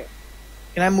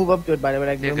 Can I move up to it, by the way?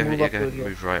 Like, Yeah, go move ahead. Yeah, up go to ahead. it.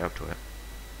 Move right up to it.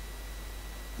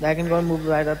 I can go and move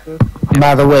right up to it.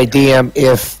 By the way, DM,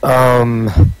 if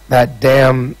that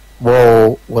damn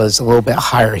roll was a little bit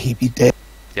higher, he'd be dead.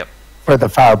 Yep. For the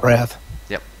fire breath.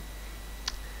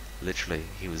 Literally,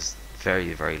 he was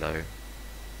very, very low.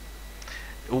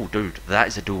 Oh, dude, that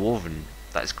is a dwarven.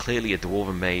 That is clearly a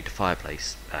dwarven-made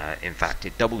fireplace. In fact,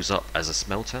 it doubles up as a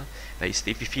smelter.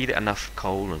 Basically, if you feed it enough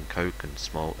coal and coke and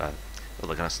all that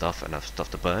kind of stuff, enough stuff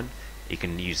to burn, you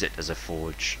can use it as a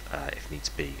forge if needs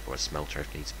be, or a smelter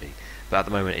if needs be. But at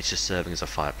the moment, it's just serving as a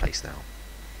fireplace now.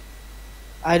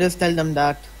 I just tell them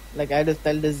that. Like, I just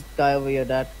tell this guy over here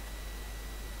that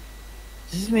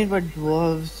this is made by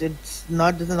dwarves. It's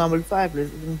not just a normal fireplace.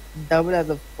 It can double as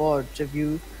a forge if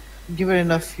you give it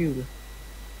enough fuel.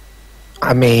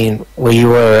 I mean, we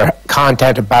were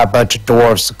contacted by a bunch of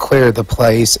dwarves to clear the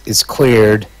place. It's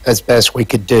cleared as best we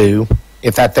could do.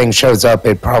 If that thing shows up,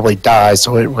 it'd probably die,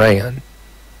 so it ran.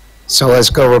 So let's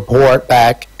go report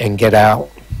back and get out.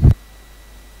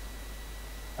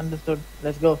 Understood.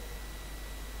 Let's go.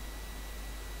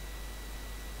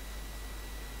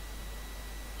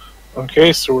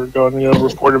 Okay, so we're going to go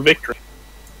report a victory.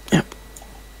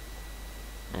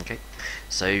 Okay,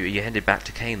 so you headed back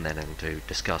to Kane then and to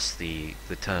discuss the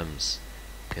terms,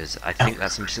 because I think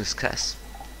that's a mission success.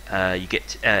 You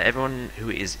get everyone who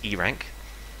is E rank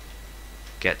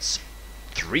gets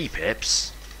 3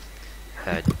 pips.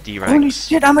 D rank. Holy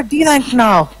shit, I'm a D rank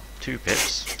now! 2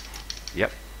 pips.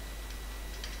 Yep.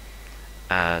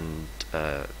 And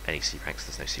any C ranks,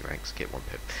 there's no C ranks, get 1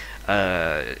 pip.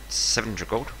 700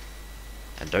 gold.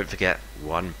 And don't forget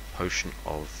 1 potion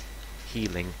of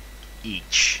healing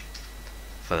each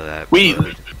for the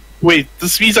Wait,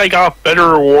 this means I got better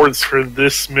rewards for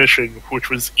this mission,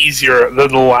 which was easier than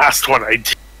the last one I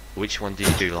did. Which one did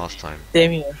you do last time?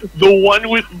 Same here. The one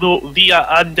with the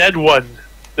undead one.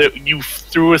 that you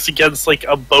threw us against like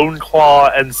a bone claw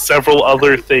and several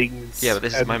other things. Yeah, but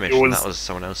this is and my it mission. That was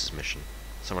someone else's mission.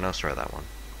 Someone else wrote that one.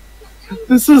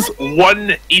 This is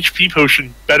 1 HP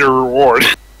potion better reward,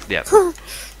 Yep. and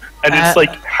it's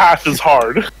like half as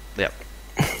hard. Yep.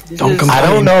 Don't complain. I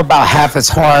don't know about half as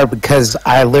hard because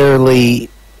I literally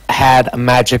had a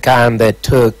magic item that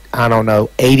took, I don't know,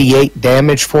 88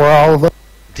 damage for all of them.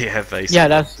 Yeah, basically. Yeah,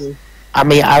 that's true. I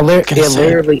mean, it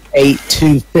literally ate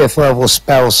 2 5th level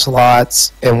spell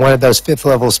slots, and one of those 5th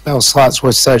level spell slots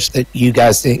was such that you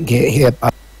guys didn't get hit by.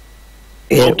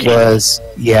 It Okay. was,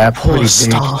 yeah, Poor pretty big.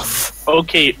 stuff.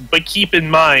 Okay, but keep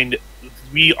in mind,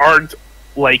 we aren't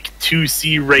like 2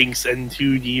 C ranks and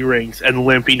 2 D ranks and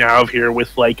limping out of here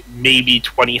with like maybe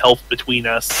 20 health between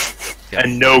us, Yep.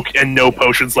 and no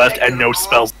potions left and no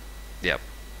spells. Yep.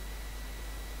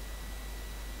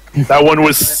 That one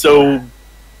was so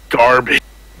garbage.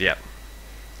 Yep.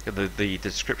 The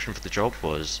description for the job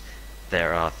was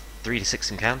there are 3 to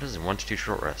 6 encounters and 1 to 2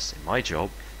 short rests. In my job,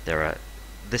 there are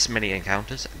this many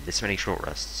encounters and this many short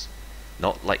rests.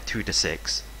 Not like 2 to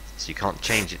 6, so you can't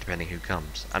change it depending who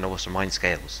comes. And also mine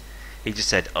scales. He just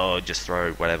said, oh, just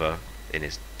throw whatever in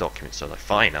his document. So I was like,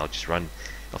 fine, I'll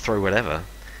throw whatever.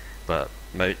 But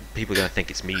people are going to think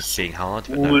it's me being hard.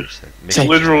 But no, it's It's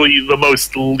literally the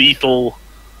most lethal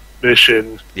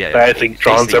mission yeah, that I think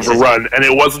John's basically ever run, and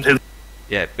it wasn't his.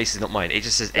 Yeah, basically not mine. It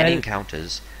just says any Well-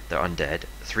 encounters that are undead,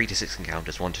 3 to 6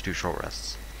 encounters, 1 to 2 short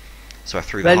rests. So I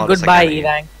threw the Well, hardest goodbye, I can at you.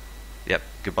 E-Rank. Yep,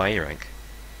 goodbye E-Rank.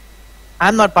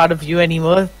 I'm not part of you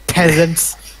anymore,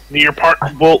 peasants. Your part.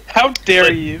 Well, How dare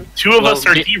but you? 2 of Well, us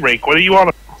are the- D rank. What do you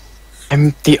want?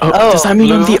 I'm the. Oh, does that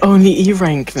mean I'm Blue. the only E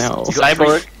rank now? You got,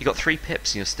 Cyborg. you got 3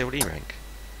 pips and you're still E-Rank.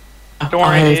 Don't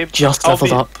worry, I Abe. just I'll leveled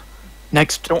be- up.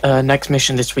 Next Don't- next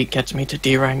mission this week gets me to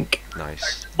D rank.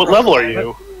 Nice. What level are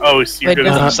you? Oh, so you're Wait, good.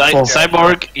 no, at Four.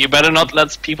 Cyborg, you better not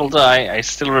let people die. I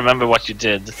still remember what you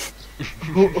did.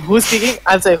 Who's speaking?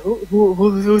 I'm sorry.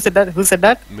 Who said that? Who said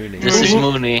that? Mooney. This is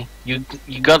Mooney. You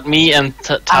got me and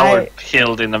Tower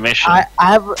killed in the mission.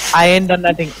 I ain't done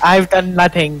nothing. I've done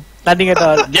nothing. Nothing at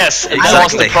all. Yes, that was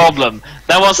Exactly. the problem.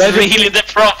 That was Where's it- really the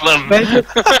problem. Where's your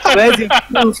proof?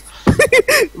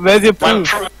 Where's your My,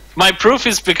 proof? my proof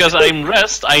is because I'm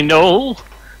rest. I know.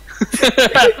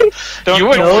 You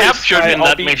were know, captured in I'll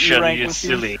that be mission. E-rank You with you.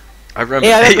 silly. I remember.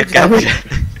 Yeah, you that's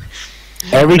captured-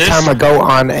 Every This- time I go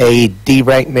on a D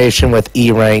rank mission with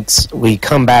E ranks, we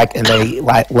come back and they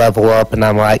like level up, and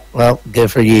I'm like, well,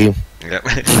 good for you. Yep.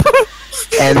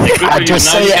 And Good for I you. just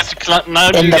Now say you it get to now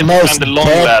in you the get to most climb the long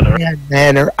ladder. deadpan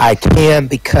manner I can,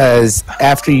 because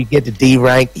after you get to D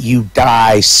rank, you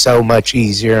die so much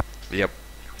easier. Yep.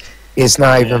 It's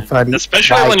not even funny.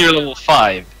 Especially Like, when you're level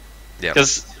 5. Yep.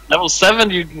 Because level 7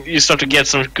 you start to get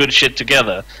some good shit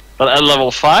together. But at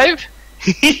level 5?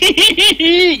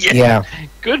 yeah,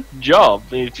 Good job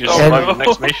if you Oh, survive no. the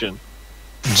next mission.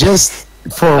 just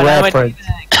for But I went- reference,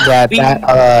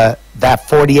 that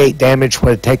 48 damage would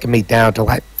have taken me down to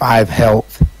like 5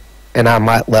 health, and I'm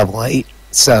at level 8.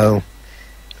 So,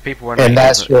 People wondering. and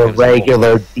that's it your was a Morkov.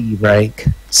 regular D rank.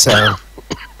 So,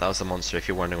 That was the monster. If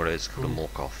you're wondering what it is, it's called a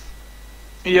Morkov.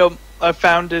 Yep, I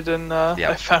found it in. Yeah.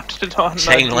 I found it on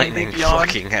Chain D&D lightning. Beyond.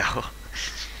 Fucking hell.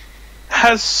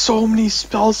 Has so many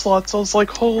spell slots. I was like,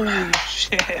 holy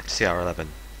shit. CR11.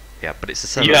 Yeah, but it's a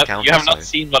 7 You encounter. have not so-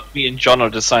 seen what me and John are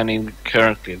designing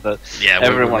currently. That Yeah,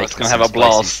 everyone is making gonna have some a spicy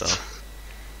blast. stuff.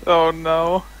 Oh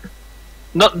no.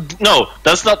 No,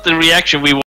 that's not the reaction we